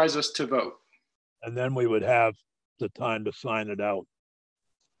authorize us to vote. And then we would have the time to sign it out.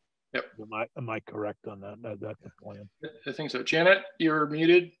 Yep. Am I correct on that? That's the plan. I think so. Janet, you're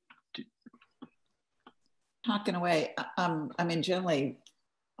muted. Talking away. I mean, generally,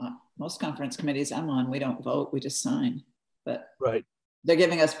 most conference committees I'm on, we don't vote, we just sign. But right, they're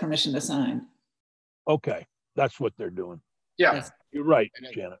giving us permission to sign. Okay, that's what they're doing. Yeah, Yes. You're right,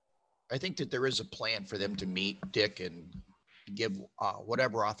 Janet. I think that there is a plan for them to meet, Dick, and give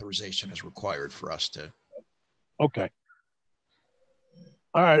whatever authorization is required for us to. Okay.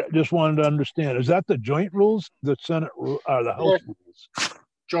 All right, just wanted to understand. Is that the joint rules, the Senate the House rules?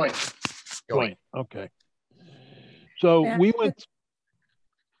 Joint. Joint. Okay. So we went.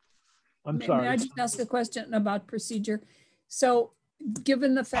 I'm sorry. May I just ask a question about procedure? So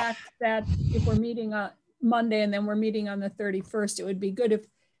given the fact that if we're meeting on Monday and then we're meeting on the 31st, it would be good if,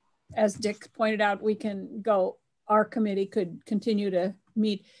 as Dick pointed out, we can go, our committee could continue to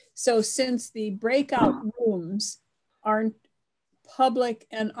meet. So since the breakout rooms aren't public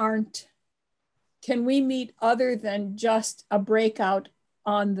and can we meet other than just a breakout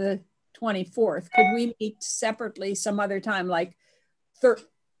on the 24th? Could we meet separately some other time, like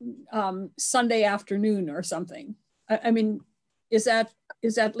Sunday afternoon or something? I mean, is that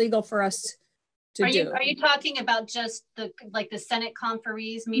legal for us to do? Are you talking about just the Senate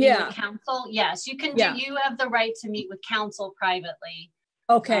conferees meeting with council? Yes, you can do. You have the right to meet with council privately.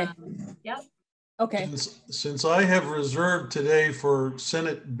 Okay. Yep. Okay. Since I have reserved today for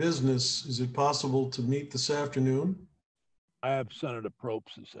Senate business, is it possible to meet this afternoon? I have Senator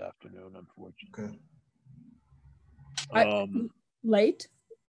Probst this afternoon, unfortunately. Okay. Late?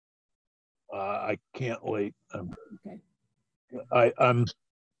 I can't wait. Okay. I'm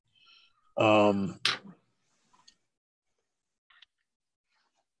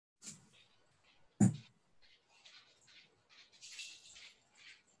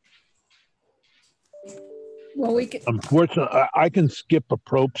well, we can. Unfortunately, I can skip a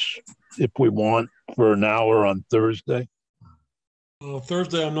Probst if we want for an hour on Thursday.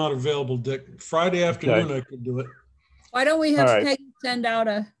 Thursday, I'm not available, Dick. Friday afternoon, I could do it. Why don't we have Peggy send out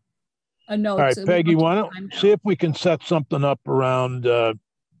a note? All right, so Peggy, why don't see if we can set something up around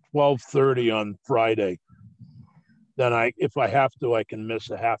 12:30 on Friday. Then if I have to, I can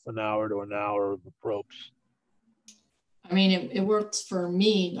miss a half an hour to an hour of the Probst. I mean, it works for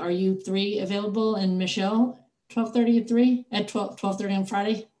me. Are you three available? And Michelle, 12:30 at 3 at 12:30 on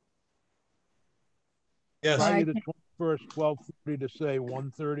Friday? Yes. Friday the 21st, 12:30 to say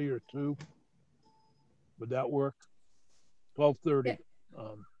 1:30 or 2. Would that work? 12:30.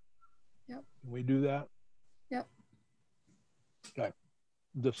 Yep. Can we do that? Yep. Okay.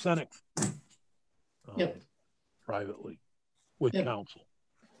 The Senate. Yep. Privately with council.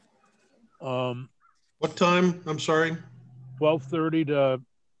 What time? I'm sorry. 12:30 to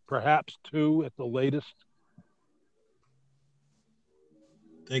perhaps 2 at the latest.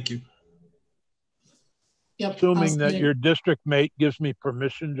 Thank you. Yep. Assuming that your district mate gives me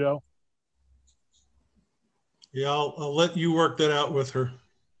permission, Joe. Yeah, I'll let you work that out with her.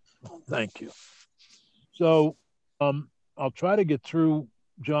 Thank you. So I'll try to get through,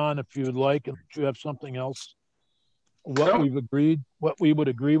 John, if you'd like, and if you have something else. What we've agreed, what we would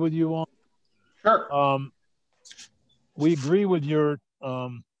agree with you on. Sure. We agree with your,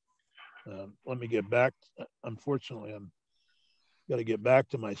 let me get back. Unfortunately, I'm got to get back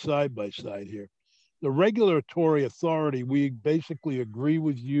to my side-by-side here. The regulatory authority, we basically agree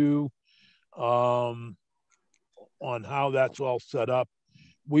with you on how that's all set up.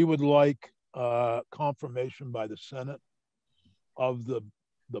 We would like confirmation by the Senate of the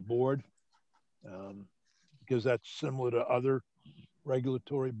board, because that's similar to other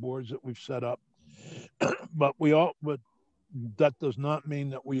regulatory boards that we've set up. But that does not mean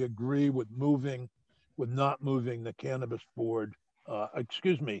that we agree with not moving the cannabis board,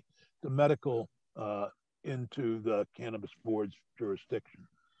 the medical into the cannabis board's jurisdiction.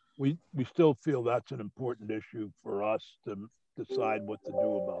 We still feel that's an important issue for us to decide what to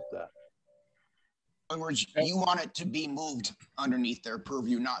do about that. In other words, you want it to be moved underneath their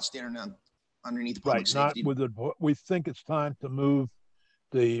purview, not standing underneath public safety. We think it's time to move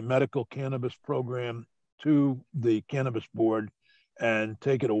the medical cannabis program to the cannabis board and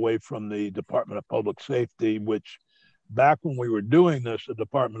take it away from the Department of Public Safety, which back when we were doing this, the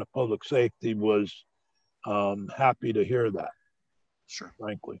Department of Public Safety was happy to hear that. Sure.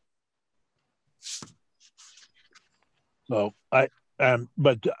 Frankly. So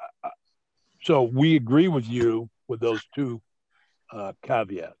but So we agree with you with those two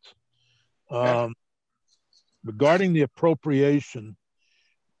caveats. Regarding the appropriation,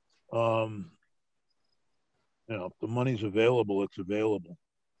 you know, if the money's available, it's available.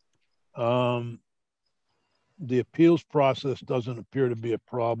 The appeals process doesn't appear to be a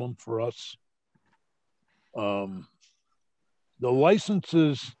problem for us. The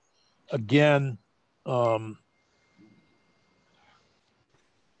licenses, again,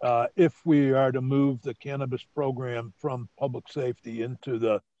 if we are to move the cannabis program from public safety into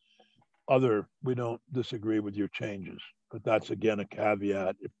the other, we don't disagree with your changes, but that's again a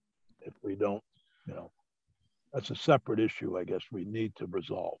caveat. If we don't, you know, that's a separate issue, I guess we need to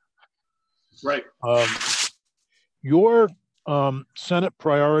resolve. Right. Your Senate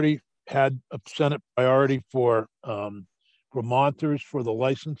priority had a Senate priority for Vermonters for the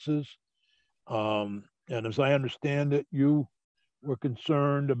licenses. And as I understand it, you were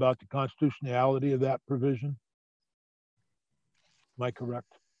concerned about the constitutionality of that provision. Am I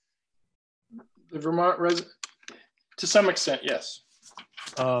correct? The Vermont resident, to some extent, yes.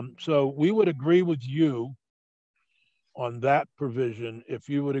 So we would agree with you on that provision if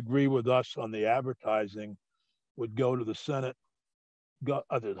you would agree with us on the advertising would go to the Senate,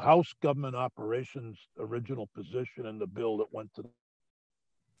 the House Government Operations original position in the bill that went to the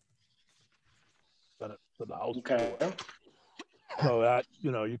Senate for the House. Okay. Bill. So that,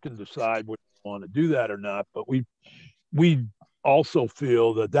 you know, you can decide whether you want to do that or not, but we also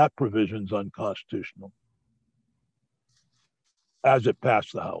feel that that provision is unconstitutional as it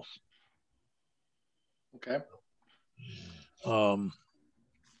passed the House. Okay.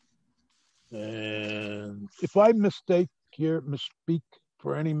 And if I misspeak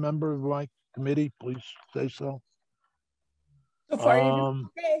for any member of my committee, please say so. So far, you're doing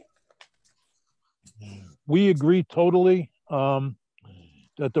okay. We agree totally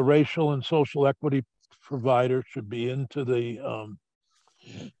that the racial and social equity provider should be into the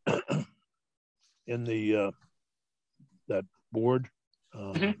that board.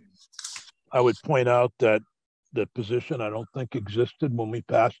 I would point out that the position I don't think existed when we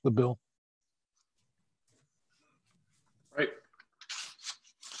passed the bill. Right.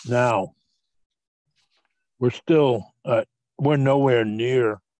 Now, we're still, we're nowhere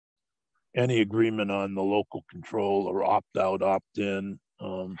near any agreement on the local control or opt-out, opt-in,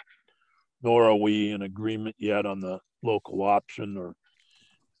 nor are we in agreement yet on the local option or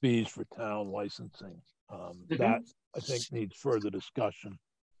fees for town licensing. That, I think, needs further discussion.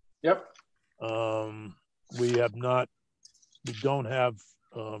 Yep. We don't have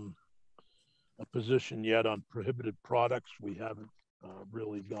a position yet on prohibited products. We haven't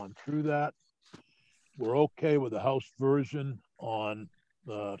really gone through that. We're okay with the House version on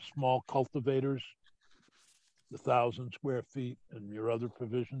the small cultivators, the 1,000 square feet, and your other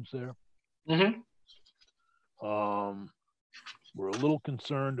provisions there. We're a little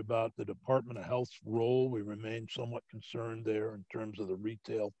concerned about the Department of Health's role. We remain somewhat concerned there in terms of the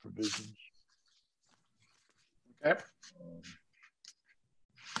retail provisions. Okay.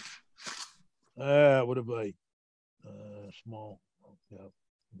 What have I? Small. Yeah.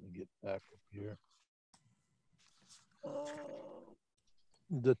 Let me get back up here.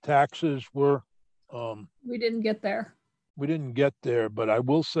 The taxes were. We didn't get there. We didn't get there, but I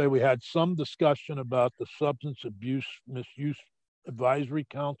will say we had some discussion about the Substance Abuse Misuse Advisory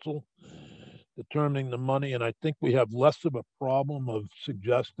Council determining the money, and I think we have less of a problem of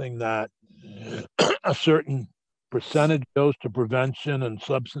suggesting that a certain percentage goes to prevention and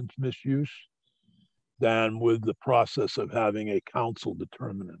substance misuse than with the process of having a council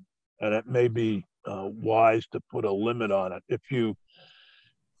determine it. And it may be wise to put a limit on it. If you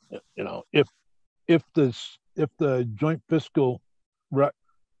know, if the joint fiscal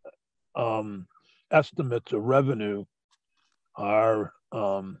estimates of revenue are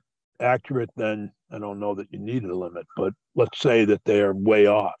accurate, then I don't know that you need a limit, but let's say that they are way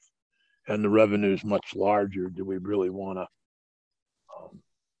off and the revenue is much larger. Do we really want to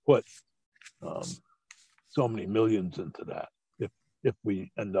put so many millions into that if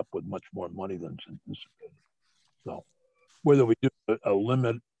we end up with much more money than anticipated? So whether we do a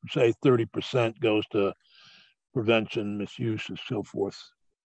limit, say 30% goes to prevention, misuse, and so forth,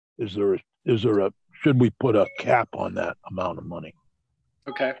 should we put a cap on that amount of money?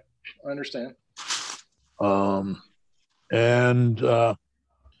 Okay, I understand. And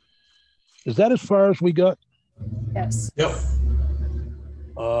is that as far as we got? Yes. Yep.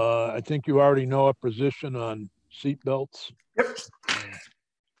 I think you already know our position on seat belts. Yep.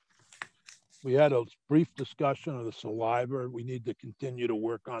 We had a brief discussion of the saliva. We need to continue to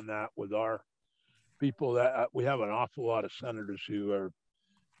work on that with our people. That we have an awful lot of senators who are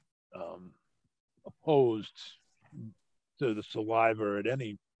opposed to the saliva at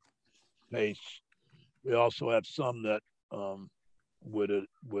any pace. We also have some that would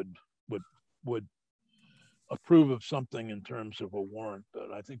approve of something in terms of a warrant,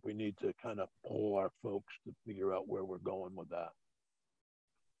 but I think we need to kind of poll our folks to figure out where we're going with that.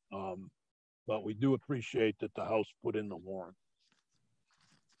 But we do appreciate that the House put in the warrant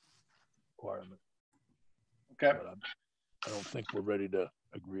requirement. Okay. But I don't think we're ready to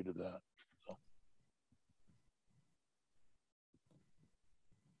agree to that. So.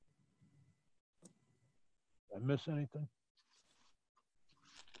 Did I miss anything?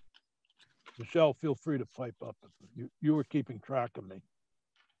 Michelle, feel free to pipe up. You were keeping track of me.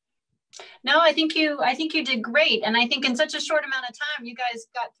 No, I think you did great. And I think in such a short amount of time, you guys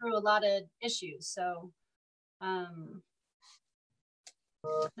got through a lot of issues. So no,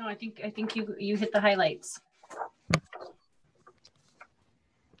 I think you hit the highlights.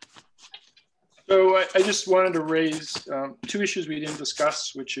 So I just wanted to raise two issues we didn't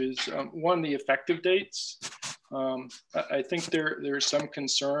discuss, which is one, the effective dates. I think there's some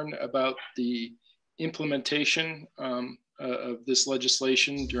concern about the implementation of this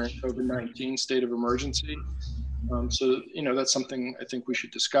legislation during COVID-19 state of emergency. So, that's something I think we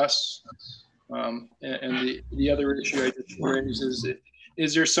should discuss. And the other issue I just raised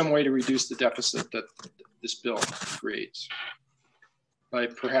is there some way to reduce the deficit that this bill creates by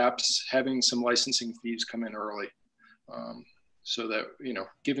perhaps having some licensing fees come in early, so that,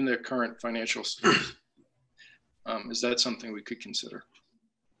 given the current financial state, is that something we could consider?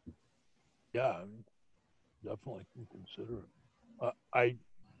 Yeah, definitely can consider it.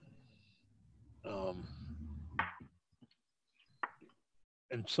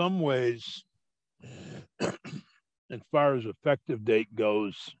 In some ways, as far as effective date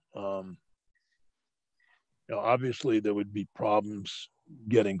goes, obviously there would be problems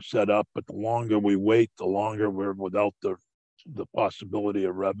getting set up, but the longer we wait, the longer we're without the possibility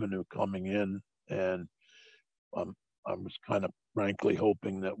of revenue coming in. And I was kind of frankly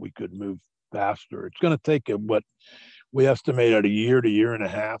hoping that we could move faster. It's going to take what we estimate at a year to year and a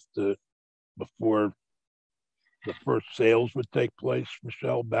half before the first sales would take place.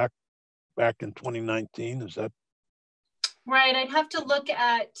 Michelle, back in 2019, is that right? I'd have to look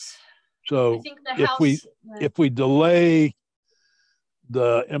at. So I think the House, if we delay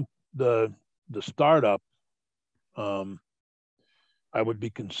the startup, I would be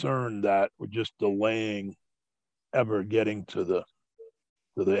concerned that we're just delaying ever getting to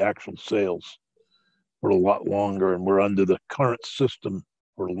the actual sales for a lot longer, and we're under the current system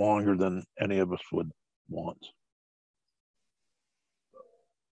for longer than any of us would want.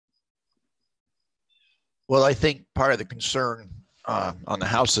 Well, I think part of the concern on the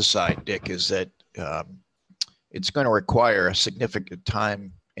House's side, Dick, is that it's going to require a significant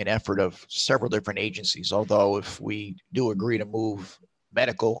time and effort of several different agencies. Although if we do agree to move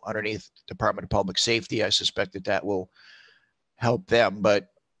medical underneath Department of Public Safety, I suspect that will help them. But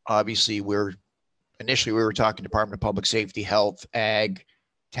obviously initially we were talking Department of Public Safety, Health, Ag,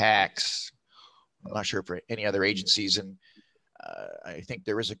 Tax. I'm not sure for any other agencies. And I think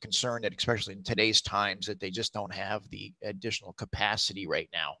there is a concern that, especially in today's times, that they just don't have the additional capacity right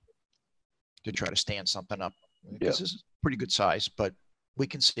now to try to stand something up. Because this is pretty good size, but we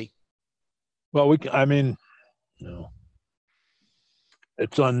can see. Well,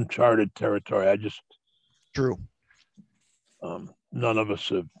 it's uncharted territory. True. None of us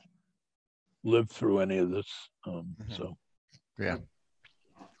have lived through any of this. So, yeah.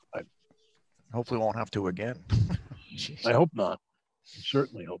 I hopefully won't have to again. I hope not. I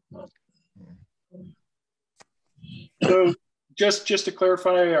certainly hope not. So just to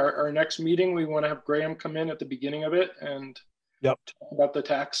clarify, our next meeting, we want to have Graham come in at the beginning of it and talk about the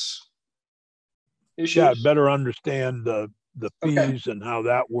tax issues. Yeah, better understand the fees and how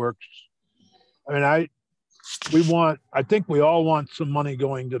that works. I mean, I think we all want some money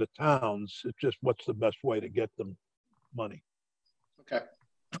going to the towns. It's just what's the best way to get them money. Okay.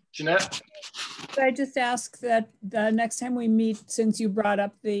 Jeanette? Could I just ask that the next time we meet, since you brought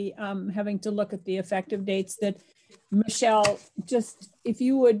up the having to look at the effective dates, that Michelle, if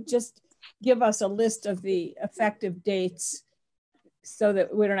you would just give us a list of the effective dates so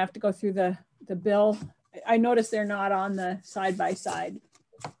that we don't have to go through the bill. I noticed they're not on the side-by-side.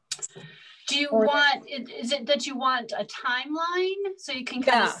 Do you want, is it that you want a timeline so you can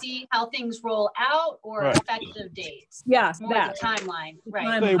kind of see how things roll out, or effective dates? Yeah, more the timeline.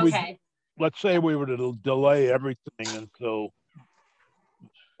 Right. Okay. Let's say we were to delay everything until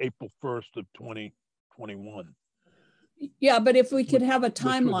April 1st of 2021. Yeah, but if we could have a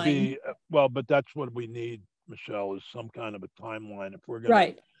timeline. But that's what we need, Michelle, is some kind of a timeline. If we're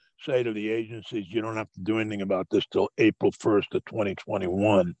going to say to the agencies, you don't have to do anything about this till April 1st of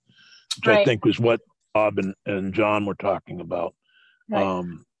 2021, which I think is what Bob and John were talking about. Right.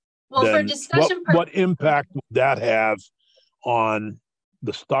 Well, then for discussion, what impact would that have on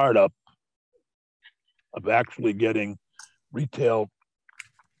the startup of actually getting retail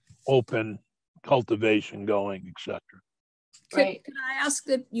open, cultivation going, etc.? Right. Can I ask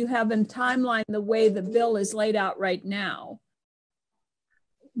that you have in timeline the way the bill is laid out right now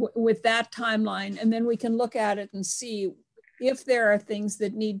with that timeline, and then we can look at it and see if there are things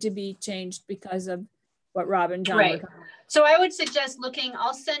that need to be changed because of what Rob and John were talking about. So I would suggest looking,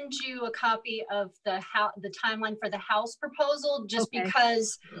 I'll send you a copy of the timeline for the House proposal, just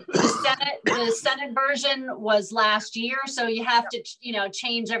because the Senate version was last year. So you have to,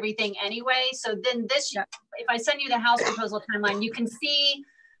 change everything anyway. So then if I send you the House proposal timeline, you can see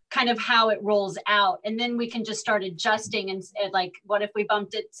kind of how it rolls out. And then we can just start adjusting and like, what if we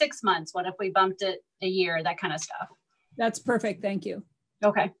bumped it 6 months? What if we bumped it a year? That kind of stuff. That's perfect. Thank you.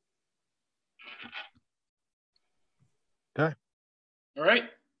 Okay. Okay. All right.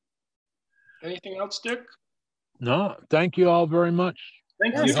 Anything else, Dick? No, thank you all very much.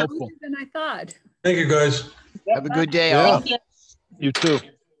 Thank you. you. Helpful. Than I thought. Thank you, guys. Have a good day. Yeah. All. Thank you. You too.